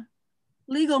a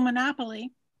legal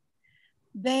monopoly,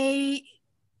 they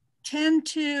tend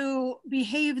to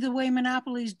behave the way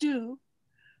monopolies do,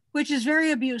 which is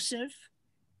very abusive.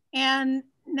 And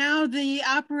now the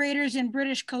operators in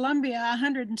British Columbia,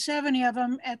 170 of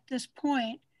them at this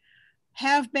point,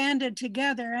 have banded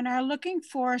together and are looking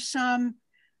for some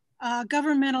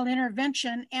governmental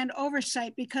intervention and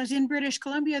oversight, because in British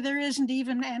Columbia, there isn't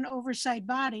even an oversight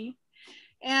body.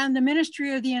 And the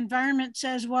Ministry of the Environment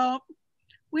says, well,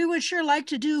 we would sure like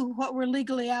to do what we're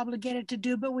legally obligated to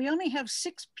do, but we only have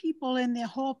 6 people in the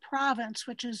whole province,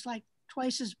 which is like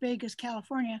twice as big as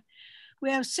California.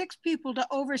 We have 6 people to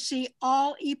oversee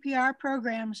all EPR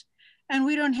programs, and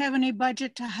we don't have any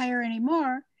budget to hire any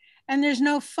more. And there's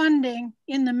no funding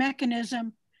in the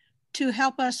mechanism to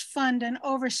help us fund an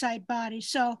oversight body.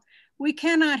 So we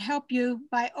cannot help you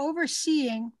by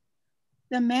overseeing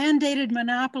the mandated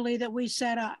monopoly that we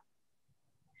set up.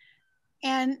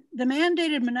 And the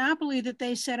mandated monopoly that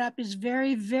they set up is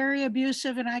very, very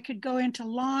abusive. And I could go into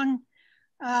long,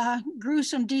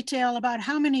 gruesome detail about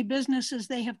how many businesses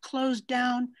they have closed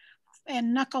down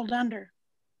and knuckled under.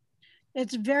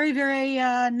 It's very, very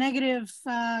negative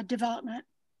development.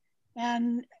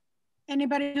 And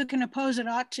anybody who can oppose it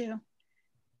ought to.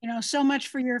 So much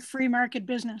for your free market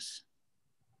business.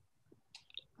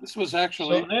 This was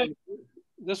actually,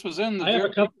 this was in the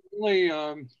very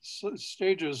early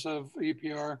stages of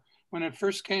EPR. When it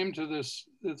first came to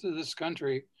this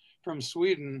country from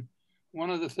Sweden, one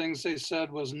of the things they said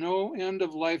was no end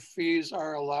of life fees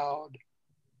are allowed.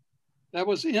 That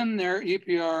was in their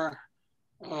EPR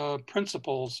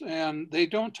principles, and they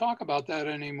don't talk about that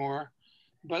anymore.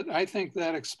 But I think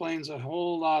that explains a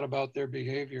whole lot about their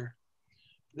behavior.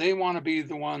 They want to be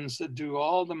the ones that do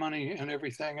all the money and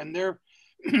everything. And they're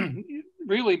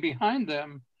really behind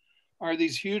them are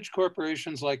these huge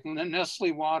corporations like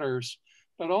Nestle Waters,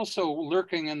 but also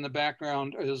lurking in the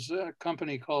background is a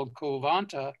company called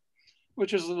Covanta,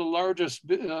 which is the largest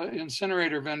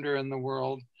incinerator vendor in the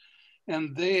world.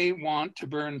 And they want to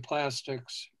burn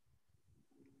plastics.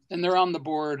 And they're on the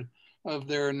board of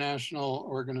their national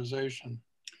organization.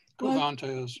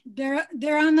 Covanta is.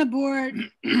 They're on the board.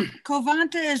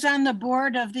 Covanta is on the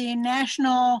board of the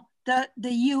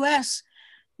the U.S.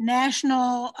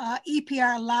 National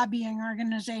EPR Lobbying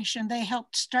Organization. They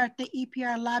helped start the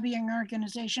EPR Lobbying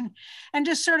Organization. And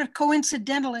just sort of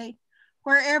coincidentally,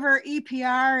 wherever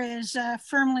EPR is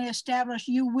firmly established,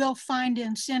 you will find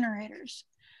incinerators,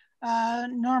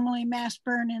 normally mass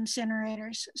burn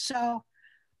incinerators. So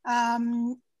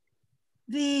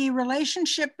the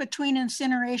relationship between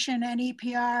incineration and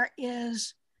EPR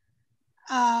is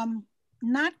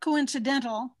not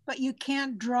coincidental, but you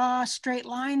can't draw straight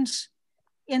lines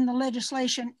in the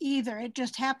legislation either. It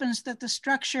just happens that the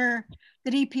structure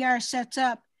that EPR sets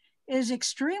up is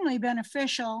extremely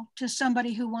beneficial to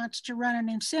somebody who wants to run an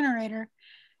incinerator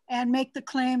and make the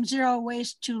claim zero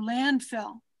waste to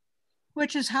landfill,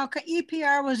 which is how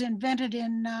EPR was invented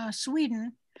in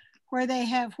Sweden, where they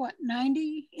have what,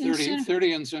 30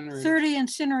 incinerators. 30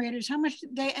 incinerators. How much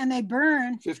they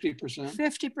burn 50%.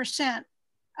 50%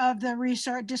 of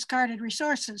the discarded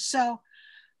resources. So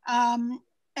And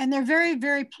they're very,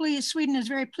 very pleased. Sweden is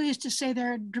very pleased to say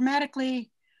they're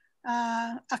dramatically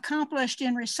accomplished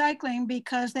in recycling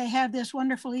because they have this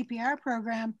wonderful EPR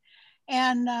program,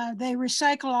 and they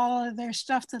recycle all of their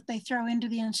stuff that they throw into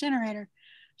the incinerator.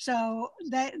 So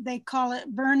they call it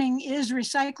burning is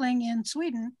recycling in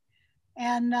Sweden.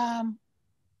 And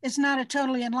it's not a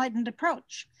totally enlightened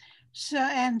approach. So,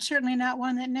 and certainly not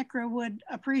one that NCRA would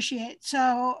appreciate.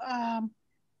 So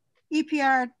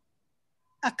EPR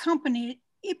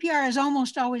is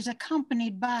almost always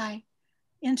accompanied by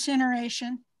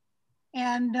incineration.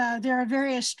 And there are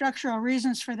various structural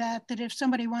reasons for that, that if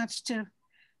somebody wants to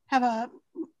have a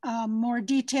more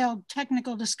detailed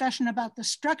technical discussion about the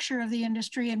structure of the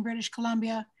industry in British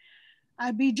Columbia,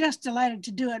 I'd be just delighted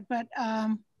to do it. But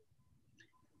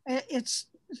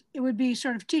it would be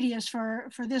sort of tedious for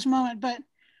this moment, but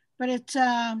it's,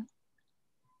 EPR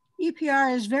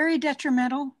is very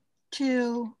detrimental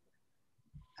to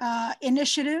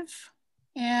initiative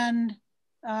and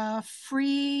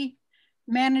free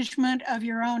management of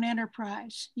your own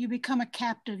enterprise. You become a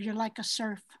captive, you're like a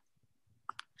serf.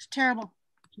 It's terrible.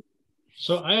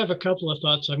 So I have a couple of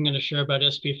thoughts I'm going to share about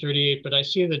SB 38, but I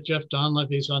see that Jeff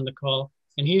Donlevy's on the call,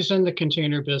 and he's in the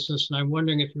container business, and I'm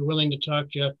wondering if you're willing to talk,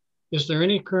 Jeff. Is there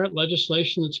any current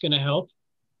legislation that's going to help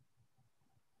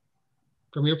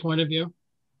from your point of view?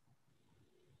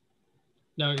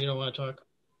 No, you don't want to talk.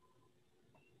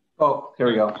 Oh, here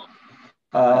we go.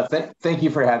 Thank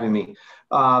you for having me.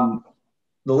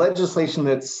 The legislation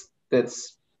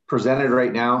that's presented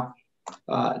right now,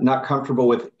 not comfortable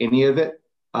with any of it,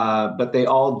 but they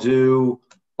all do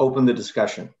open the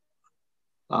discussion.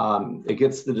 It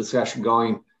gets the discussion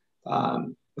going.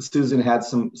 Susan had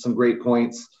some great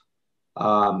points.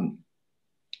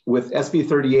 With SB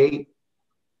 38,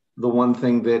 the one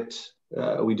thing that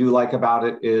we do like about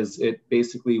it is it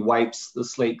basically wipes the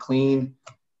slate clean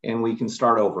and we can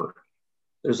start over.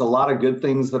 There's a lot of good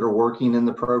things that are working in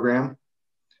the program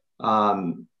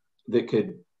that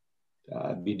could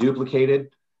be duplicated.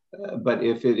 But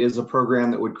if it is a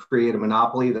program that would create a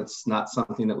monopoly, that's not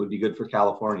something that would be good for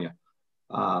California.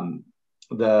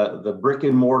 The brick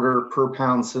and mortar per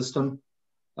pound system,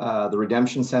 the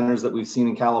redemption centers that we've seen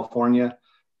in California,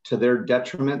 to their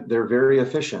detriment, they're very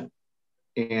efficient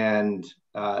and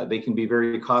they can be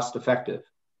very cost effective.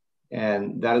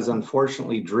 And that has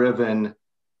unfortunately driven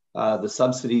the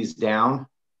subsidies down,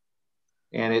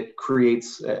 and it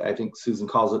creates, I think Susan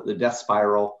calls it the death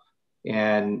spiral,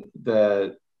 and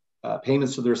the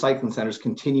payments to the recycling centers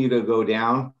continue to go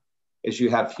down as you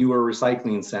have fewer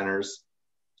recycling centers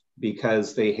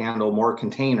because they handle more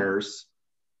containers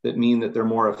that mean that they're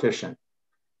more efficient.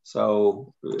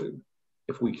 So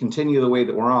if we continue the way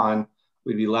that we're on,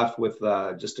 we'd be left with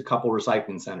just a couple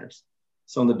recycling centers.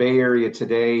 So in the Bay Area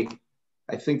today,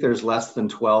 I think there's less than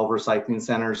 12 recycling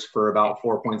centers for about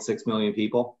 4.6 million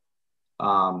people.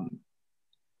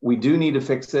 We do need to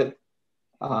fix it.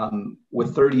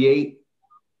 With 38,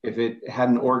 if it had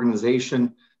an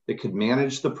organization that could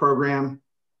manage the program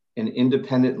and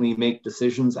independently make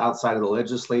decisions outside of the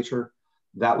legislature,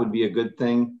 that would be a good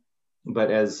thing.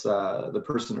 But as the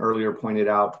person earlier pointed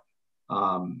out,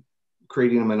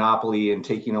 creating a monopoly and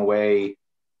taking away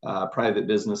private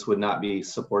business would not be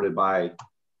supported by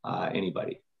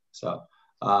anybody. So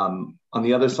on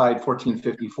the other side,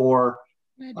 1454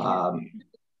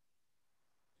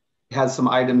 has some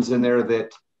items in there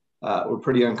that we're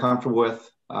pretty uncomfortable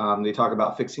with. They talk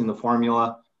about fixing the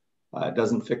formula. It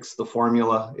doesn't fix the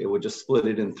formula. It would just split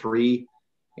it in three,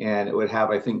 and it would have,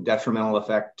 I think, detrimental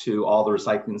effect to all the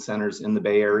recycling centers in the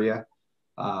Bay Area.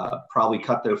 Probably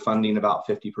cut their funding about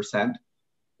 50%,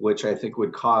 which I think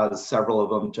would cause several of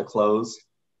them to close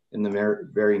in the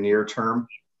very near term.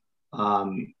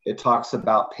 It talks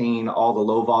about paying all the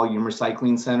low volume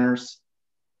recycling centers.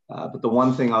 But the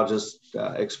one thing I'll just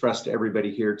express to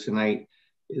everybody here tonight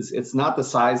is it's not the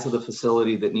size of the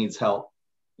facility that needs help.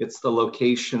 It's the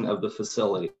location of the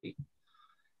facility.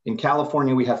 In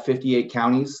California, we have 58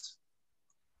 counties.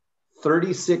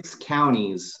 36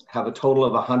 counties have a total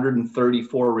of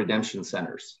 134 redemption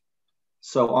centers.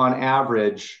 So on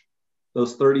average,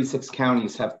 those 36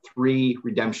 counties have 3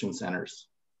 redemption centers.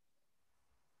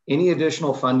 Any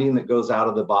additional funding that goes out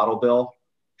of the bottle bill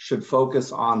should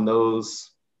focus on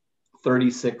those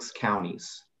 36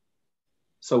 counties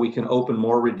so we can open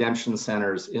more redemption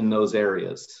centers in those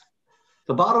areas.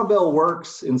 The bottle bill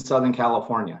works in Southern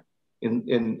California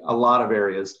in a lot of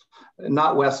areas,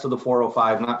 not west of the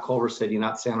 405, not Culver City,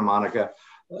 not Santa Monica.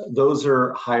 Those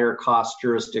are higher cost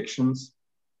jurisdictions,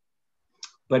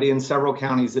 but in several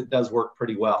counties it does work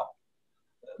pretty well.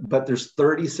 But there's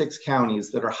 36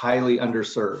 counties that are highly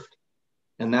underserved.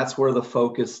 And that's where the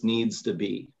focus needs to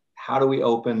be. How do we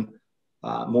open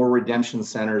more redemption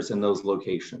centers in those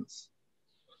locations?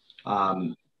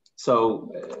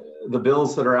 So the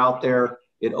bills that are out there,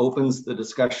 it opens the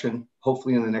discussion.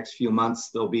 Hopefully in the next few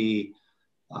months, there'll be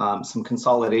some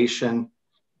consolidation,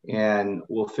 and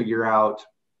we'll figure out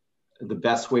the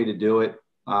best way to do it.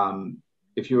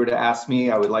 If you were to ask me,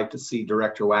 I would like to see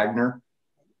Director Wagner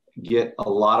get a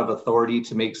lot of authority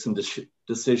to make some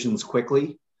decisions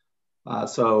quickly.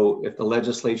 So if the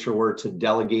legislature were to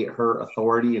delegate her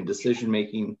authority and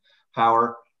decision-making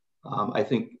power, I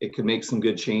think it could make some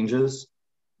good changes,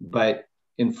 but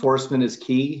enforcement is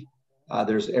key.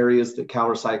 There's areas that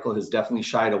CalRecycle has definitely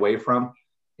shied away from,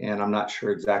 and I'm not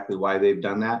sure exactly why they've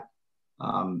done that.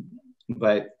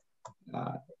 But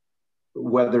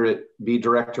whether it be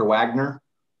Director Wagner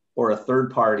or a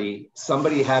third party,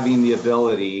 somebody having the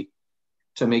ability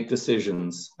to make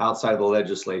decisions outside of the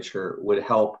legislature would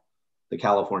help the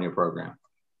California program.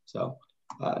 So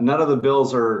none of the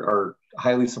bills are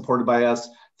highly supported by us.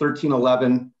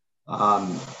 1311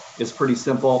 is pretty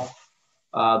simple.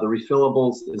 The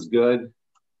refillables is good,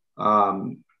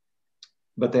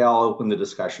 but they all open the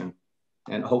discussion,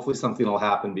 and hopefully something will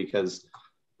happen, because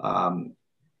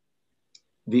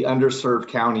the underserved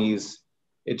counties,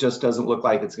 it just doesn't look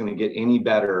like it's going to get any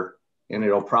better, and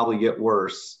it'll probably get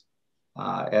worse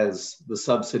as the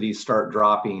subsidies start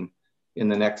dropping in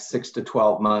the next 6 to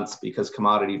 12 months, because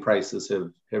commodity prices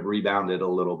have rebounded a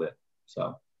little bit.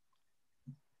 So.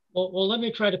 Well, let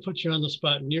me try to put you on the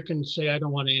spot, and you can say I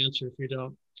don't want to answer if you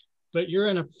don't. But you're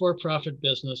in a for-profit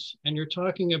business, and you're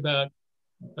talking about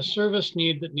a service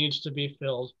need that needs to be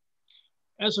filled.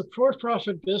 As a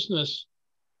for-profit business,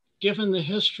 given the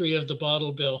history of the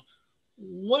bottle bill,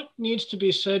 what needs to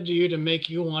be said to you to make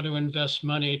you want to invest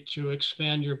money to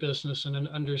expand your business in an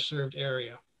underserved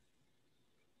area?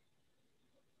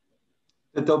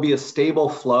 That there'll be a stable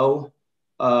flow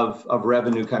of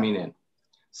revenue coming in.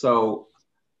 So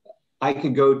I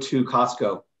could go to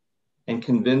Costco and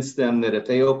convince them that if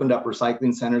they opened up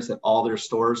recycling centers at all their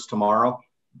stores tomorrow,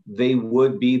 they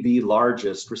would be the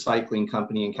largest recycling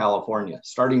company in California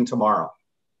starting tomorrow.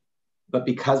 But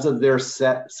because of their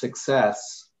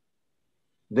success,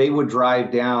 they would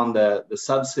drive down the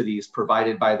subsidies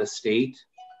provided by the state,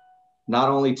 not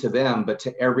only to them, but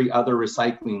to every other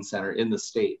recycling center in the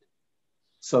state.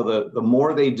 So the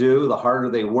more they do, the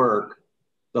harder they work,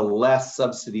 the less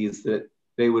subsidies that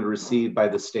they would receive by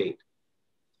the state.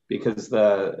 Because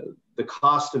the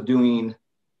cost of doing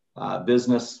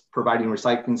business, providing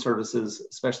recycling services,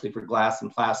 especially for glass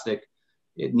and plastic,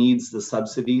 it needs the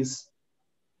subsidies.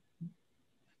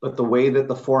 But the way that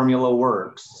the formula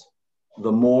works,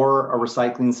 the more a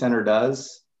recycling center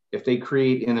does, if they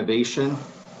create innovation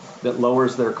that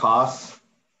lowers their costs,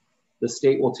 the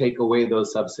state will take away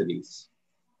those subsidies.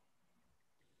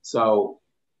 So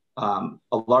a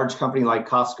large company like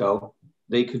Costco,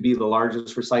 they could be the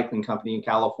largest recycling company in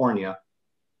California.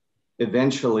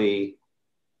 Eventually,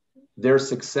 their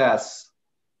success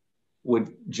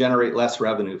would generate less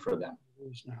revenue for them.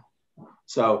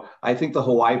 So I think the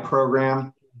Hawaii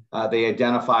program, they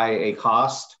identify a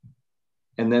cost,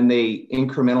 and then they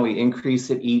incrementally increase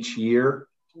it each year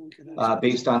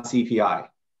based on CPI.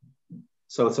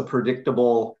 So it's a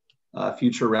predictable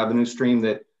future revenue stream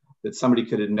that somebody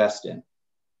could invest in.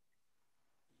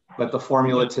 But the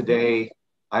formula today,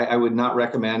 I would not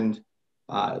recommend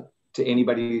to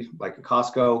anybody like a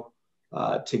Costco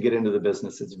to get into the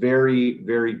business. It's very,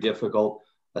 very difficult,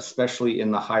 especially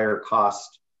in the higher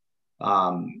cost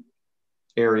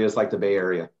areas like the Bay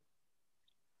Area.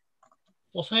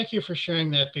 Well, thank you for sharing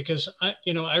that, because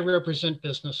I represent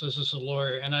businesses as a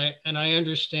lawyer, and I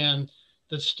understand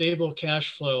that stable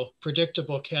cash flow,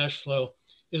 predictable cash flow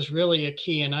is really a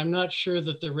key, and I'm not sure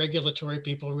that the regulatory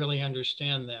people really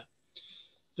understand that.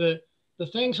 The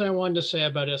things I wanted to say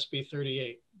about SB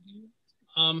 38,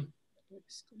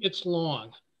 it's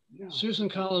long. Yeah. Susan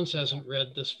Collins hasn't read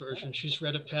this version. She's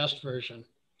read a past version.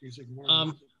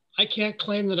 I can't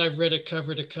claim that I've read it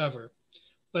cover to cover,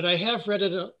 but I have read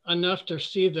it enough to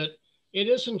see that it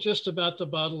isn't just about the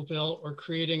bottle bill or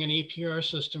creating an EPR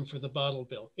system for the bottle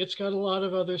bill. It's got a lot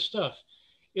of other stuff.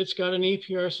 It's got an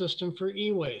EPR system for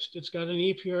e-waste. It's got an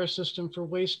EPR system for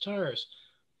waste tires.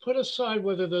 Put aside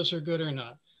whether those are good or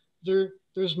not.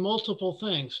 There's multiple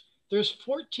things. There's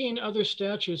 14 other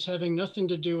statutes having nothing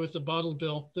to do with the bottle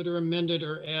bill that are amended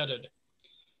or added.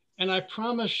 And I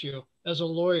promise you, as a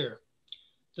lawyer,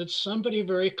 that somebody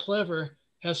very clever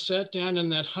has sat down in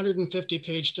that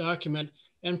 150-page document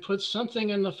and put something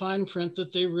in the fine print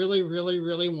that they really, really,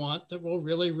 really want that will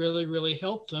really, really, really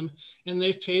help them. And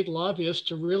they've paid lobbyists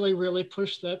to really, really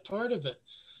push that part of it.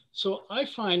 So I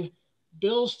find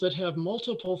bills that have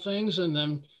multiple things in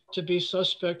them to be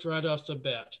suspect right off the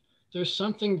bat. There's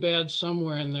something bad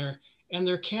somewhere in there, and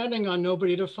they're counting on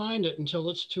nobody to find it until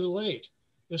it's too late.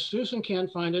 If Susan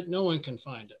can't find it, no one can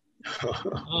find it.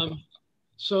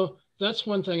 So that's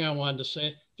one thing I wanted to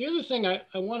say. The other thing I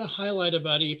want to highlight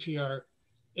about EPR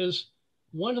is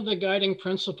one of the guiding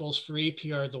principles for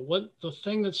EPR, the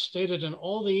thing that's stated in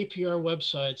all the EPR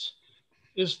websites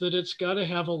is that it's got to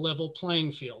have a level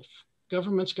playing field.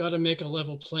 Government's got to make a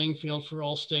level playing field for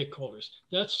all stakeholders.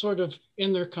 That's sort of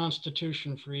in their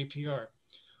constitution for EPR.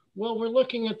 Well, we're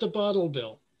looking at the bottle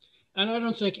bill. And I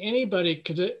don't think anybody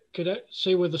could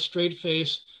say with a straight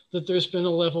face that there's been a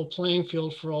level playing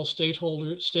field for all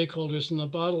stakeholders in the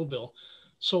bottle bill.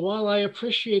 So while I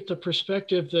appreciate the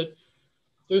perspective that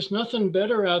there's nothing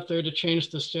better out there to change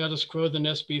the status quo than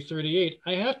SB 38,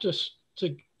 I have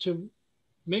to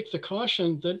make the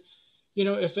caution that, you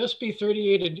know, if SB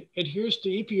 38 adheres to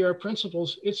EPR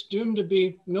principles, it's doomed to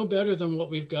be no better than what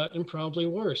we've got and probably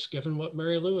worse, given what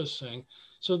Mary Lou is saying.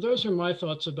 So those are my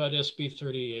thoughts about SB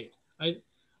 38.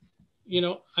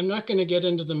 I'm not going to get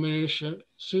into the minutia.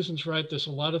 Susan's right. There's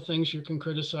a lot of things you can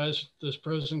criticize. There's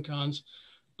pros and cons,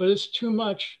 but it's too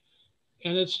much,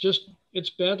 and it's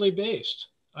badly based,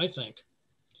 I think.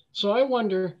 So I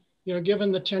wonder,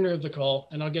 given the tenor of the call,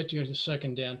 and I'll get to you in a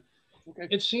second, Dan. Okay.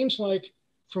 It seems like,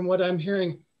 from what I'm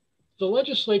hearing, the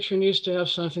legislature needs to have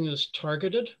something that's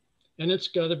targeted, and it's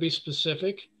got to be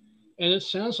specific, and it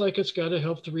sounds like it's got to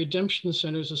help the redemption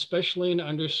centers, especially in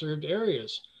underserved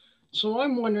areas. So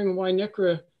I'm wondering why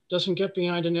NCRA doesn't get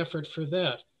behind an effort for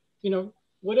that.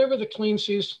 Whatever the Clean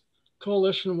Seas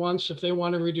Coalition wants, if they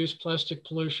want to reduce plastic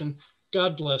pollution,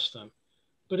 God bless them.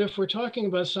 But if we're talking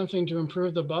about something to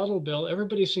improve the bottle bill,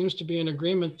 everybody seems to be in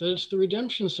agreement that it's the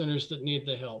redemption centers that need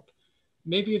the help.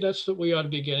 Maybe that's what we ought to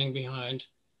be getting behind.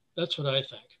 That's what I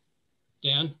think.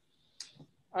 Dan?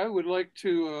 I would like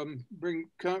to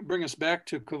bring us back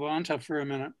to Covanta for a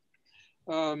minute.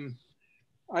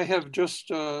 I have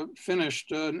just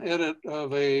finished an edit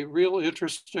of a real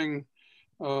interesting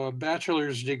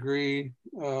bachelor's degree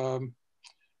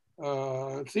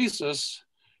thesis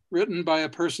written by a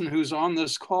person who's on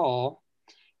this call,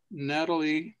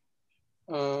 Natalie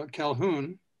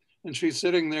Calhoun, and she's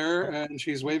sitting there and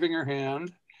she's waving her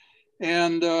hand.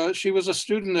 And she was a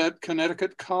student at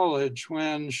Connecticut College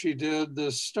when she did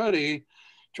this study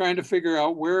trying to figure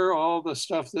out where all the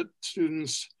stuff that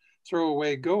students throw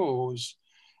away goes.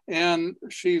 And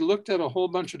she looked at a whole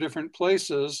bunch of different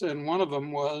places, and one of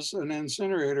them was an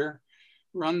incinerator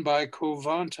run by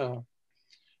Covanta.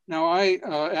 Now, I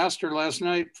asked her last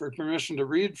night for permission to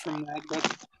read from that,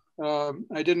 but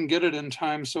I didn't get it in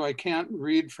time, so I can't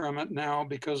read from it now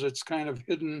because it's kind of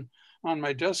hidden on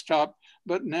my desktop.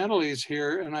 But Natalie's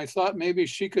here, and I thought maybe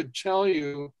she could tell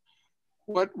you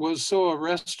what was so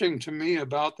arresting to me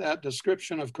about that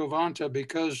description of Covanta,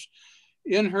 because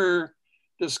in her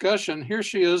discussion, here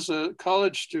she is, a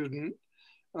college student,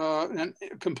 and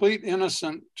complete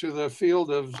innocent to the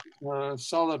field of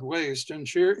solid waste. And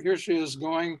here she is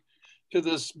going to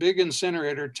this big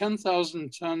incinerator,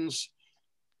 10,000 tons,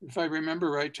 if I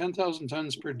remember right, 10,000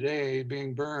 tons per day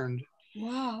being burned.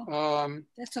 Wow,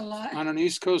 that's a lot. On an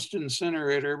East Coast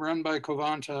incinerator run by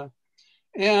Covanta.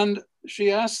 And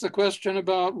she asked the question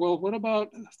about, well, what about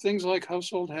things like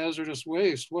household hazardous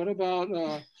waste? What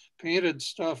about painted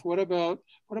stuff? What about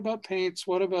paints?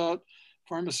 What about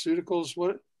pharmaceuticals?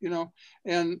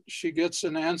 And she gets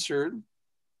an answer.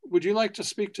 Would you like to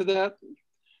speak to that,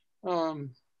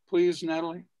 please,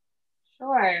 Natalie?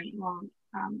 Sure. Well,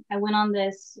 I went on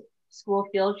this school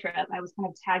field trip. I was kind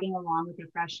of tagging along with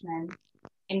a freshman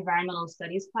environmental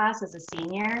studies class as a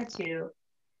senior to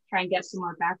try and get some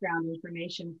more background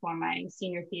information for my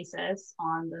senior thesis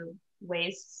on the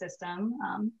waste system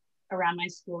around my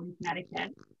school in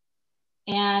Connecticut.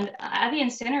 And at the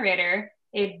incinerator,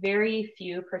 they had very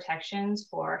few protections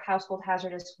for household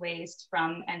hazardous waste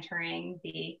from entering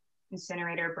the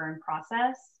incinerator burn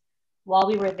process. While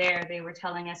we were there, they were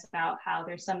telling us about how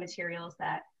there's some materials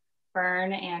that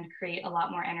burn and create a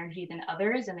lot more energy than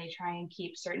others, and they try and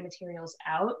keep certain materials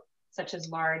out, such as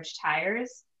large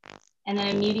tires. And then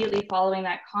immediately following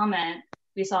that comment,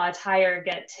 we saw a tire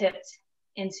get tipped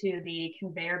into the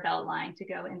conveyor belt line to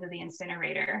go into the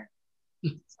incinerator.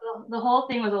 So the whole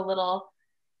thing was a little,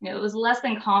 it was less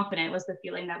than confident was the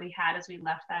feeling that we had as we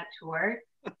left that tour,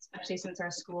 especially since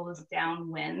our school was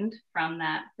downwind from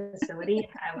that facility.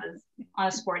 I was on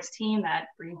a sports team that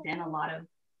breathed in a lot of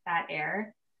that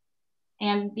air.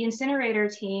 And the incinerator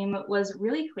team was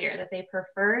really clear that they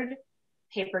preferred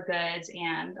paper goods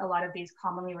and a lot of these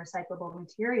commonly recyclable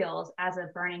materials as a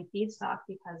burning feedstock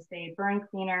because they burn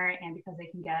cleaner and because they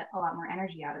can get a lot more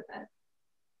energy out of it.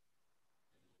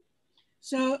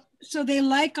 So they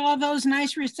like all those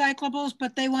nice recyclables,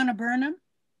 but they want to burn them?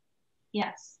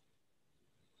 Yes.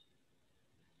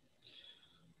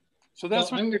 So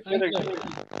that's what you're getting.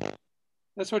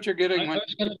 That's what you're getting when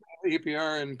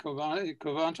EPR and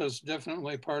Covanta is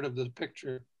definitely part of the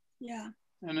picture. Yeah.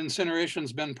 And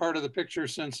incineration's been part of the picture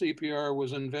since EPR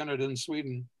was invented in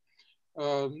Sweden.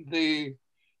 They,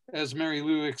 as Mary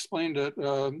Lou explained it,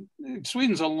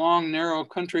 Sweden's a long, narrow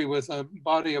country with a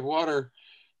body of water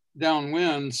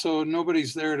downwind, so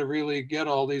nobody's there to really get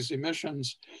all these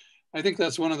emissions. I think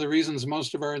that's one of the reasons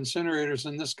most of our incinerators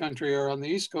in this country are on the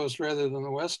East Coast rather than the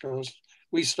West Coast.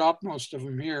 We stop most of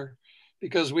them here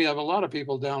because we have a lot of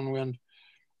people downwind.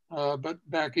 But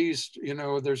back east, you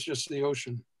know, there's just the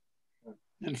ocean.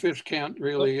 And fish can't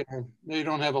really, they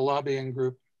don't have a lobbying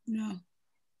group. No.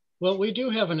 Well, we do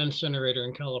have an incinerator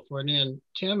in California. And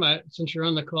Tim, since you're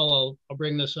on the call, I'll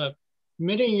bring this up.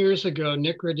 Many years ago,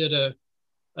 NCRA did a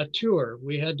tour.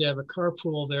 We had to have a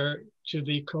carpool there to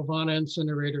the Covanta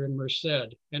incinerator in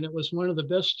Merced. And it was one of the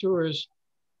best tours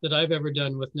that I've ever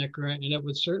done with NCRA. And it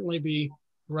would certainly be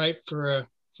ripe for a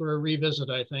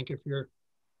revisit, I think.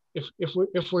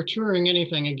 If we're touring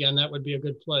anything again, that would be a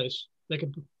good place. They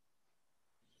could.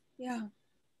 Yeah.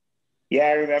 Yeah,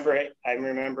 I remember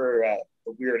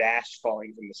the weird ash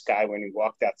falling from the sky when we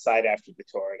walked outside after the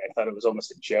tour, and I thought it was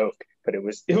almost a joke, but it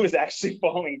was actually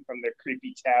falling from the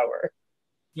creepy tower.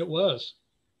 It was.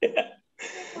 Yeah.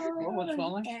 What was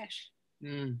falling? Ash.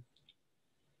 Mm.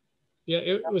 Yeah,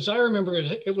 it was. I remember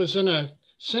it was in a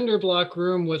cinder block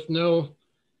room with no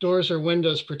doors or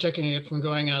windows protecting it from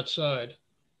going outside,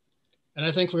 and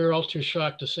I think we were all too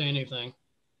shocked to say anything.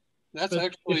 That's but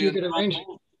actually if you could arrange.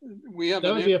 We have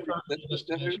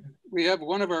we have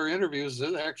one of our interviews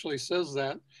that actually says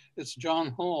that. It's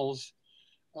John Hull's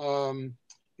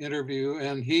interview,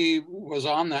 and he was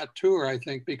on that tour, I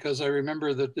think, because I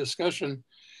remember the discussion.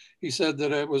 He said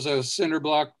that it was a cinder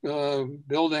block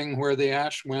building where the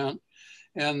ash went,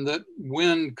 and that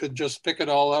wind could just pick it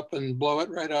all up and blow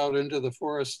it right out into the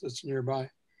forest that's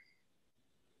nearby.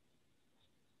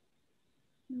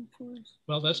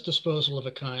 Well, that's disposal of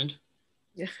a kind.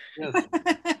 Yeah. Yes.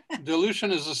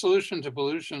 Dilution is a solution to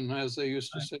pollution, as they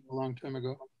used to say a long time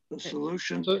ago. The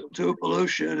solution to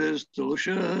pollution is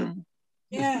dilution.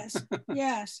 Yes,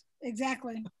 yes,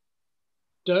 exactly.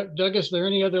 Doug, is there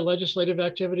any other legislative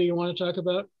activity you want to talk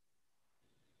about?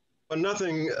 Well,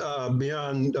 nothing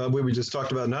beyond what we just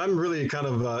talked about. And I'm really kind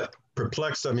of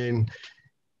perplexed. I mean,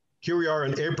 here we are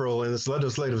in April, and this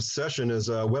legislative session is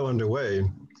well underway.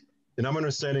 And I'm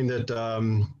understanding that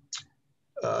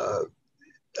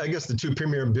I guess the two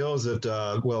premier bills that,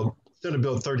 well, Senate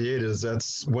Bill 38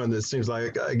 that's one that seems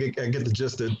like I get the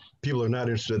gist that people are not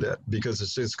interested in because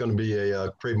it's just going to be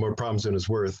create more problems than it's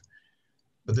worth.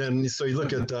 But then, so you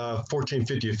look at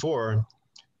 1454,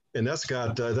 and that's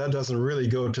got, that doesn't really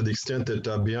go to the extent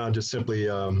that beyond just simply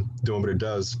doing what it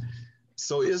does.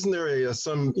 So isn't there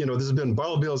some, there's been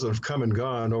bottle bills that have come and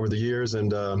gone over the years,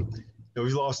 and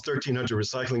we've lost 1,300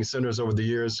 recycling centers over the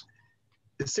years.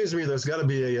 It seems to me there's got to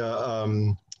be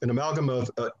an amalgam of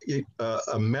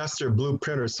a master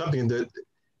blueprint or something that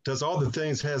does all the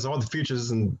things, has all the features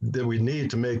that we need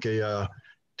to make to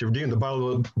redeem the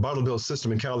bottle bill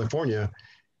system in California.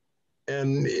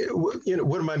 And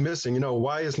what am I missing?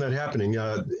 Why isn't that happening?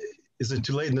 Is it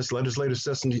too late in this legislative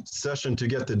session to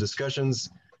get the discussions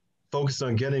focused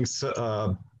on getting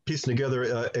piecing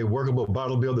together a workable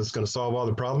bottle bill that's going to solve all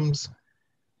the problems?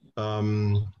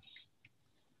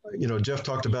 Jeff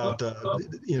talked about,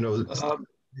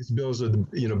 these bills are,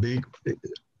 be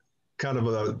kind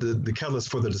of the catalyst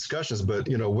for the discussions, but,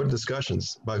 what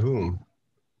discussions? By whom?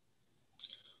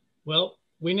 Well,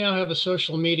 we now have a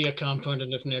social media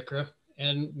component of NCRA,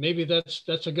 and maybe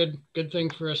that's a good thing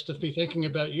for us to be thinking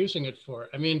about using it for.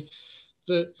 I mean,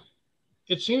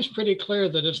 it seems pretty clear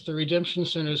that it's the redemption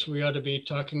centers we ought to be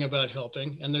talking about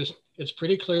helping, and it's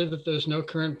pretty clear that there's no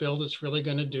current bill that's really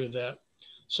going to do that.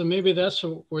 So maybe that's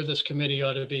where this committee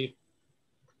ought to be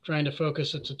trying to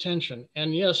focus its attention.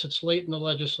 And yes, it's late in the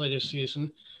legislative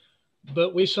season,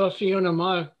 but we saw Fiona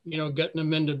Ma, getting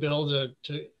amend a bill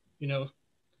to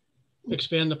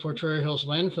expand the Potrero Hills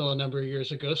landfill a number of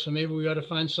years ago. So maybe we ought to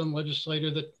find some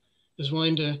legislator that is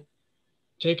willing to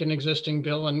take an existing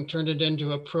bill and turn it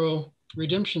into a pro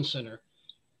redemption center.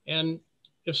 And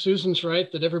if Susan's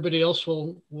right that everybody else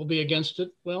will be against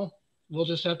it, well, we'll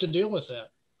just have to deal with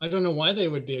that. I don't know why they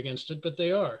would be against it, but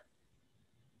they are.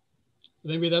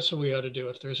 Maybe that's what we ought to do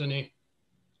if there's any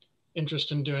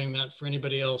interest in doing that for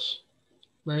anybody else.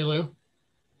 Mary Lou?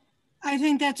 I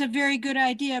think that's a very good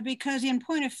idea because in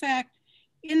point of fact,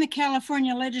 in the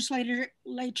California legislature,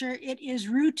 it is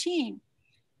routine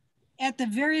at the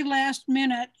very last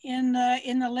minute in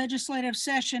the legislative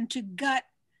session to gut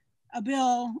a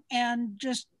bill and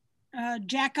just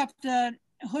jack up the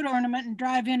hood ornament and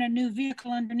drive in a new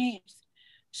vehicle underneath.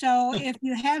 So if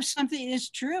you have something, it's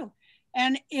true.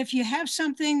 And if you have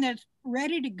something that's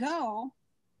ready to go,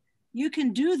 you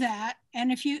can do that.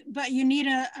 And but you need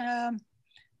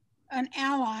an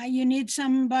ally, you need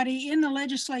somebody in the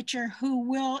legislature who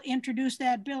will introduce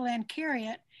that bill and carry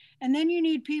it. And then you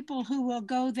need people who will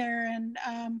go there and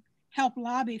help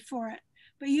lobby for it.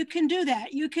 But you can do that.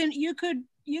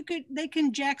 They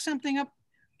can jack something up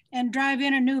and drive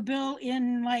in a new bill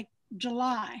in like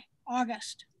July,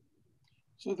 August.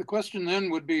 So the question then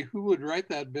would be, who would write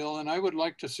that bill? And I would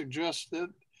like to suggest that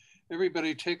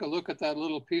everybody take a look at that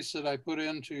little piece that I put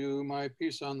into my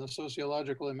piece on the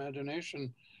sociological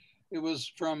imagination. It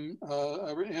was from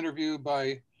an interview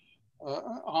by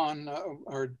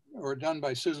or done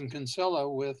by Susan Kinsella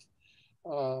with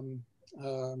Delynn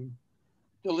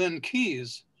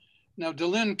Keyes. Now,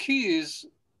 Delynn Keyes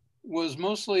was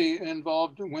mostly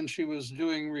involved when she was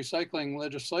doing recycling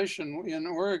legislation in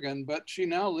Oregon, but she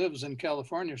now lives in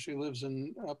California. She lives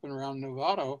up and around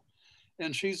Novato,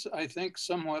 and she's, I think,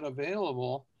 somewhat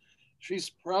available. She's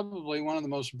probably one of the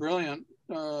most brilliant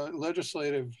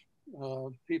legislative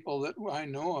people that I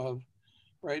know of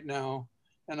right now.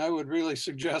 And I would really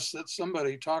suggest that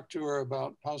somebody talk to her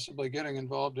about possibly getting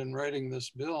involved in writing this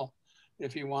bill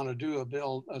if you want to do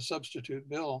a substitute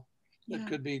bill that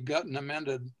could be gut and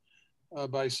amended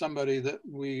by somebody that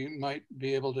we might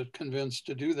be able to convince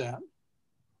to do that.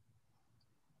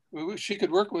 She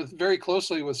could work very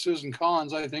closely with Susan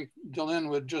Collins. I think Delynn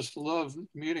would just love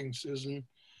meeting Susan.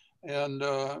 And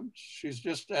she's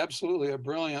just absolutely a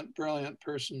brilliant, brilliant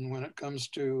person when it comes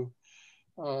to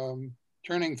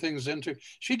turning things into.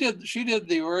 She did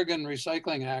the Oregon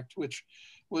Recycling Act, which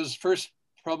was first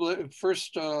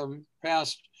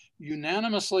passed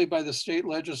unanimously by the state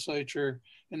legislature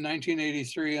in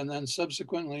 1983, and then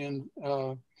subsequently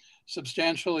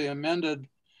substantially amended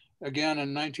again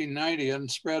in 1990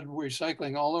 and spread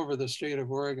recycling all over the state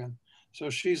of Oregon. So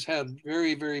she's had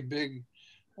very, very big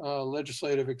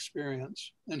legislative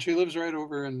experience, and she lives right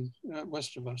over in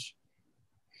west of us.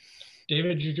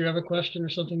 David, did you have a question or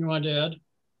something you wanted to add?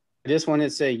 I just wanted to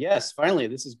say, yes, finally,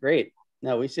 this is great.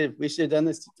 No, we should have done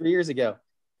this 3 years ago.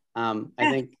 I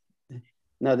think,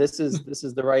 no, this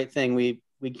is the right thing. We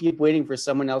keep waiting for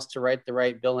someone else to write the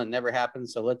right bill and it never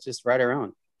happens. So let's just write our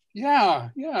own. Yeah.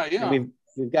 And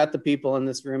we've got the people in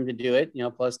this room to do it,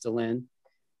 plus Delynn.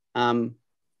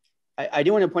 I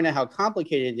do want to point out how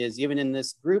complicated it is, even in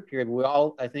this group here. We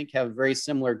all, I think, have very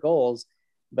similar goals,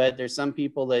 but there's some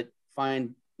people that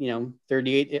find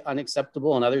 38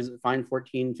 unacceptable and others that find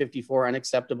 1454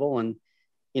 unacceptable. And,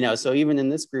 so even in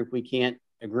this group, we can't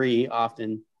agree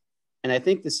often. And I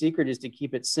think the secret is to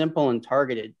keep it simple and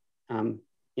targeted.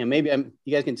 Maybe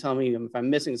you guys can tell me if I'm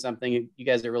missing something, you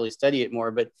guys that really study it more,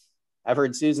 but I've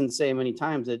heard Susan say many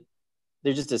times that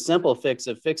there's just a simple fix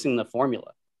of fixing the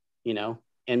formula,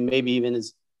 and maybe even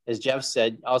as Jeff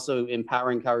said, also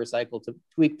empowering CalRecycle to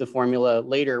tweak the formula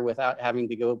later without having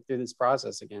to go through this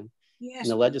process again in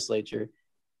the legislature.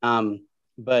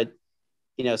 But,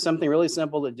 something really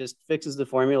simple that just fixes the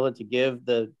formula to give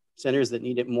the centers that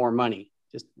need it more money,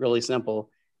 just really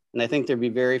simple. And I think there'd be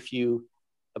very few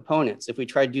opponents. If we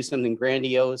try to do something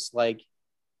grandiose like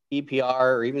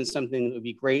EPR, or even something that would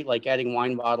be great like adding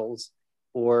wine bottles,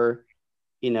 or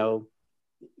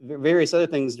various other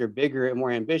things that are bigger and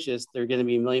more ambitious, there are going to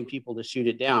be a million people to shoot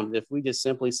it down. But if we just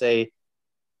simply say,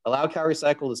 allow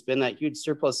CalRecycle to spend that huge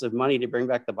surplus of money to bring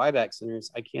back the buyback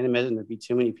centers, I can't imagine there'd be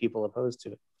too many people opposed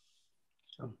to it.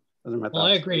 So those are my thoughts. Well,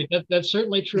 I agree. That's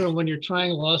certainly true. And when you're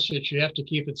trying lawsuits, you have to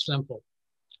keep it simple.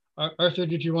 Arthur,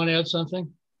 did you want to add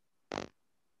something?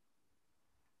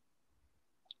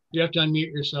 You have to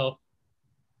unmute yourself.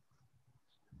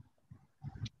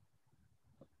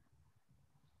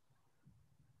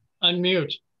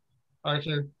 Unmute,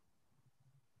 Arthur.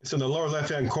 It's in the lower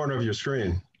left-hand corner of your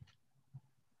screen.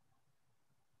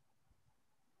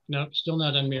 No, still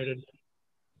not unmuted.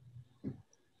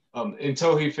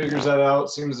 Until he figures that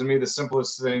out, seems to me the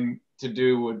simplest thing to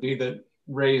do would be to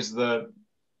raise the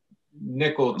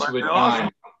nickel to a dime.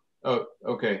 Oh,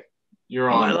 okay. You're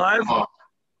on. Am I live?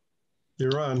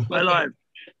 You're on. Am I live?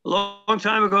 A long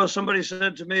time ago, somebody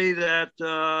said to me that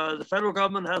the federal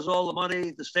government has all the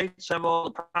money, the states have all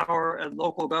the power, and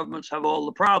local governments have all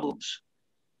the problems.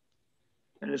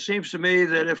 And it seems to me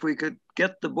that if we could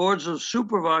get the boards of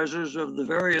supervisors of the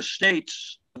various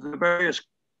states, the various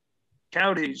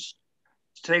counties,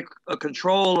 to take a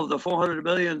control of the 400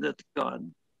 million that's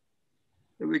gone,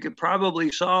 that we could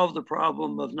probably solve the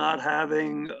problem of not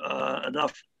having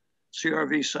enough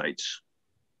CRV sites.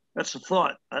 That's a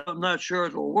thought. I'm not sure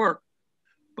it will work,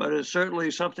 but it's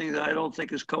certainly something that I don't think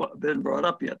has been brought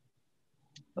up yet.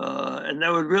 And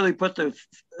that would really put the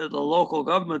local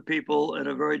government people in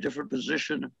a very different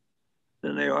position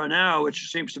than they are now,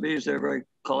 which seems to me is they're very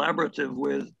collaborative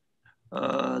with.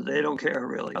 They don't care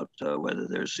really about whether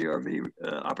there's CRV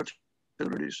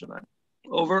opportunities or not.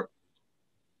 Over.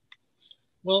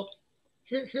 Well,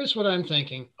 here's what I'm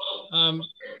thinking.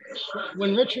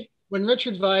 When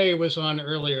Richard Valle was on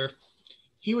earlier,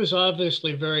 he was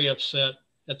obviously very upset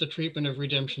at the treatment of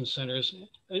redemption centers,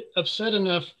 upset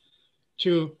enough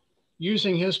to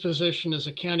using his position as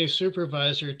a county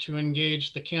supervisor to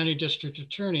engage the county district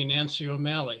attorney, Nancy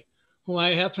O'Malley, who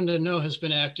I happen to know has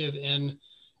been active in,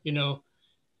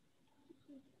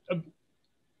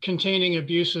 containing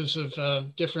abuses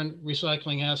of different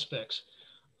recycling aspects.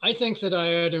 I think that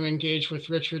I ought to engage with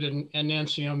Richard and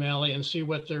Nancy O'Malley and see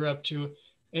what they're up to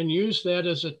and use that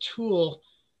as a tool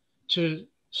to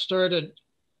start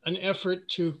an effort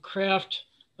to craft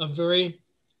a very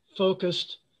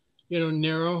focused,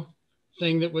 narrow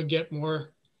thing that would get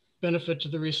more benefit to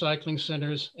the recycling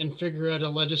centers and figure out a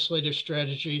legislative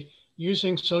strategy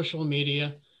using social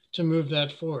media to move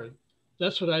that forward.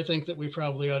 That's what I think that we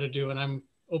probably ought to do, and I'm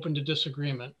open to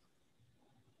disagreement.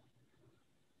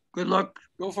 Good luck.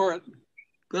 Go for it.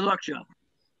 Good luck, John.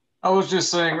 I was just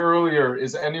saying earlier,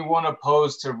 is anyone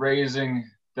opposed to raising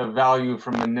the value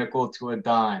from a nickel to a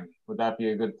dime? Would that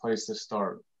be a good place to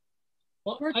start?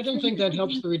 Well, I don't think that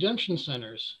helps the redemption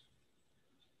centers.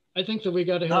 I think that we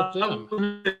got to help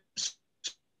them.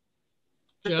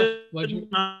 Jeff, what'd you?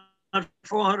 Not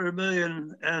 400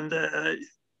 million and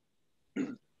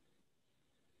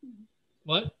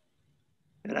what?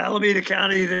 In Alameda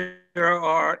County, there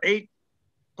are 8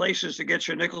 places to get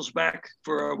your nickels back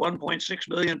for 1.6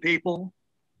 million people.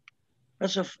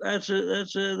 That's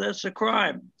a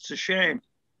crime. It's a shame.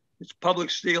 It's public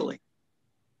stealing.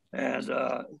 And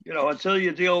until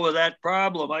you deal with that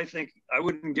problem, I think I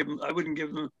wouldn't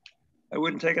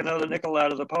take another nickel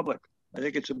out of the public. I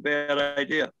think it's a bad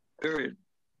idea, period.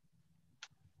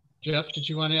 Jeff, did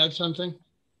you want to add something?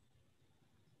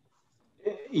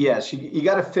 Yes, you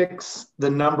got to fix the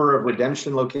number of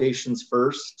redemption locations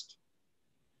first,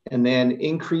 and then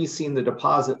increasing the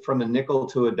deposit from a nickel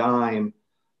to a dime,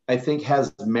 I think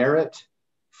has merit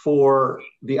for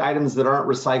the items that aren't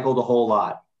recycled a whole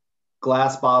lot.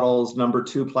 Glass bottles, number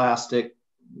 2 plastic,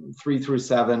 3 through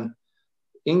 7,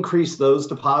 increase those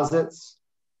deposits.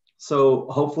 So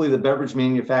hopefully the beverage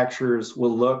manufacturers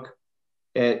will look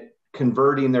at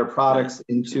converting their products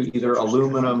into either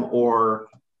aluminum or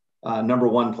number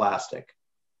 1 plastic.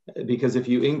 Because if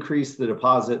you increase the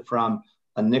deposit from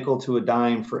a nickel to a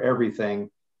dime for everything,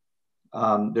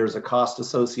 there's a cost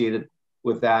associated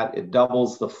with that. It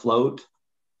doubles the float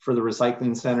for the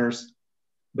recycling centers,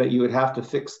 but you would have to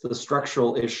fix the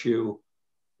structural issue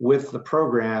with the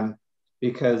program,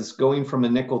 because going from a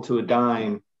nickel to a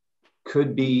dime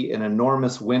could be an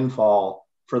enormous windfall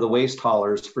for the waste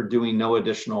haulers for doing no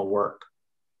additional work.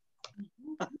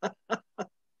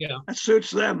 Yeah, that suits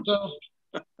them.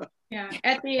 Yeah,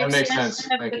 at the expense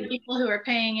of the people who are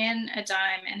paying in a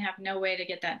dime and have no way to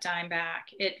get that dime back.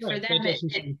 For them,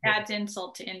 it adds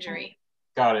insult to injury.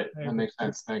 Got it. That makes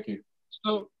sense. Thank you.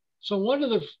 So one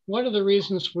of the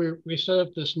reasons we set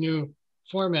up this new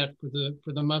format for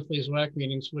the monthly ZWAC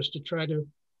meetings was to try to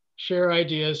share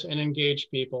ideas and engage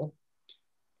people,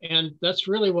 and that's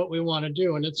really what we want to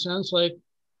do. And it sounds like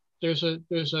there's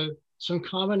some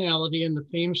commonality in the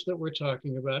themes that we're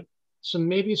talking about.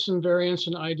 Maybe some variance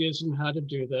in ideas on how to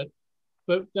do that,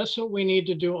 but that's what we need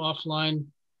to do offline,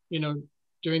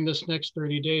 during this next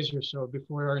 30 days or so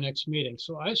before our next meeting.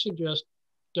 So I suggest,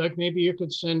 Doug, maybe you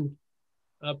could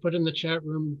put in the chat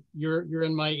room your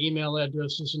and my email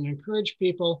addresses and encourage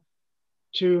people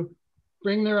to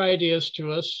bring their ideas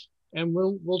to us, and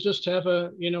we'll just have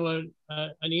an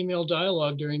email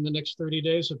dialogue during the next 30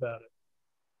 days about it.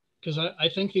 Because I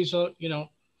think these are,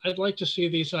 I'd like to see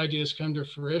these ideas come to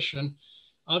fruition.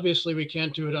 Obviously, we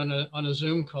can't do it on a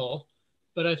Zoom call,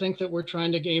 but I think that we're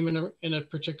trying to aim in a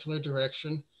particular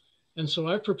direction. And so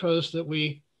I propose that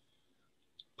we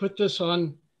put this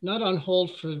not on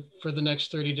hold for the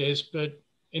next 30 days, but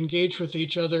engage with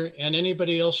each other and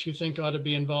anybody else you think ought to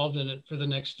be involved in it for the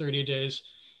next 30 days.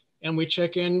 And we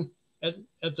check in at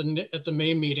the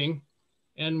May meeting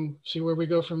and see where we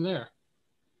go from there.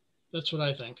 That's what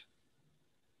I think.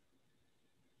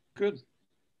 Good.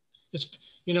 It's,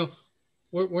 you know,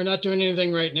 we're not doing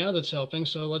anything right now that's helping,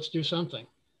 so let's do something.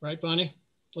 Right, Bonnie?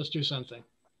 Let's do something.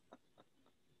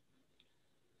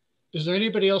 Is there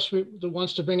anybody else that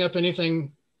wants to bring up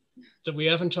anything that we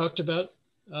haven't talked about?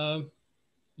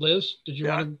 Liz, did you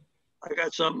want to? I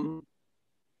got something.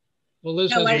 Well,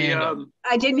 Liz No, has a hand up.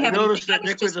 I didn't have I noticed anything.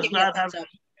 that Nicola does not have.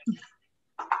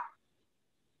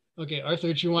 Okay,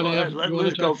 Arthur, do you want Go to ahead, have? let You want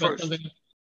Liz to talk go about first. something?